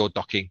terms of your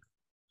docking.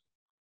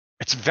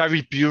 It's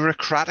very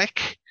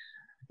bureaucratic.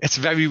 It's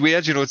very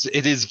weird.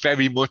 It is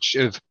very much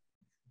of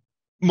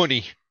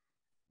money.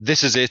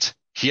 This is it.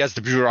 Here's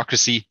the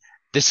bureaucracy.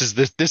 This is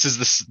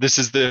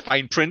the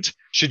fine print.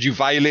 Should you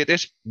violate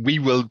it, we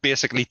will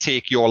basically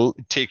take your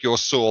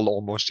soul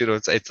almost.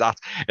 It's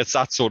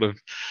that sort of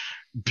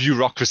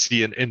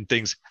bureaucracy and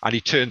things. And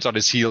he turns on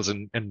his heels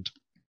and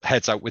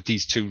heads out with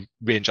these two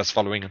rangers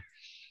following him.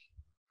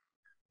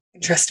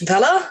 Interesting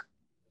fella.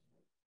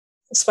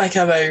 Let's make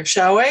a move,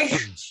 shall we?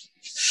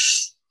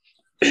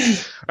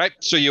 Right,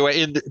 so you're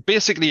in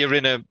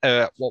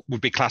a what would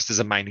be classed as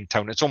a mining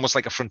town. It's almost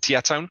like a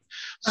frontier town.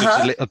 So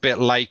it's a little bit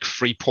like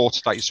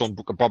Freeport that you saw in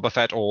Book of Boba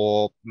Fett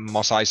or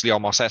Mos Eisley or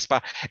Mos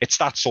Espa. It's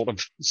that sort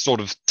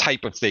of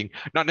type of thing.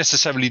 Not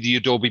necessarily the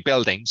Adobe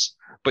buildings,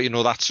 but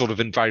that sort of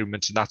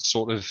environment and that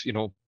sort of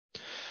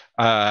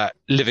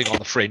living on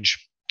the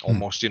fringe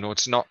almost.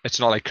 It's not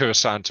like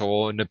Coruscant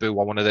or Naboo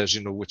or one of those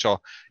which are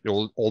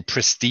all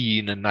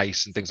pristine and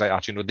nice and things like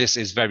that. This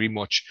is very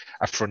much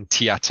a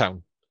frontier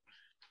town.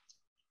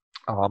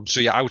 So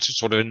you're out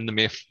sort of in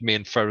the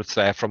main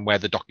thoroughfare from where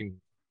the docking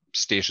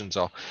stations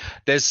are.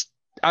 There's,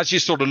 as you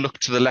sort of look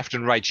to the left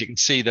and right, you can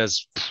see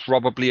there's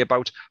probably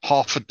about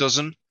half a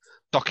dozen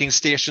docking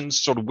stations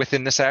sort of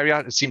within this area.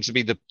 It seems to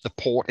be the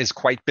port is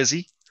quite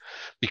busy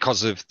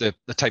because of the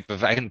type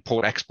of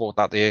import export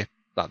that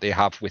they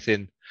have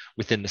within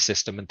the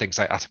system and things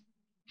like that.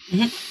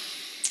 Mm-hmm.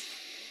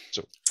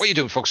 So what are you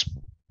doing, folks?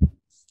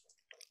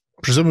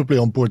 Presumably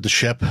on board the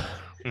ship,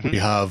 we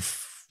have,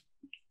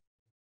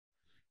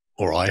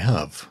 or I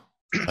have,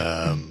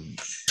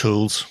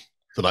 tools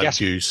that I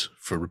use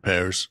for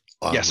repairs.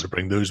 I'm going to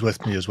bring those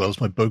with me as well as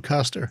my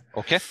bowcaster.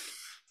 Okay.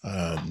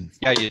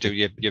 Yeah, you do.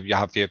 You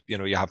have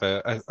you have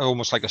a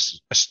almost like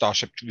a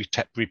starship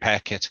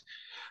repair kit.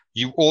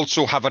 You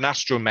also have an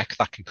astromech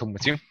that can come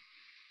with you,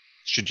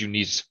 should you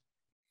need it.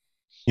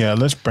 Yeah,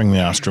 let's bring the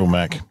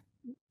astromech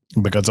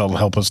because that'll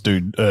help us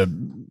do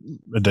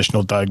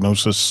additional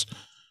diagnosis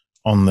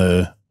on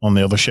the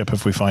other ship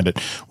if we find it.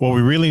 What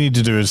we really need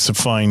to do is to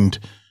find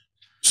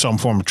some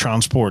form of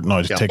transport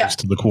now to take us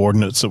to the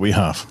coordinates that we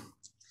have.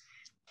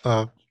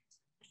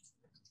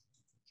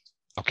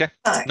 Okay.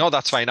 Aye. No,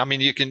 that's fine. I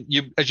mean, you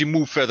as you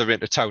move further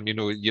into town,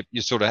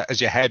 you sort of,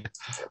 as you head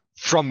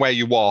from where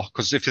you are,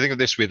 because if you think of it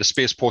this way, the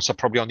spaceports are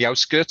probably on the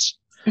outskirts,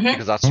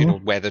 because that's,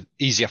 where the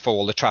easier for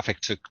all the traffic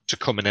to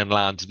come in and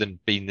land than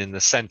being in the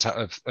center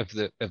of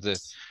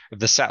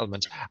the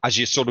settlement. As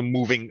you're sort of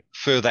moving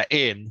further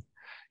in,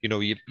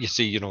 you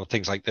see,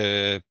 things like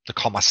the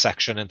commerce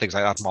section and things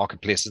like that,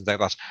 marketplace and things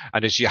like that.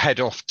 And as you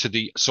head off to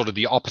the sort of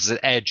the opposite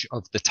edge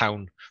of the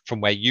town from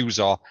where yous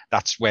are,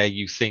 that's where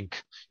you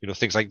think,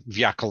 things like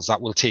vehicles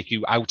that will take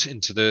you out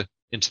into the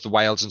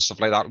wilds and stuff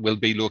like that will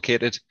be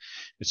located.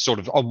 It's sort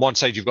of on one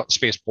side you've got the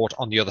spaceport,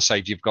 on the other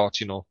side you've got,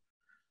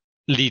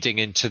 leading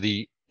into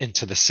the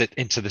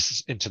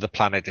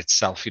planet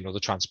itself, the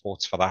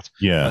transports for that.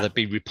 Yeah. Whether it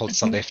be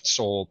repulsor lifts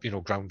or,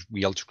 ground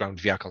wheel to ground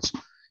vehicles.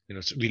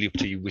 It's really up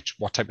to you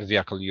what type of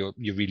vehicle you're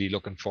really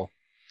looking for.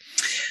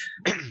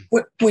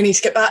 We need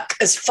to get back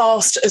as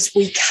fast as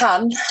we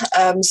can.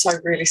 So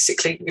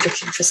realistically, we're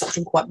looking for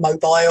something quite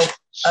mobile.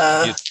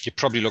 You're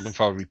probably looking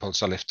for a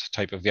repulsor lift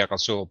type of vehicle.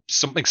 So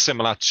something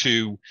similar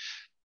to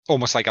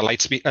almost like a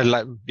land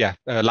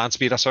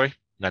speeder, sorry.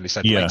 Nearly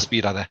said light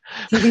speeder there.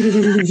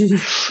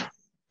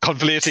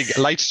 Conflating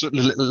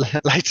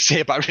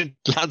lightsaber and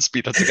land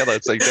speeder together.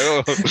 It's like,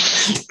 no.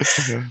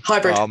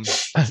 Hybrid.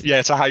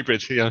 It's a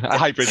hybrid. A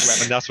hybrid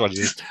weapon. That's what it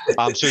is.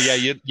 So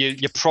yeah,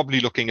 you're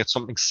probably looking at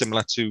something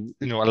similar to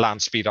a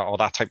land speeder or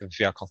that type of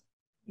vehicle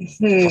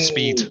for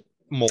speed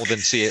more than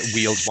say a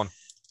wheeled one.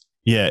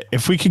 Yeah,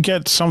 if we could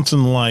get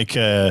something like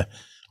a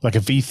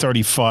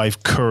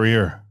V-35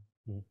 Courier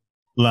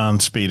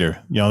land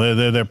speeder,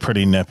 they're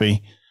pretty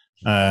nippy.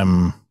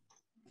 And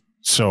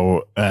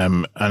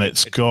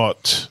it's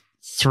got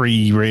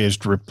 3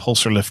 raised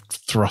repulsor lift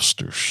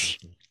thrusters.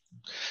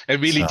 It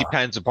really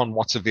depends upon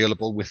what's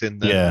available within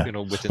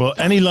the,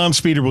 any land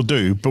speeder will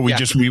do, but we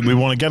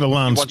want to get a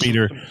land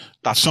speeder.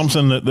 That's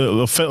something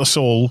that'll fit us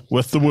all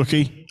with the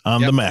Wookie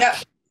and the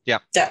mech. Yeah.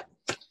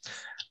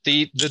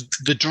 The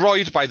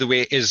droid, by the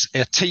way, is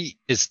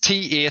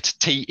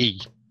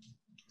T8TE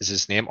is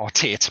his name, or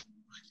Tate.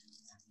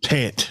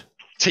 Tate.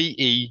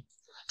 T8TE.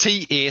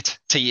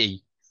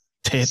 Tatey.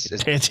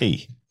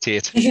 Tate.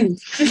 Tatey.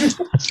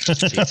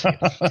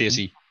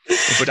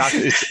 But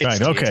it's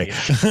right. Okay.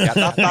 Yeah,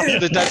 that's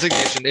the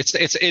designation.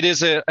 It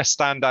is a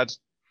standard.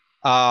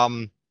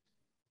 The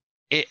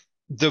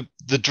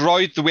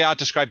droid, the way I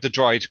describe the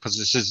droid,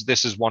 because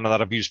this is one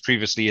that I've used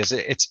previously, is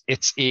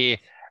it's a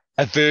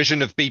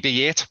version of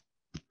BB-8.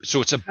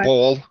 So it's a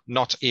ball,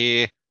 not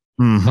an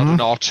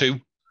R2.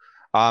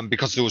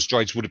 Because those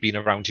droids would have been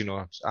around,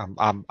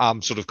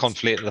 I'm sort of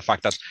conflating the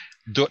fact that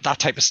that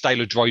type of style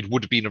of droid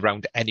would have been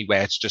around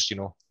anywhere. It's just,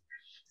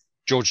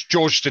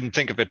 George didn't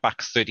think of it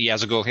back 30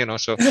 years ago,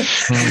 so.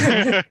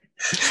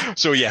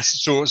 So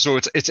yes, so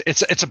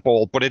it's a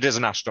ball, but it is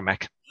an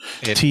astromech.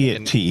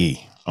 T8TE.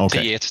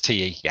 Okay.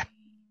 T8TE, yeah.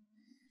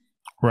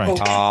 Right.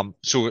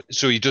 So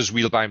he does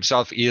wheel by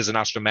himself. He is an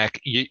astromech.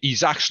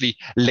 He's actually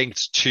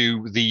linked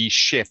to the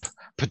ship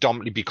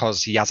predominantly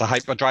because he has a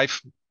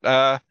hyperdrive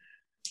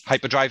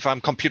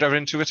computer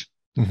into it.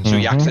 So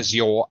he acts as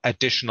your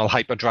additional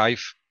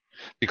hyperdrive,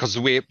 because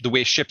the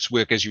way ships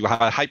work is you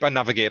have a hyper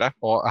navigator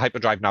or a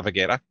hyperdrive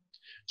navigator.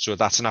 So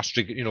that's an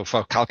astro,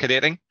 for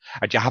calculating,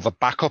 and you have a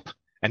backup,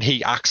 and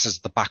he acts as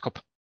the backup.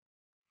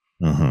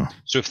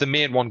 So if the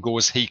main one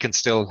goes, he can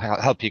still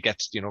help you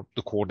get, the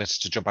coordinates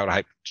to jump out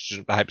of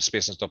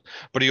hyperspace and stuff.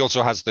 But he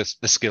also has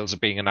the skills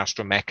of being an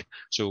astromech.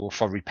 So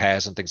for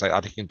repairs and things like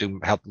that, he can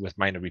help with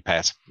minor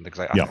repairs and things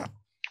like that. Yeah.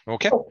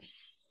 Okay.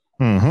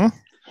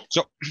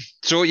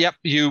 So yeah,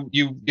 you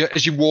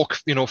as you walk,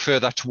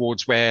 further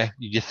towards where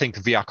you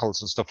think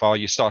vehicles and stuff are,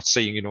 you start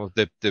seeing,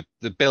 the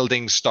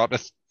buildings start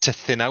to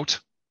thin out,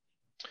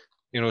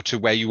 to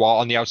where you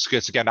are on the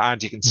outskirts again,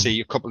 and you can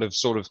see a couple of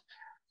sort of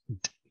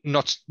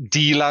not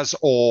dealers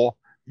or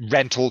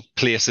rental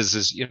places,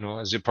 as you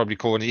probably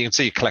call it. You can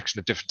see a collection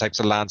of different types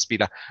of land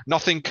speeder.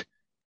 Nothing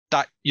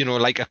that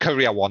like a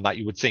courier one that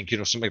you would think,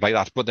 something like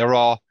that. But there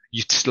are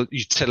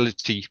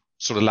utility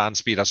sort of land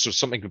speeder, so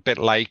something a bit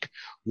like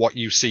what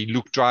you see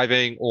Luke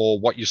driving, or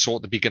what you saw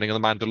at the beginning of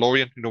The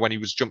Mandalorian, when he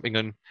was jumping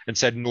in and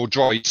said no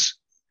droids,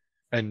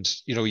 and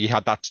he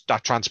had that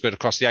transferred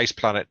across the ice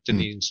planet, didn't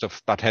he, and stuff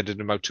that headed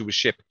him out to his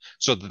ship.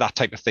 So that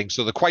type of thing.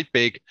 So they're quite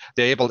big,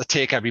 they're able to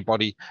take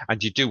everybody,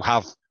 and you do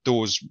have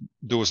those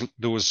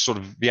sort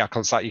of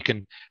vehicles that you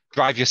can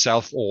drive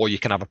yourself, or you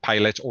can have a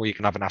pilot, or you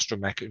can have an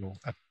astromech,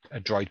 a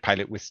droid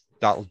pilot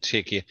that'll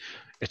take you.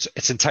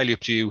 It's entirely up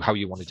to you how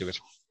you want to do it.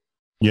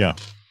 Yeah.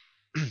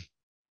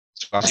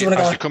 So as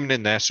you're coming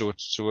in there, so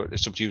it's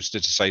up to you to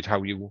decide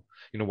how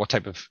what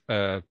type of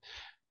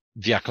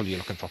vehicle you're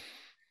looking for.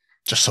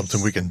 Just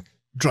something we can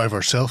drive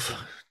ourselves.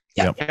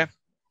 Yeah.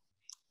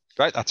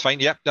 Right, that's fine.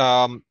 Yeah.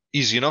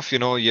 Easy enough.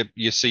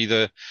 You see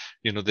there's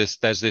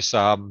this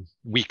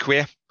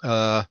weakway,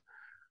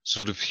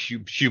 sort of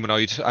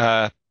humanoid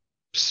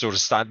sort of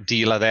stand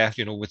dealer there,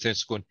 with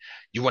this going,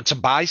 you want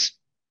some buys?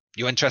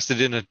 You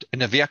interested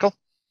in a vehicle?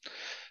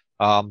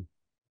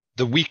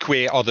 the weak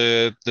way are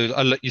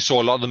you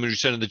saw a lot of them in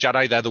Return of the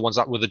Jedi. They're the ones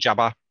that were the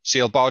Jabba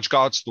sail barge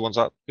guards, the ones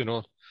that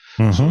sort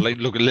of like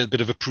look a little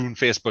bit of a prune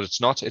face, but it's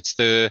not. It's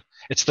the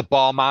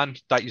barman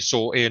that you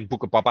saw in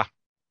Book of Boba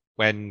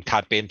when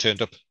Cad Bane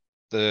turned up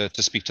to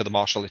speak to the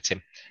marshal. It's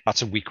him.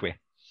 That's a weak way.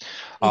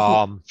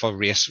 For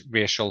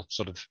racial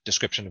sort of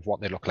description of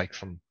what they look like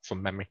from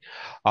memory.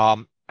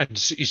 And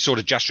he's sort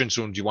of gesturing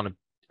to him, do you want to...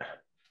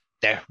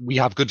 There, we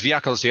have good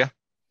vehicles here.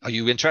 Are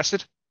you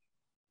interested?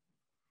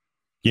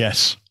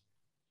 Yes.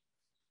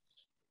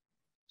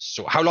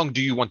 So how long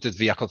do you want the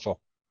vehicle for?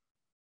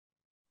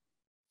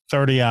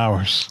 30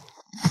 hours.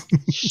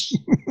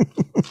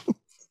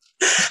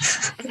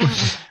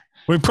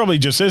 We probably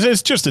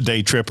it's just a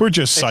day trip. We're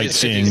just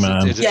sightseeing,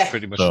 man. It is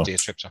pretty much a day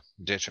trip, sir.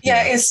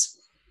 Yeah, it is.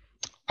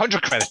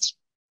 100 credits.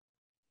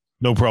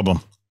 No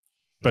problem.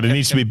 But it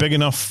needs to be big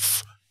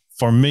enough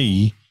for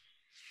me,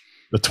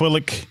 the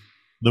Twi'lek,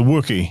 the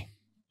Wookie,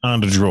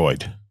 and a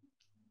droid.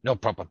 No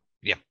problem.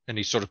 Yeah. And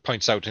he sort of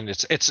points out, and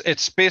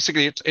it's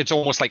basically it's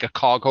almost like a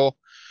cargo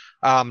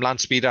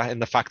land speeder in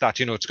the fact that,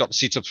 it's got the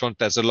seats up front.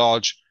 There's a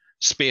large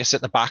space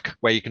at the back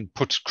where you can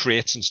put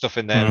crates and stuff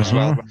in there as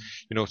well.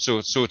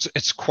 So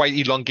it's quite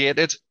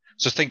elongated.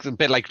 So think a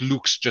bit like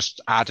Luke's, just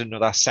add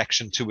another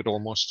section to it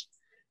almost.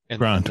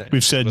 Grant,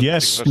 we've said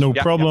yes, no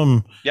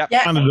problem. Yeah.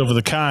 Handed over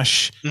the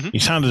cash.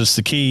 He's handed us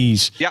the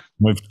keys. Yeah.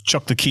 We've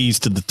chucked the keys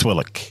to the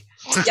Twi'lek.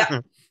 Yeah.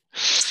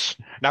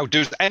 Now,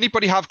 does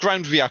anybody have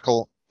ground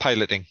vehicle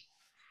piloting?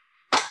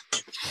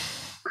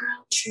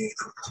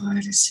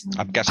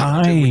 I'm guessing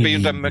it would be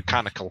under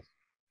mechanical.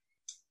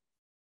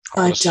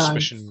 I don't.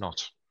 Suspicion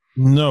not.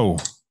 No.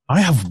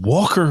 I have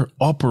Walker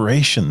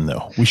operation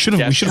though. We should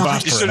have asked you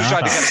for should have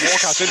tried to get a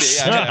walk out,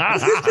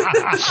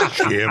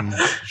 didn't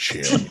you?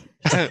 Shame.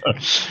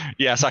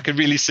 Yes, I can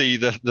really see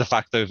the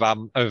fact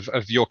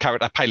of your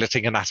character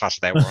piloting an AT-AT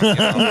there.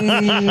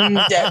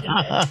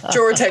 Yeah.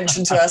 Draw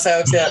attention to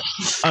ourselves, yeah.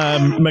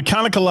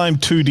 Mechanical, I'm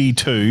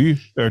 2D2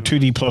 or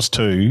 2D plus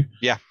 2.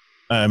 Yeah.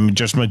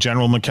 Just my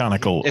general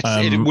mechanical.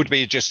 It would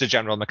be just a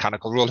general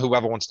mechanical rule,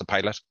 whoever wants to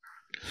pilot.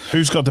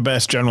 Who's got the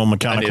best general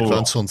mechanical? Any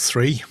advance on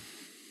 3?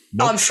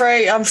 Nope. I'm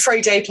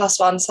 3D plus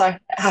 1, so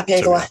happy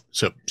either way.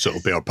 So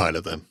it'll be our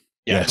pilot then.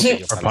 Yes.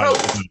 Our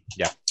pilot.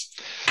 Yeah.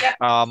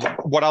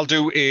 What I'll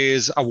do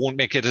is I won't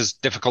make it as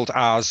difficult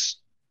as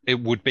it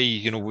would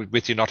be,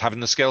 with you not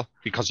having the skill,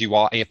 because you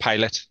are a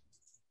pilot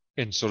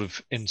in sort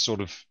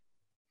of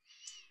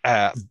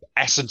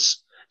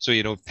essence.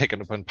 So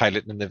picking up and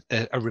piloting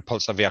a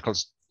repulsor vehicle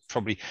is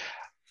probably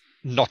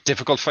not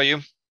difficult for you.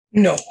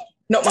 No,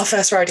 not my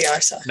first rodeo,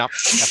 so. No,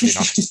 definitely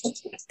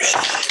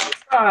not.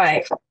 All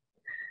right.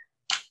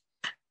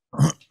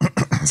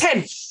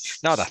 10.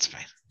 No, that's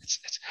fine.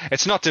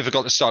 It's not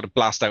difficult to start to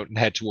blast out and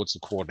head towards the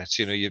coordinates.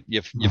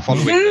 You're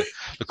following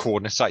the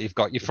coordinates that you've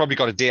got. You've probably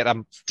got a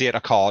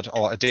data card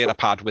or a data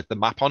pad with the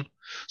map on.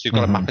 So you've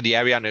got a map of the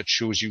area, and it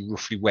shows you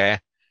roughly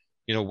where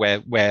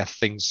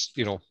things,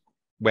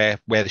 where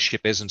the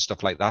ship is and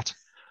stuff like that.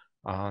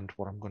 And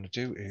what I'm going to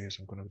do is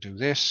I'm going to do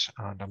this,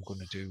 and I'm going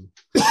to do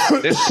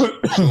this. So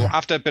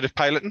after a bit of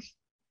piloting,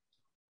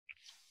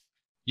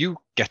 you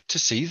get to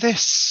see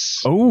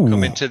this. Oh,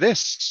 come into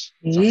this.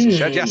 So that's the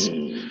shed, yes.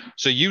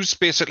 So you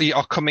basically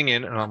are coming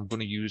in, and I'm going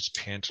to use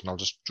paint, and I'll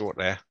just draw it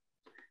there.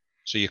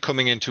 So you're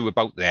coming into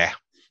about there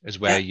is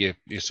where you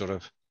sort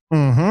of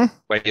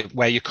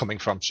where you're coming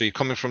from. So you're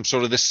coming from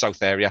sort of this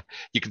south area.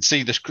 You can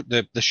see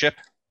the ship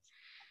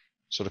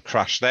sort of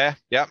crash there.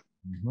 Yeah.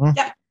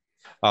 Yeah.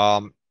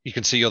 You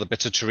can see other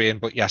bits of terrain,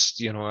 but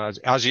yes,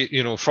 as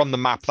you from the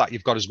map that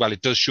you've got as well,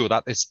 it does show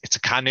that it's a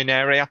canyon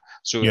area.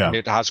 So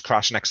it has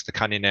crashed next to the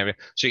canyon area.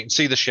 So you can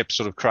see the ship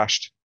sort of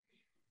crashed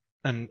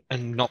and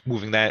not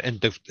moving there. And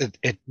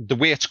the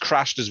way it's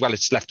crashed as well,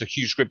 it's left a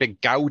huge, great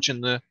big gouge in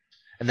the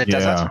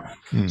desert.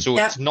 So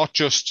it's not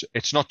just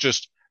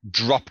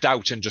dropped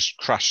out and just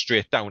crashed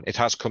straight down. It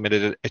has come in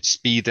at its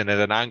speed and at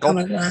an angle,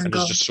 and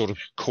it's just sort of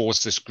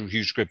caused this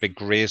huge, great big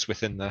graze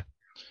within the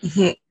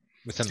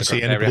within the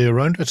see anybody area.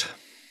 Around it?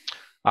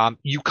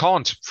 You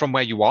can't from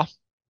where you are.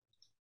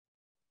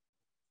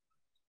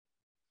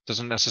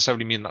 Doesn't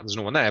necessarily mean that there's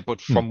no one there,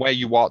 but from where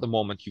you are at the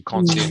moment, you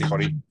can't see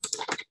anybody.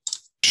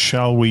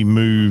 Shall we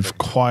move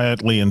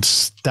quietly and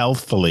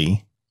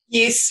stealthily?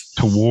 Yes.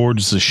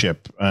 Towards the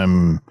ship,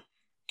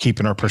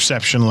 keeping our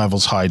perception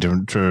levels high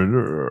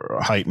to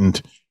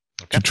heightened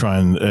to try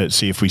and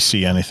see if we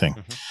see anything.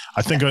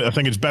 I think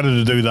it's better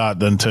to do that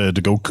than to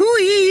go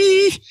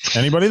cooey.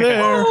 Anybody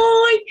there?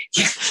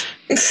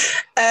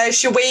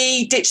 Should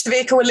we ditch the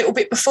vehicle a little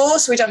bit before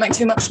so we don't make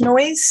too much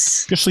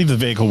noise? Just leave the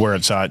vehicle where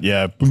it's at.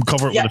 Yeah,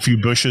 cover it with a few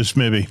bushes,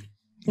 maybe.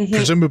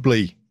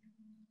 Presumably,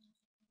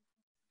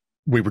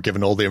 we were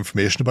given all the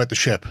information about the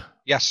ship.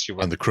 Yes, you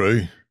were. And the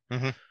crew.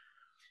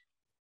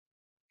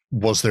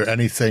 Was there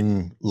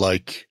anything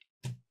like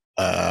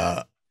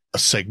a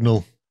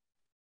signal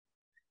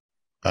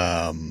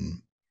to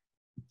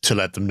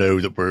let them know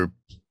that we're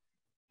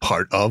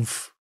part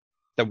of?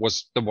 There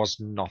was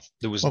not.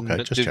 There was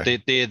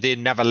okay, they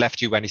never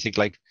left you anything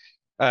like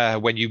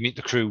when you meet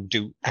the crew,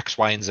 do X,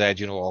 Y, and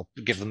Z, or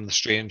give them the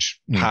strange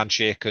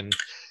handshake and,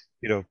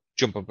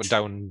 jump up and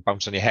down and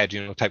bounce on your head,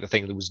 type of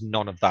thing. There was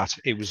none of that.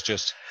 It was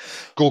just,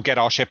 go get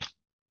our ship.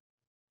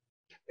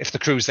 If the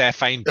crew's there,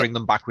 fine, bring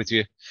them back with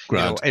you.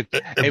 Grand.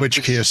 In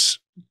which case...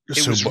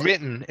 It was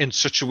written in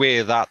such a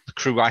way that the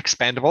crew are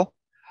expendable,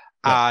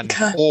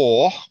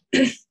 or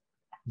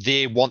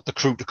they want the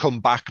crew to come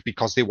back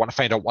because they want to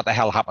find out what the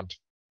hell happened.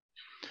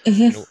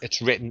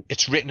 It's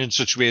written in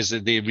such ways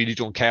that they really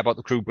don't care about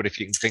the crew, but if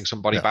you can bring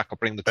somebody back or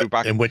bring the crew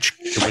back. In which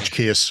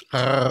case...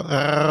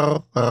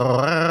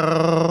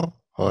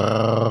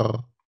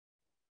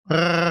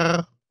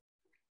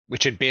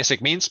 which in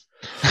basic means?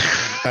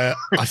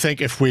 I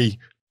think if we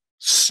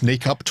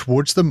sneak up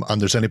towards them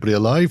and there's anybody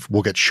alive,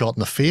 we'll get shot in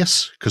the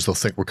face because they'll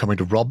think we're coming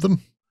to rob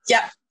them.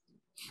 Yeah.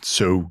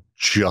 So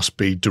just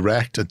be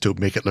direct and don't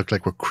make it look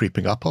like we're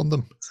creeping up on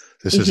them.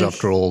 This is,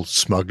 after all,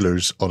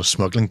 smugglers on a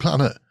smuggling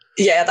planet.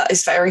 Yeah, that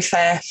is very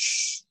fair.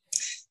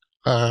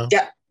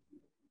 Yeah.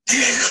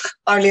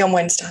 Only on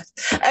Wednesday.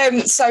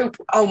 So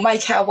I'll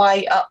make our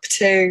way up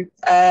to,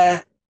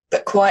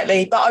 but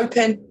quietly, but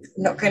open.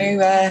 I'm not going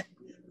to,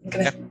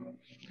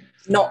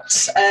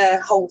 not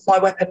hold my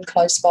weapon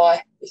close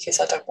by because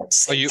I don't want to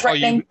see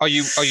threatening. Are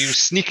you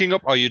sneaking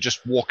up? Or are you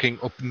just walking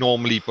up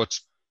normally, but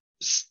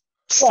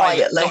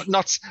quietly?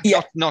 Not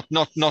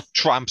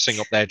trampsing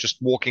up there, just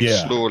walking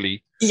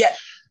slowly. Yeah.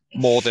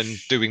 More than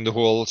doing the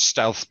whole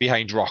stealth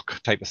behind rock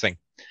type of thing.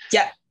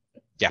 Yeah.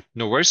 Yeah,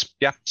 no worries.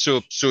 Yeah.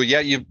 So yeah,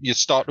 you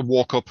start to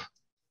walk up,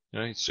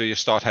 so you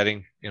start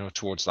heading,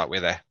 towards that way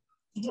there.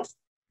 I'll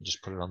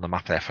just put it on the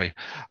map there for you.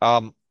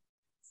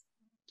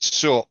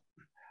 So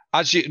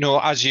as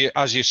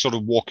you're sort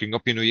of walking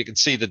up, you can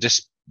see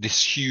this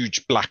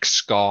huge black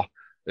scar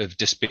of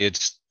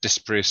displaced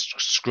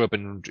scrub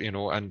and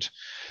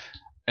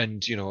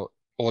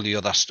all the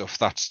other stuff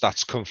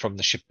that's come from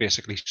the ship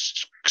basically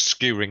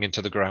skewering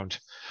into the ground.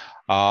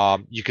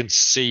 You can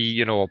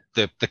see,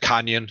 the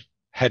canyon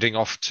heading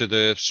off to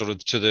the sort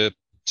of to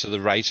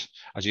the right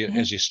as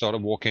you start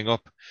walking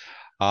up.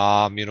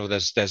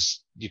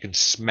 There's you can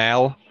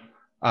smell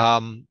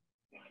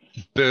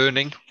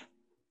burning,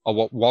 or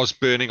what was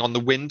burning on the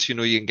wind. You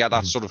can get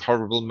that sort of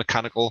horrible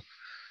mechanical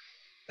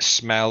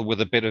smell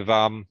with a bit of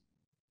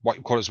what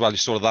you call as well,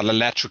 sort of that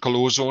electrical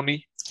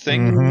ozone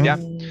thing. Yeah.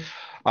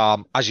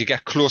 As you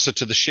get closer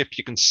to the ship,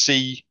 you can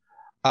see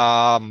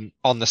on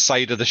the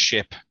side of the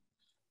ship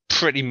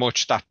pretty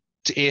much that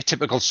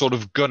atypical sort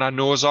of gunner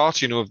nose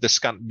art, of the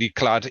scantily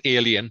clad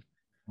alien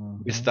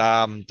with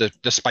the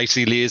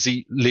spicy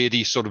lazy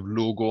lady sort of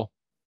logo,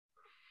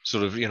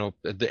 sort of,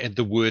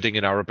 the wording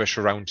in Arabic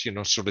around,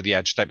 sort of the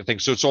edge type of thing.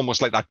 So it's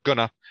almost like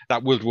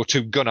that World War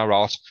II gunner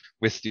art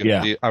with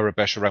the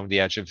Arabic around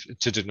the edge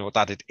to denote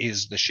that it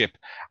is the ship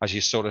as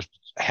you're sort of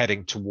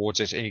heading towards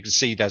it. And you can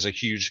see there's a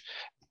huge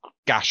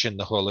gash in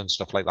the hull and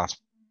stuff like that,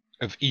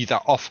 of either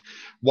off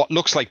what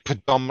looks like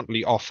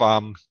predominantly off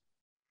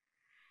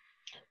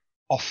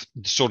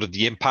sort of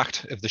the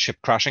impact of the ship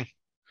crashing.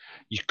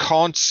 You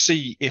can't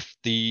see if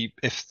the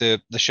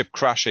ship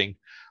crashing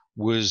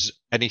was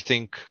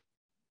anything,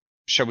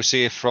 shall we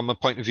say, from a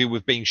point of view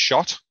of being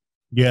shot,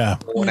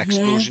 or an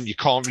explosion. You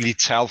can't really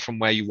tell from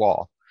where you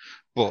are,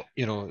 but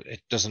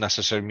it doesn't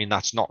necessarily mean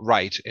that's not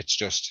right. It's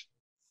just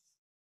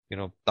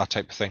that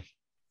type of thing.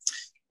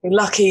 You're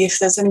lucky if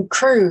there's any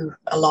crew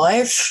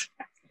alive.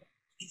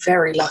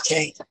 Very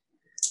lucky.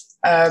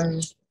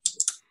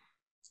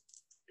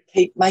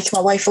 Keep making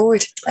my way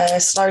forward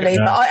slowly.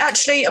 But I'm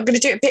going to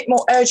do it a bit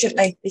more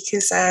urgently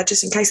because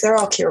just in case there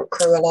are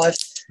crew alive,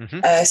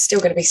 still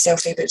going to be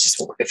stealthy, but just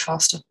walk a bit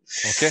faster.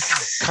 Okay.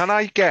 Can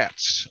I get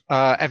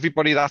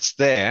everybody that's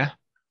there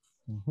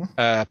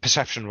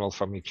perception roll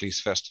from me,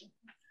 please, first?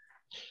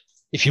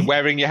 If you're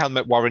wearing your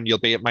helmet, Warren, you'll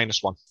be at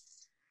 -1.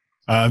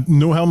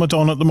 No helmet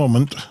on at the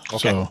moment,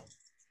 okay. So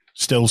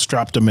still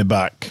strapped to my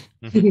back.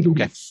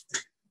 Okay.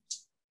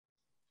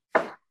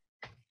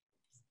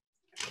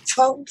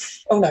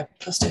 12? Oh no,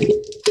 +2.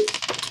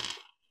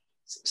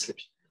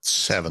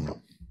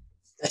 7.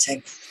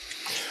 13.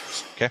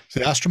 Okay.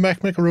 The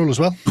astromech make a roll as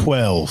well?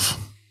 12.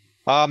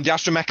 The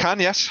astromech can,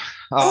 yes.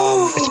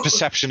 Its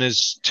perception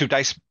is 2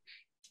 dice.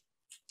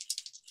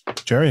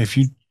 Gerry, if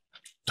you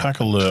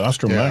tackle the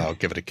astromech. Yeah, I'll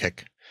give it a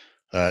kick.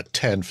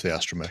 10 for the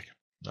astromech.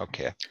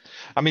 Okay.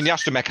 I mean, the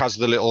astromech has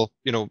the little,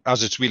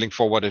 as it's wheeling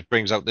forward, it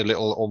brings out the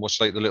little,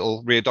 almost like the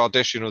little radar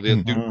dish,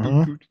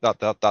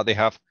 that they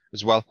have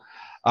as well.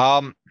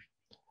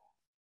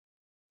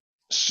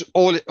 So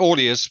all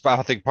he is, but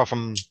I think apart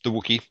from the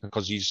Wookie,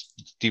 because he's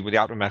dealing with the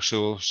astromech,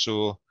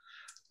 so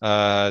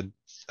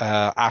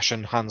Ash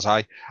and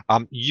Hazi,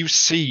 you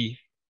see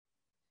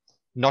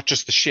not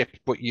just the ship,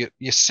 but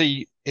you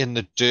see in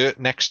the dirt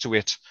next to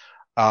it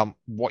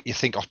what you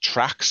think are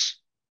tracks.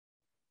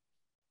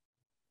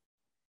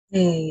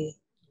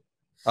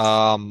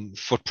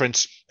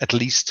 Footprints, at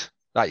least,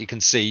 that you can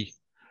see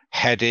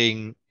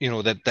heading,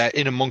 that they're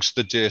in amongst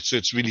the dirt, so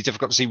it's really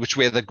difficult to see which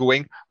way they're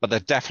going, but they're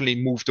definitely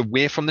moved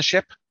away from the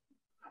ship,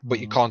 but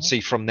you can't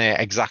see from there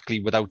exactly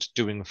without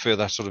doing a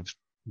further sort of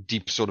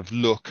deep sort of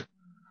look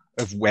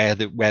of where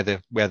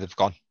they've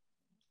gone.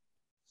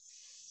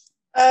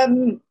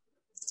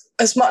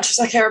 As much as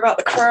I care about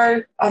the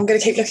crew, I'm going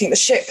to keep looking at the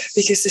ship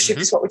because the ship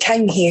is what we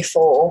came here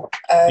for.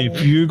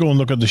 If you go and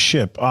look at the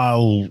ship,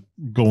 I'll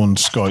go and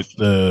scout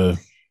the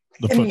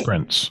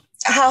footprints.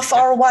 How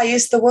far away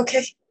is the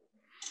Wookie?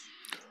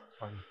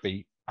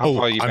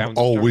 I'm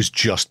always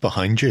just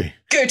behind you.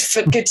 Good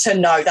to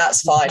know.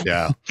 That's fine.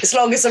 Yeah. As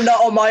long as I'm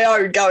not on my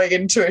own going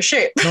into a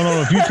ship.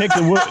 No. If you take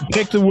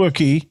the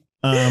Wookie,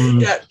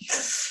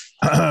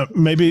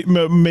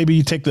 maybe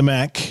you take the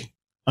mech.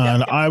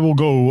 And I will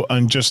go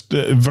and just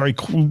very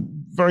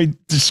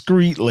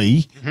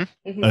discreetly,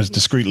 as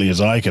discreetly as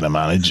I can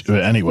manage,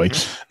 anyway,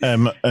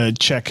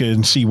 check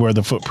and see where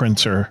the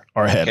footprints are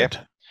headed.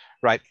 Okay.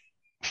 Right.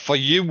 For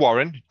you,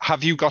 Warren,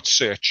 have you got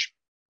search?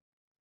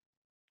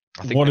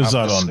 What is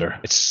that under?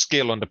 It's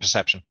skill under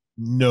perception.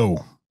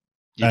 No.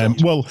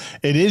 Well,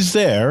 it is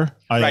there,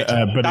 right.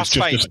 But that's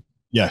it's just fine.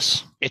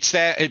 Yes. It's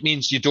there. It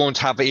means you don't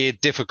have a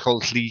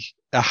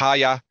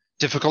higher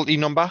difficulty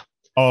number.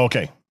 Oh,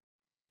 okay.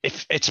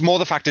 If it's more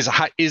the fact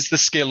is the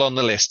skill on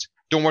the list?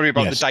 Don't worry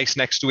about the dice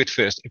next to it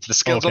first. If the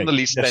skill's on the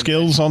list, then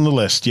skill's on the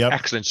list. Yeah,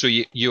 excellent. So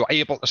you're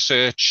able to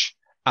search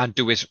and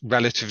do it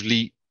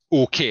relatively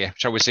okay,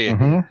 shall we say?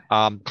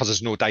 Because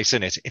there's no dice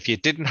in it. If you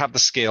didn't have the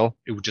skill,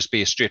 it would just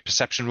be a straight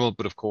perception roll.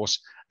 But of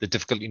course, the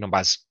difficulty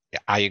numbers,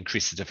 I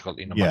increase the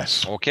difficulty number.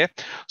 Yes. Okay.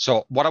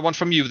 So what I want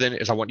from you then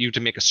is I want you to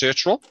make a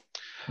search roll.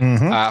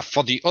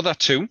 For the other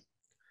two,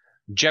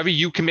 Gerry,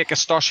 you can make a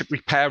starship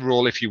repair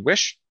roll if you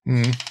wish.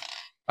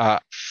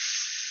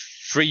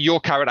 Free, your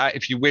character,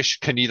 if you wish,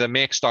 can either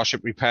make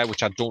starship repair,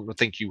 which I don't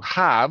think you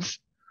have,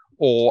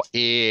 or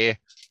a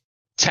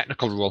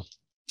technical roll.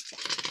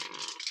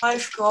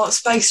 I've got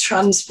space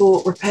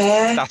transport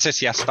repair. That's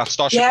it, yes. That's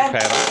starship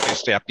repair.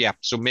 That's yeah.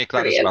 So make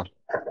that as well.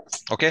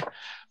 Okay.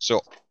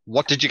 So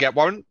what did you get,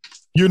 Warren?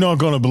 You're not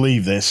going to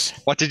believe this.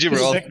 What did you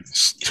roll?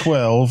 6,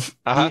 12,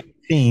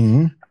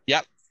 18,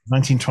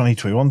 19, 20,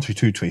 21,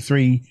 22,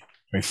 23,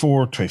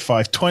 24,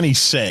 25,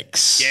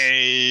 26.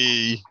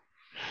 Yay!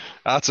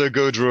 That's a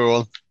good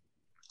roll.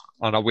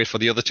 And I'll wait for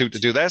the other two to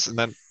do this, and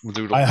then we'll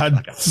do it. I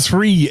had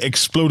 3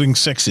 exploding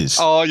 6s.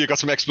 Oh, you got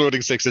some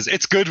exploding 6s.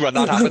 It's good when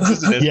that happens,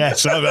 isn't it?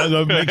 Yes, that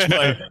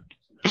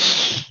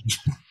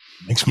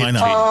makes my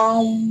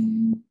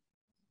night.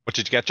 What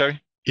did you get,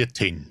 Gerry?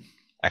 18.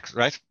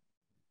 Right.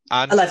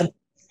 And 11.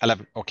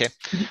 11. Okay.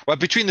 Well,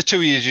 between the two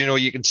of you,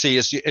 you can see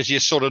as you're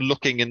sort of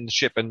looking in the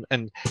ship, and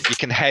you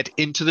can head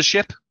into the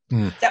ship.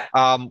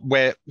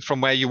 Where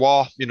from where you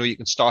are, you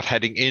can start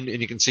heading in,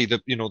 and you can see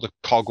the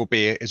cargo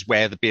bay is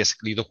where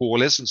basically the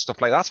hole is and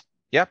stuff like that.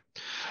 Yeah.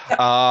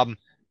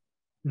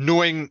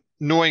 Knowing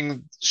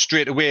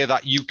straight away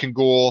that you can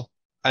go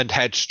and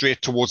head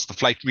straight towards the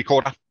flight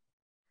recorder.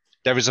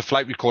 There is a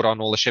flight recorder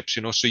on all the ships,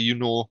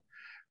 so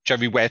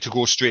Gerry, where to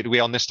go straight away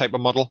on this type of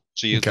model.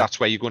 So that's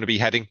where you're going to be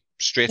heading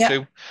straight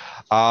to.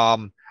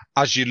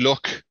 As you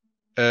look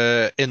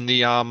in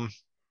the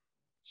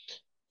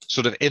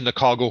sort of in the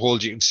cargo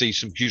hold, you can see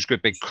some huge,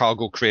 great big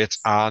cargo crates,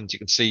 and you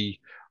can see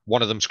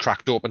one of them's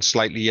cracked open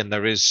slightly, and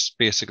there is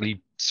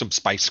basically some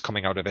spice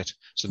coming out of it.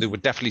 So they were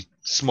definitely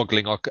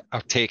smuggling or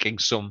taking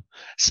some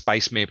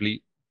spice,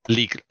 maybe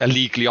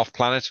illegally off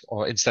planet,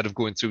 or instead of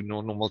going through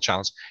normal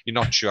channels. You're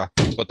not sure,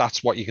 but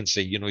that's what you can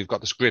see. You've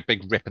got this great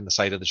big rip in the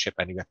side of the ship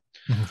anyway.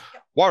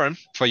 Warren,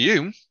 for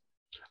you,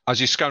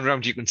 as you scan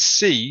around, you can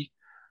see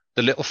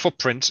the little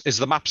footprint. Is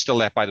the map still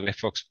there, by the way,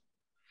 folks?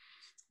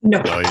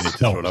 No. No, you need to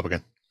throw it up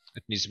again.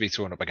 It needs to be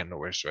thrown up again. No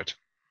worries, right?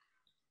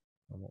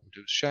 And what we'll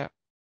do is share.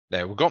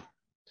 There we go.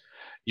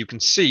 You can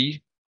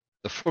see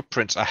the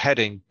footprints are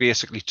heading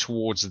basically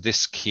towards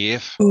this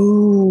cave.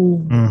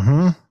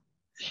 Ooh.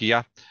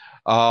 Here.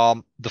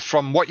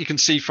 From what you can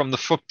see from the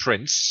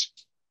footprints,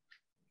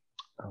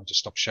 I'll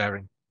just stop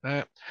sharing.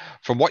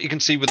 From what you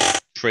can see with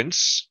the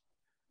footprints,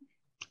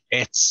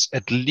 it's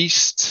at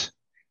least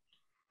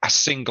a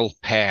single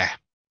pair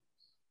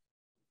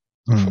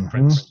of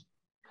footprints.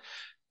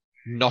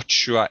 Not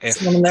sure if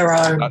one on their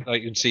own.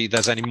 You can see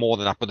there's any more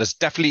than that, but there's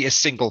definitely a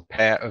single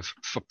pair of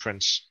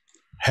footprints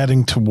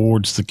heading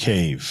towards the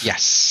cave.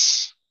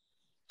 Yes.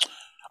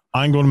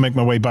 I'm going to make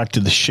my way back to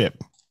the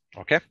ship.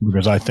 Okay.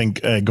 Because I think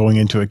going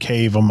into a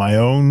cave on my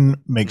own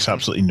makes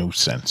absolutely no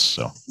sense.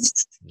 So,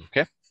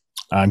 okay.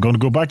 I'm going to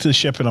go back to the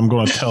ship, and I'm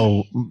going to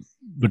tell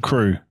the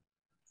crew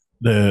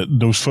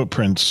those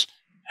footprints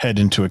head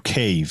into a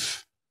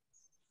cave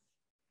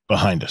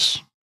behind us.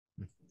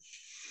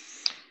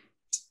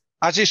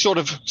 As you're sort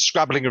of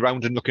scrabbling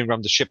around and looking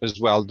around the ship as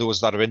well,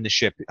 those that are in the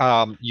ship,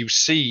 you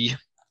see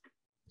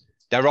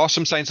there are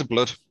some signs of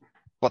blood,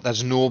 but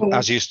there's no,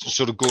 as you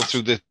sort of go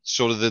through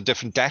the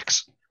different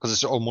decks, because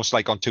it's almost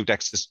like on 2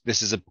 decks.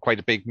 This is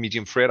quite a big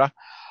medium freighter.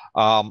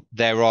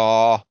 There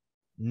are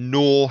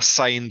no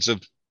signs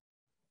of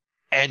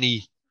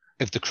any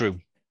of the crew.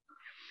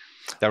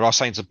 There are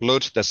signs of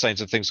blood. There's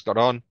signs of things got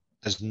on.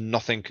 There's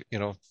nothing,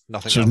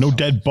 nothing. So else. no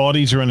dead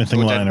bodies or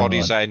anything. No lying dead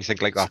bodies around. or anything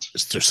like that.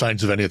 Is there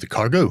signs of any of the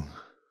cargo?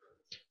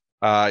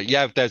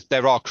 Yeah,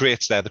 there are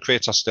crates there. The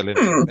crates are still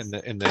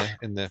in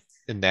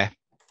there.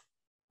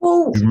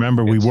 Well,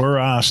 Remember, we were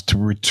asked to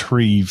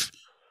retrieve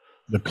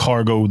the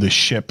cargo, the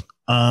ship,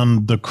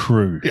 and the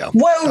crew. Yeah.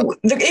 well,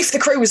 if the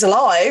crew was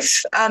alive,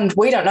 and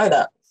we don't know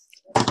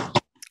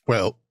that.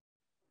 Well,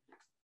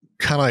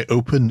 can I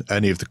open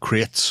any of the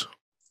crates?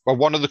 Well,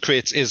 one of the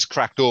crates is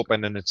cracked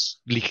open and it's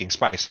leaking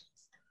spice.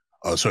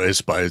 Oh, so it is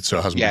spied, so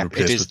it hasn't Yeah, been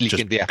replaced it is with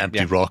leaking just there, empty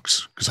yeah.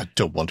 rocks, because I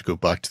don't want to go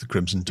back to the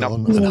Crimson No.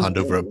 Dawn and hand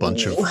over a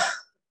bunch of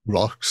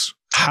rocks.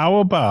 How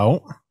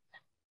about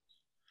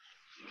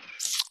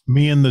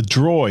me and the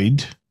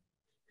droid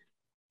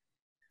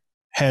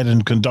head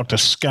and conduct a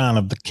scan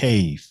of the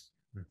cave?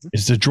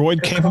 Is the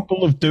droid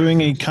capable of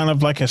doing a kind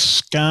of like a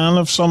scan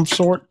of some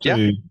sort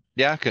to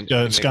Yeah, it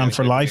can scan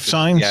for life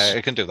signs? Yeah,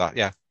 it can do that.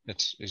 Yeah,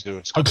 it's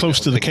How close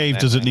to the cave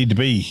does it need to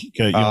be?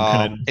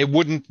 It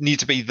wouldn't need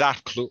to be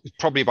that close.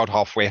 Probably about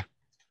halfway.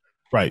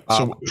 Right.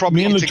 So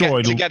probably me and the to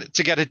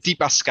droid get a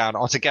deeper scan,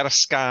 or to get a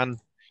scan,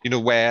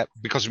 where,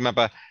 because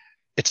remember,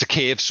 it's a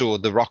cave, so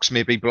the rocks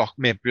may block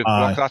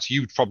that.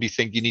 You'd probably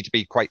think you need to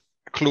be quite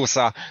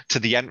closer to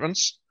the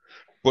entrance,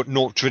 but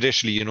not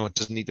traditionally. It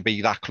doesn't need to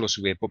be that close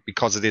away. But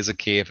because it is a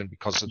cave and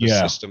because of the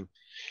system,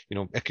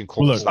 it can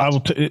cause.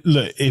 Well,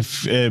 look,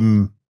 if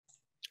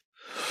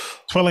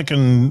Twi'lek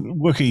and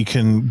Wookie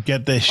can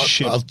get this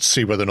ship. I'll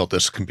see whether or not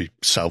this can be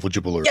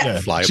salvageable or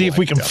flyable. See if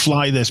we can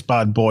fly this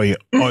bad boy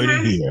out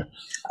of here.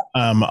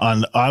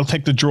 And I'll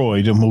take the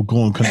droid and we'll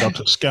go and conduct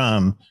a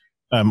scan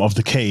of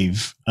the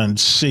cave and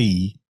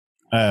see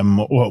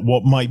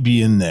what might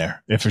be in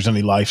there, if there's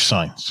any life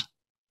signs.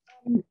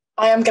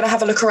 I am going to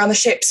have a look around the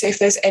ship, see if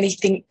there's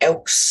anything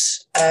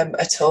else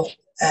at all,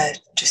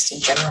 just in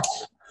general.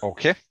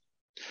 Okay.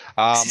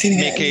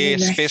 Make a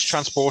space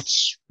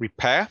transports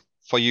repair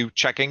for you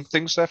checking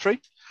things there, Free.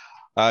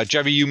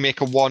 Gerry, you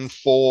make a 1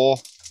 for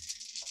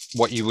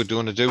what you were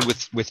going to do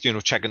with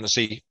checking to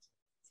see,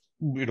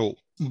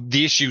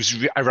 the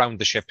issues around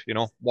the ship,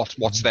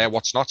 what's there,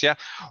 what's not. Yeah.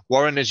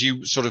 Warren, as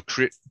you sort of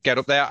get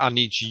up there, I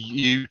need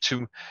you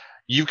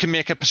can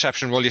make a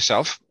perception roll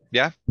yourself.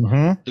 Yeah.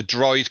 Mm-hmm. The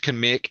droid can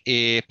make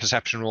a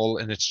perception roll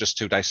and it's just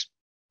 2 dice.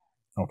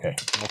 Okay.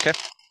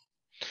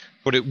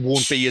 But it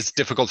won't be as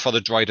difficult for the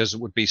droid as it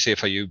would be, say,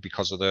 for you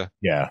because of the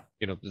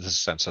the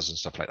sensors and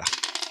stuff like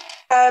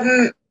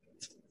that.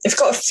 I've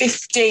got a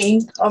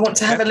 15. I want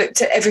to have a look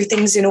to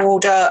everything's in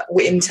order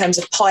in terms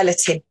of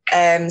piloting.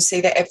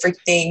 See that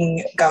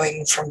everything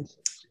going from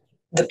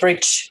the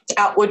bridge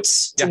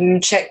outwards to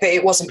check that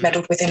it wasn't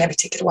meddled with in any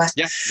particular way.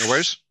 Yeah, no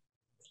worries.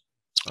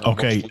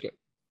 Okay.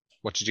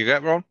 What did you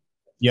get, Ron?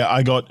 Yeah,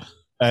 I got,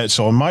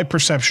 so on my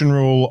perception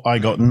roll, I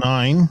got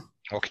 9.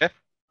 Okay.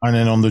 And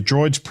then on the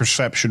droid's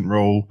perception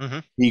roll,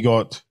 he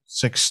got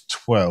 6,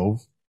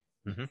 12,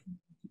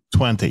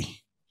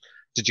 20.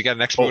 Did you get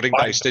an exploding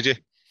dice, did you?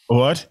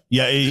 What?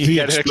 Yeah, he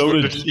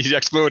exploded. He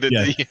exploded.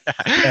 Yeah.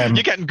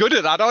 You're getting good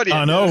at that, aren't you?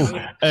 I know.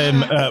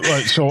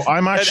 Right, so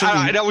I'm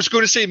actually... And I was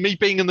going to say, me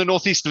being in the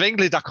northeast of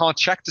England, I can't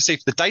check to see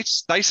if the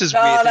dice is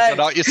weighted or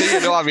not. You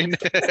see, what I mean?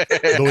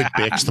 Lloyd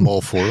bakes them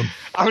all for him.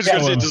 I was going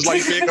to say, just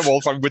like bake them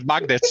all with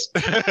magnets.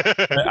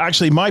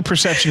 Actually, my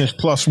perception is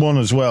 +1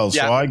 as well,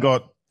 so I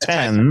got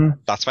 10.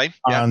 That's fine.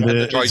 Yeah, and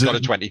the droid got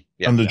a 20.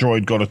 Yeah. And the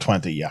droid got a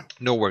 20, yeah.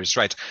 No worries,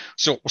 right.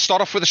 So we'll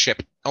start off with the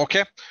ship,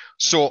 okay?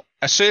 So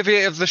a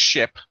survey of the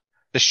ship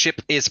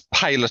is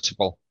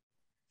pilotable.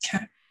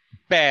 Okay.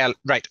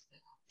 Right.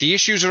 The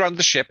issues around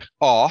the ship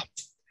are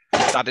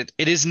that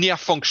it is near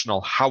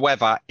functional.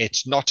 However,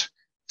 it's not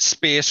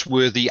space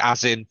worthy,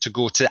 as in to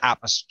go to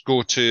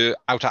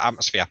outer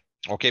atmosphere,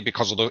 okay?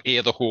 Because of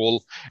the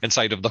hole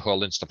inside of the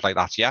hull and stuff like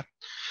that, yeah?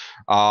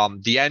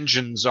 The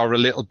engines are a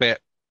little bit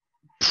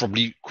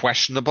probably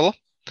questionable.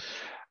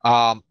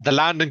 The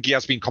landing gear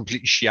has been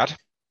completely sheared.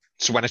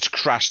 So when it's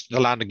crashed, the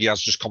landing gear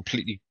has just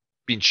completely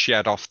been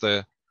sheared off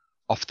the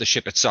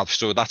ship itself.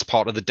 So that's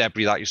part of the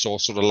debris that you saw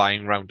sort of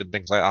lying around and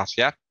things like that,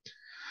 yeah?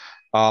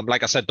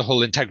 Like I said, the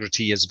hull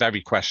integrity is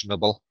very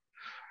questionable.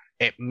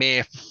 It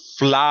may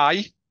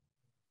fly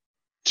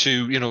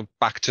to,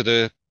 back to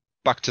the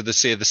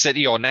say the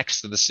city or next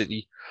to the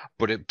city,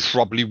 but it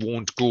probably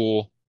won't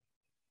go,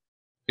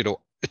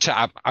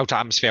 to outer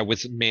atmosphere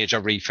with major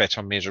refit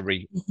or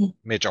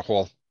major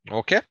haul.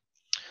 Okay.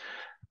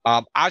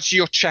 As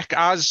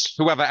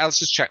whoever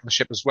else is checking the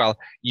ship as well,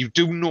 you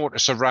do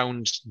notice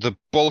around the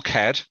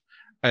bulkhead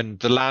and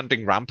the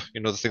landing ramp,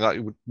 the thing that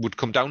would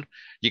come down,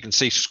 you can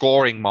see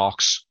scoring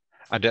marks,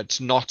 and it's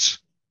not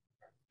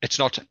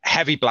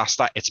heavy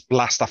blaster, it's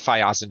blaster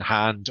fire as in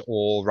hand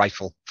or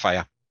rifle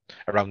fire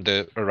around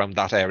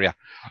that area.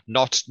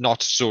 Not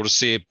sort of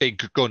say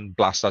big gun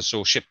blasters,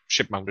 so ship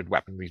mounted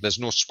weaponry. There's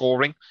no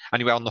scoring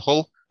anywhere on the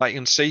hull that you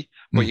can see,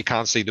 but you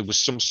can see there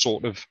was some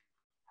sort of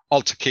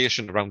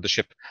altercation around the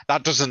ship.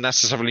 That doesn't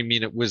necessarily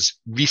mean it was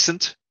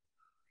recent,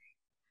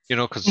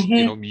 because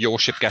your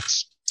ship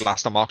gets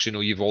blaster marks.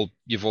 You've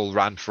all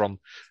ran from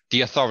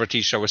the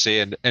authorities, shall we say,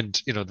 and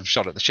they've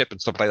shot at the ship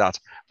and stuff like that.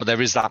 But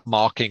there is that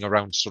marking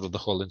around sort of the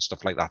hull and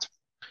stuff like that.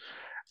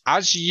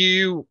 As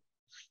you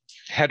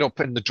head up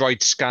and the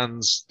droid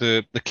scans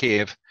the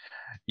cave,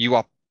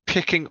 you're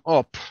definitely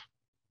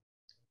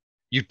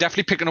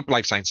picking up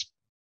life signs.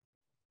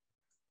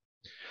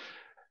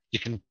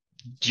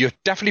 you're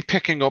definitely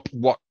picking up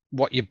what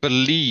you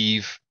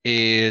believe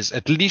is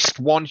at least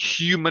one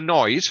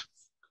humanoid.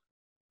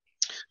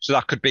 So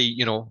that could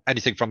be,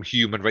 anything from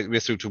human right the way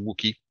through to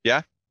Wookie,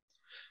 yeah?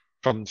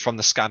 From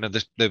the scan of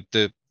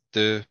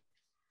the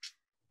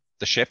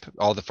ship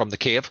or from the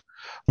cave.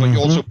 But you're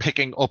also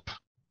picking up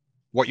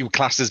what you would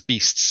class as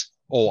beasts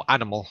or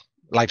animal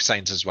life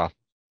signs as well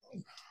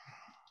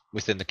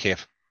within the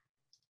cave.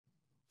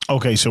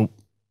 Okay, so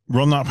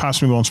run that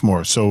past me once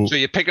more. So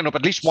you're picking up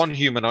at least one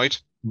humanoid.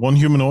 One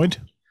humanoid?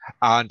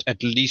 And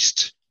at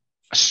least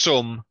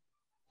some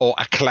or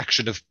a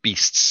collection of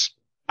beasts,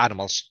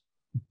 animals.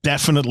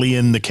 Definitely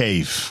in the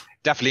cave.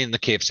 Definitely in the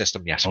cave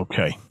system, yes.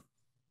 Okay.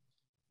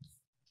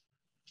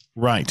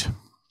 Right.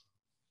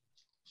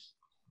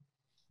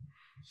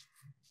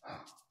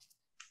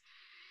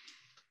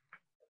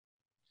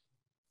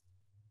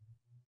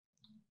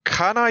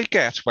 Can I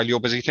get, while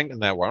you're busy thinking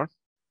there, Warren,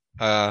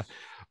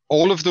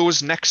 all of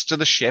those next to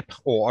the ship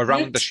or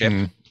around the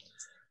ship,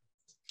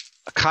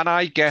 can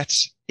I get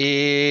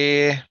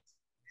a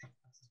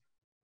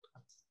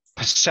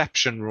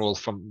perception roll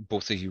from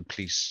both of you,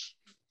 please?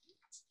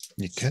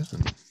 You can.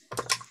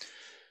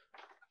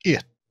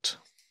 8.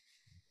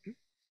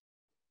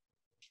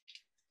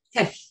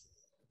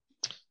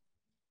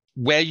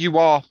 Where you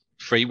are,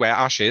 Free, where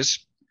Ash is,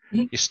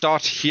 you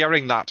start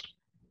hearing that.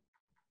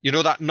 You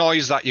know that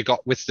noise that you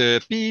got with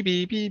the beep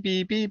beep beep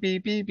beep beep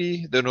beep beep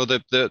beep.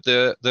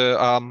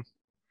 The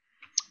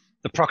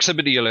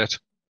proximity alert.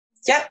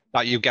 Yep.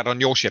 That you get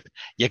on your ship.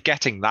 You're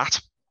getting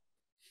that.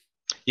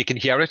 You can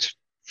hear it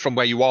from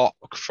where you are,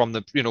 from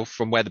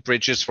where the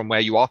bridge is, from where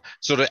you are,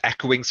 sort of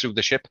echoing through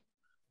the ship.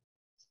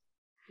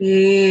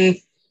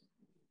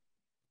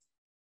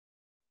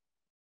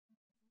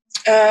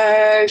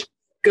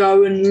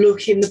 Go and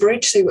look in the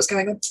bridge, see what's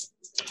going on.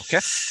 Okay.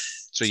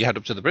 So you head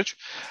up to the bridge.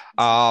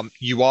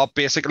 You are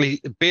basically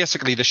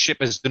the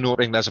ship is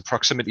denoting there's a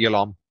proximity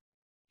alarm,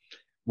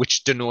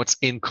 which denotes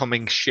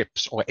incoming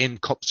ships or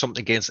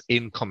something against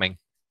incoming.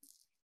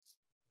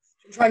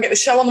 Try and get the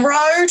show on the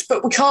road,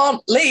 but we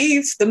can't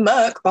leave the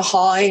Merc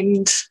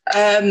behind.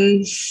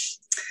 I'm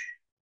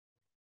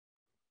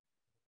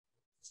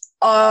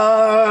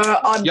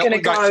going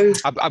to go.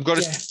 I'm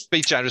going to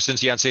be generous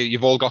since you answer.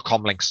 You've all got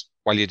comlinks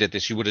while you did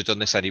this. You would have done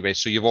this anyway,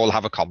 so you all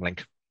have a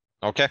comlink.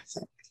 Okay.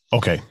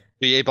 Okay.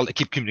 Be able to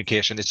keep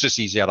communication. It's just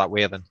easier that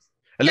way than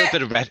a little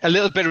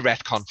bit of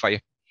retcon for you.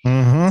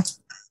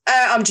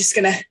 I'm just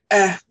going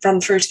to run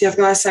through to the other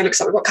guys. So it looks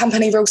like we've got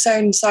company real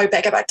soon. So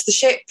better get back to the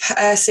ship.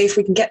 See if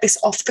we can get this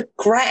off the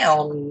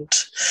ground.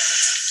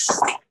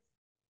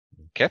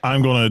 Okay.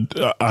 I'm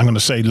gonna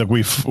say, look,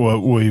 we've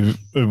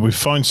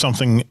found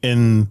something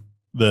in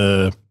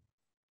the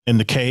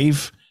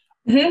cave.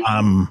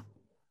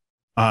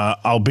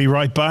 I'll be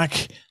right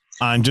back.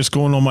 I'm just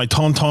going on my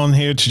tauntaun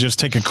here to just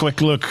take a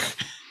quick look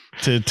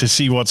to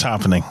see what's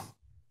happening.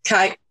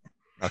 Okay.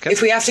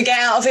 If we have to get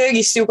out of here,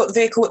 you still got the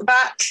vehicle at the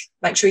back.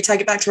 Make sure you take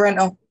it back to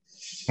rental.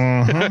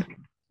 Don't want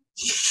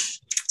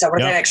to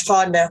pay an extra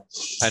fine now.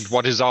 And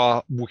what is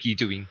our Wookie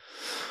doing?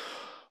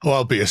 Well,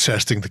 I'll be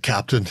assisting the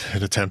captain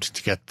in attempting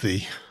to get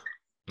the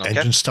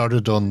engine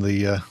started on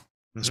the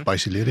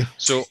spicy lady.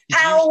 So,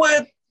 how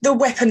are the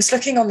weapons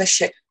looking on this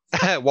ship?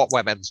 What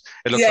weapons?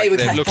 It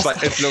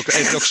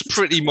looks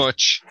pretty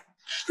much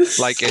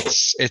like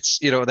it's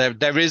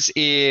there is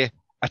a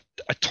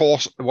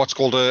torso, what's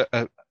called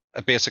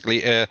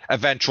basically a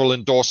ventral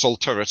and dorsal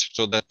turret,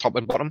 so the top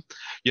and bottom.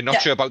 You're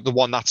not sure about the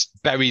one that's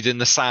buried in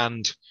the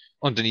sand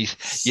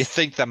underneath. You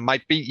think you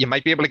might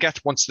be able to get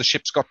once the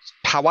ship's got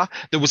power.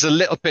 There was a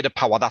little bit of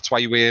power, that's why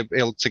you were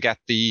able to get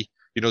the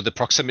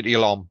proximity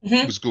alarm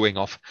was going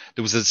off.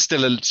 There was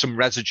still some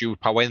residue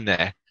power in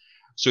there,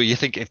 so you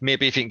think if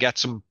you can get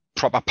some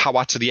proper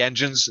power to the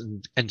engines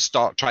and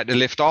start trying to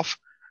lift off,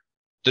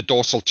 the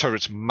dorsal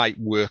turret might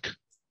work.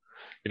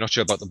 You're not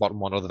sure about the bottom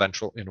one or the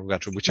ventral,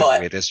 whichever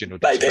way it is,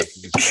 Maybe.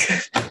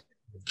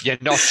 You're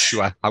not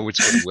sure how it's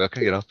going to work,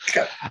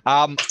 Okay.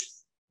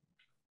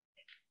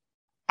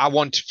 I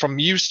want from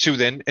you two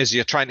then, as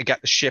you're trying to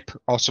get the ship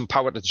or some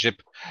power to the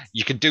ship,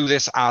 you can do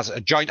this as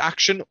a joint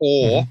action,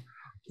 or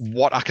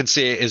what I can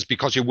say is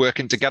because you're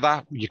working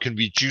together, you can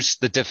reduce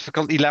the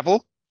difficulty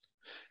level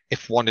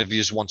if one of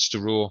you wants to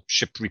row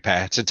ship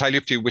repair. It's entirely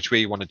up to you which way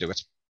you want to do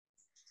it.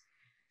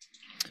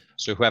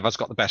 So whoever's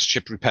got the best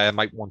ship repair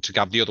might want to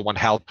give the other one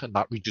help, and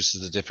that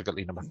reduces the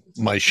difficulty number.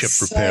 My ship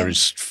repair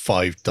is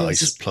 5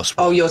 dice plus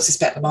 1. Oh, yours is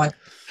better than mine.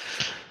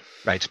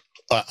 Right.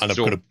 And I'm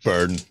going to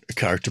burn a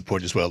character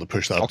point as well to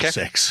push that up to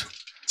 6.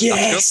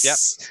 Yes. Yep.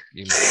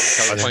 You can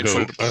character point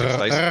for it up to 6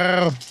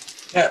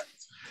 dice.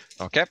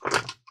 Okay.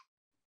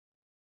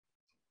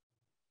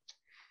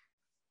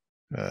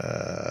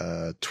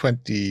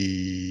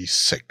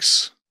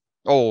 26.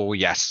 Oh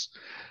yes,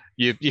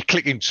 you're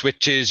clicking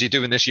switches. You're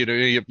doing this.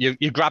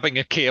 You're grabbing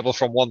a cable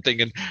from one thing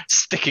and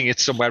sticking it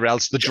somewhere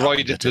else. The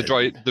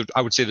droid.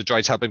 I would say the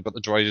droid's helping, but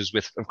the droid is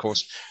with, of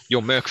course,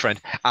 your merc friend.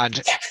 And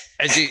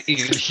as you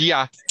can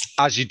hear,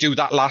 as you do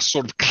that last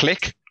sort of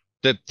click,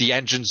 the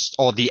engines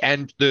or the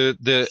end,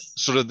 the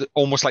sort of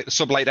almost like the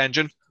sublight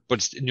engine, but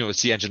it's,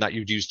 it's the engine that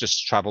you'd use just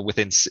to travel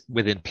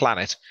within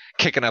planet,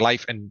 kicking a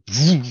life, and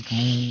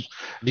you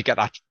get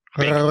that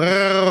big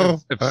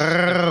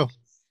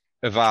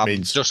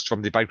dust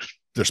from the bout.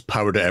 There's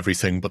power to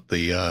everything, but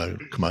the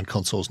command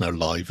console is now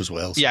live as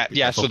well. So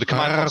Yeah. So the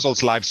command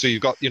console's live. So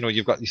you've got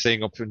your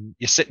thing up, and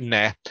you're sitting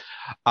there.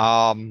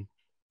 And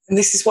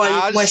this is why you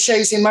have my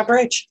shoes in my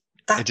bridge.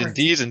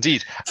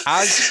 Indeed.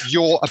 As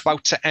you're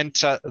about to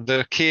enter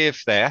the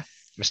cave there,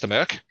 Mr.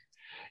 Merc,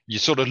 you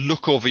sort of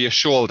look over your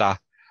shoulder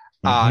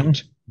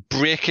and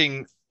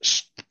breaking,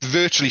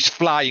 virtually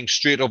flying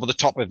straight over the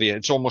top of you.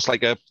 It's almost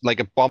like a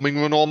bombing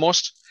run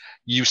almost.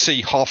 You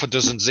see half a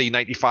dozen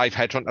Z95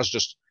 headhunters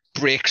just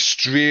break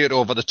straight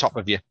over the top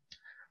of you.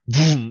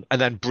 And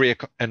then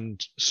break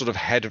and sort of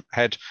head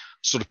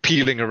sort of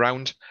peeling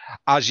around.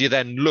 As you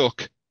then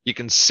look, you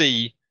can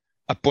see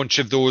a bunch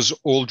of those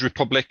old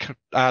Republic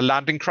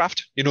landing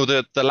craft.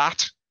 The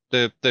LAT,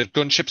 the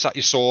gunships that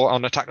you saw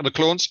on Attack of the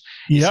Clones.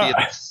 You see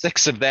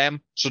 6 of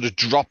them sort of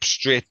drop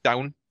straight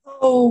down.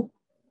 Oh.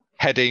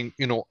 Heading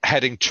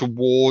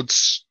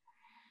towards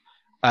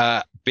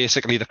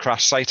basically the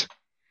crash site.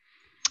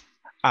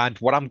 And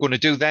what I'm going to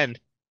do then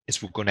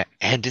is we're going to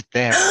end it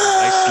there. A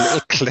nice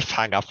little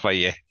cliffhanger for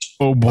you.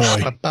 Oh boy.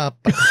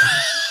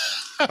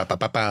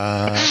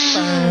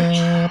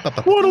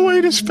 What a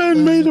way to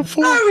spend May the 4th.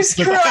 That was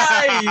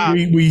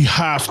great. We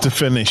have to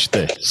finish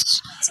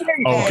this.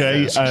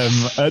 Okay.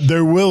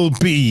 There will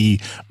be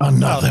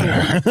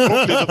another.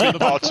 There'll be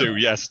part 2.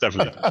 Yes,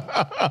 definitely.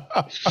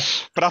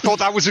 But I thought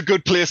that was a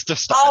good place to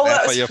start there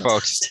for you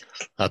folks.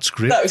 That's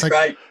great. That was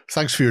great.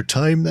 Thanks for your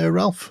time there,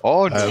 Ralph.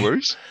 Oh, no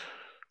worries.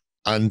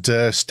 And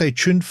stay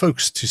tuned,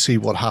 folks, to see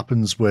what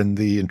happens when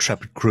the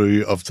intrepid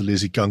crew of the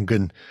Lazy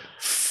Gungan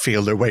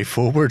fail their way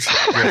forward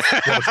with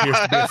what appears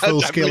to be a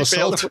full-scale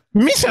assault.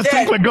 Miss, I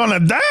think we're gonna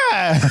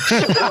die.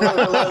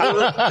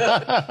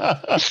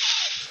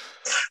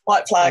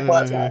 White flag.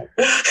 The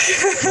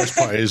worst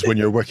part is when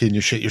you're working,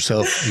 you shit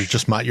yourself, you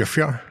just mat your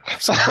fjord.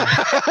 So,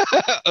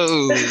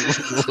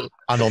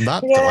 and on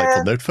that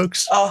delightful note,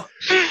 folks,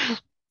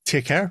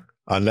 take care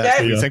and let us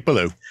know what you think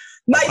below.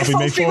 May the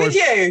 4th be with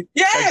you.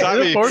 Yeah.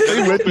 Exactly.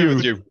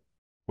 With you.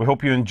 We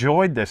hope you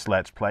enjoyed this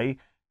Let's Play.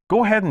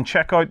 Go ahead and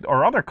check out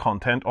our other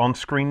content on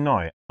screen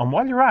now. And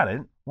while you're at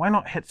it, why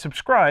not hit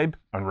subscribe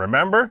and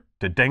remember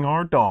to ding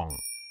our dong.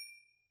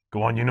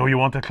 Go on, you know you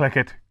want to click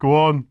it. Go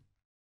on.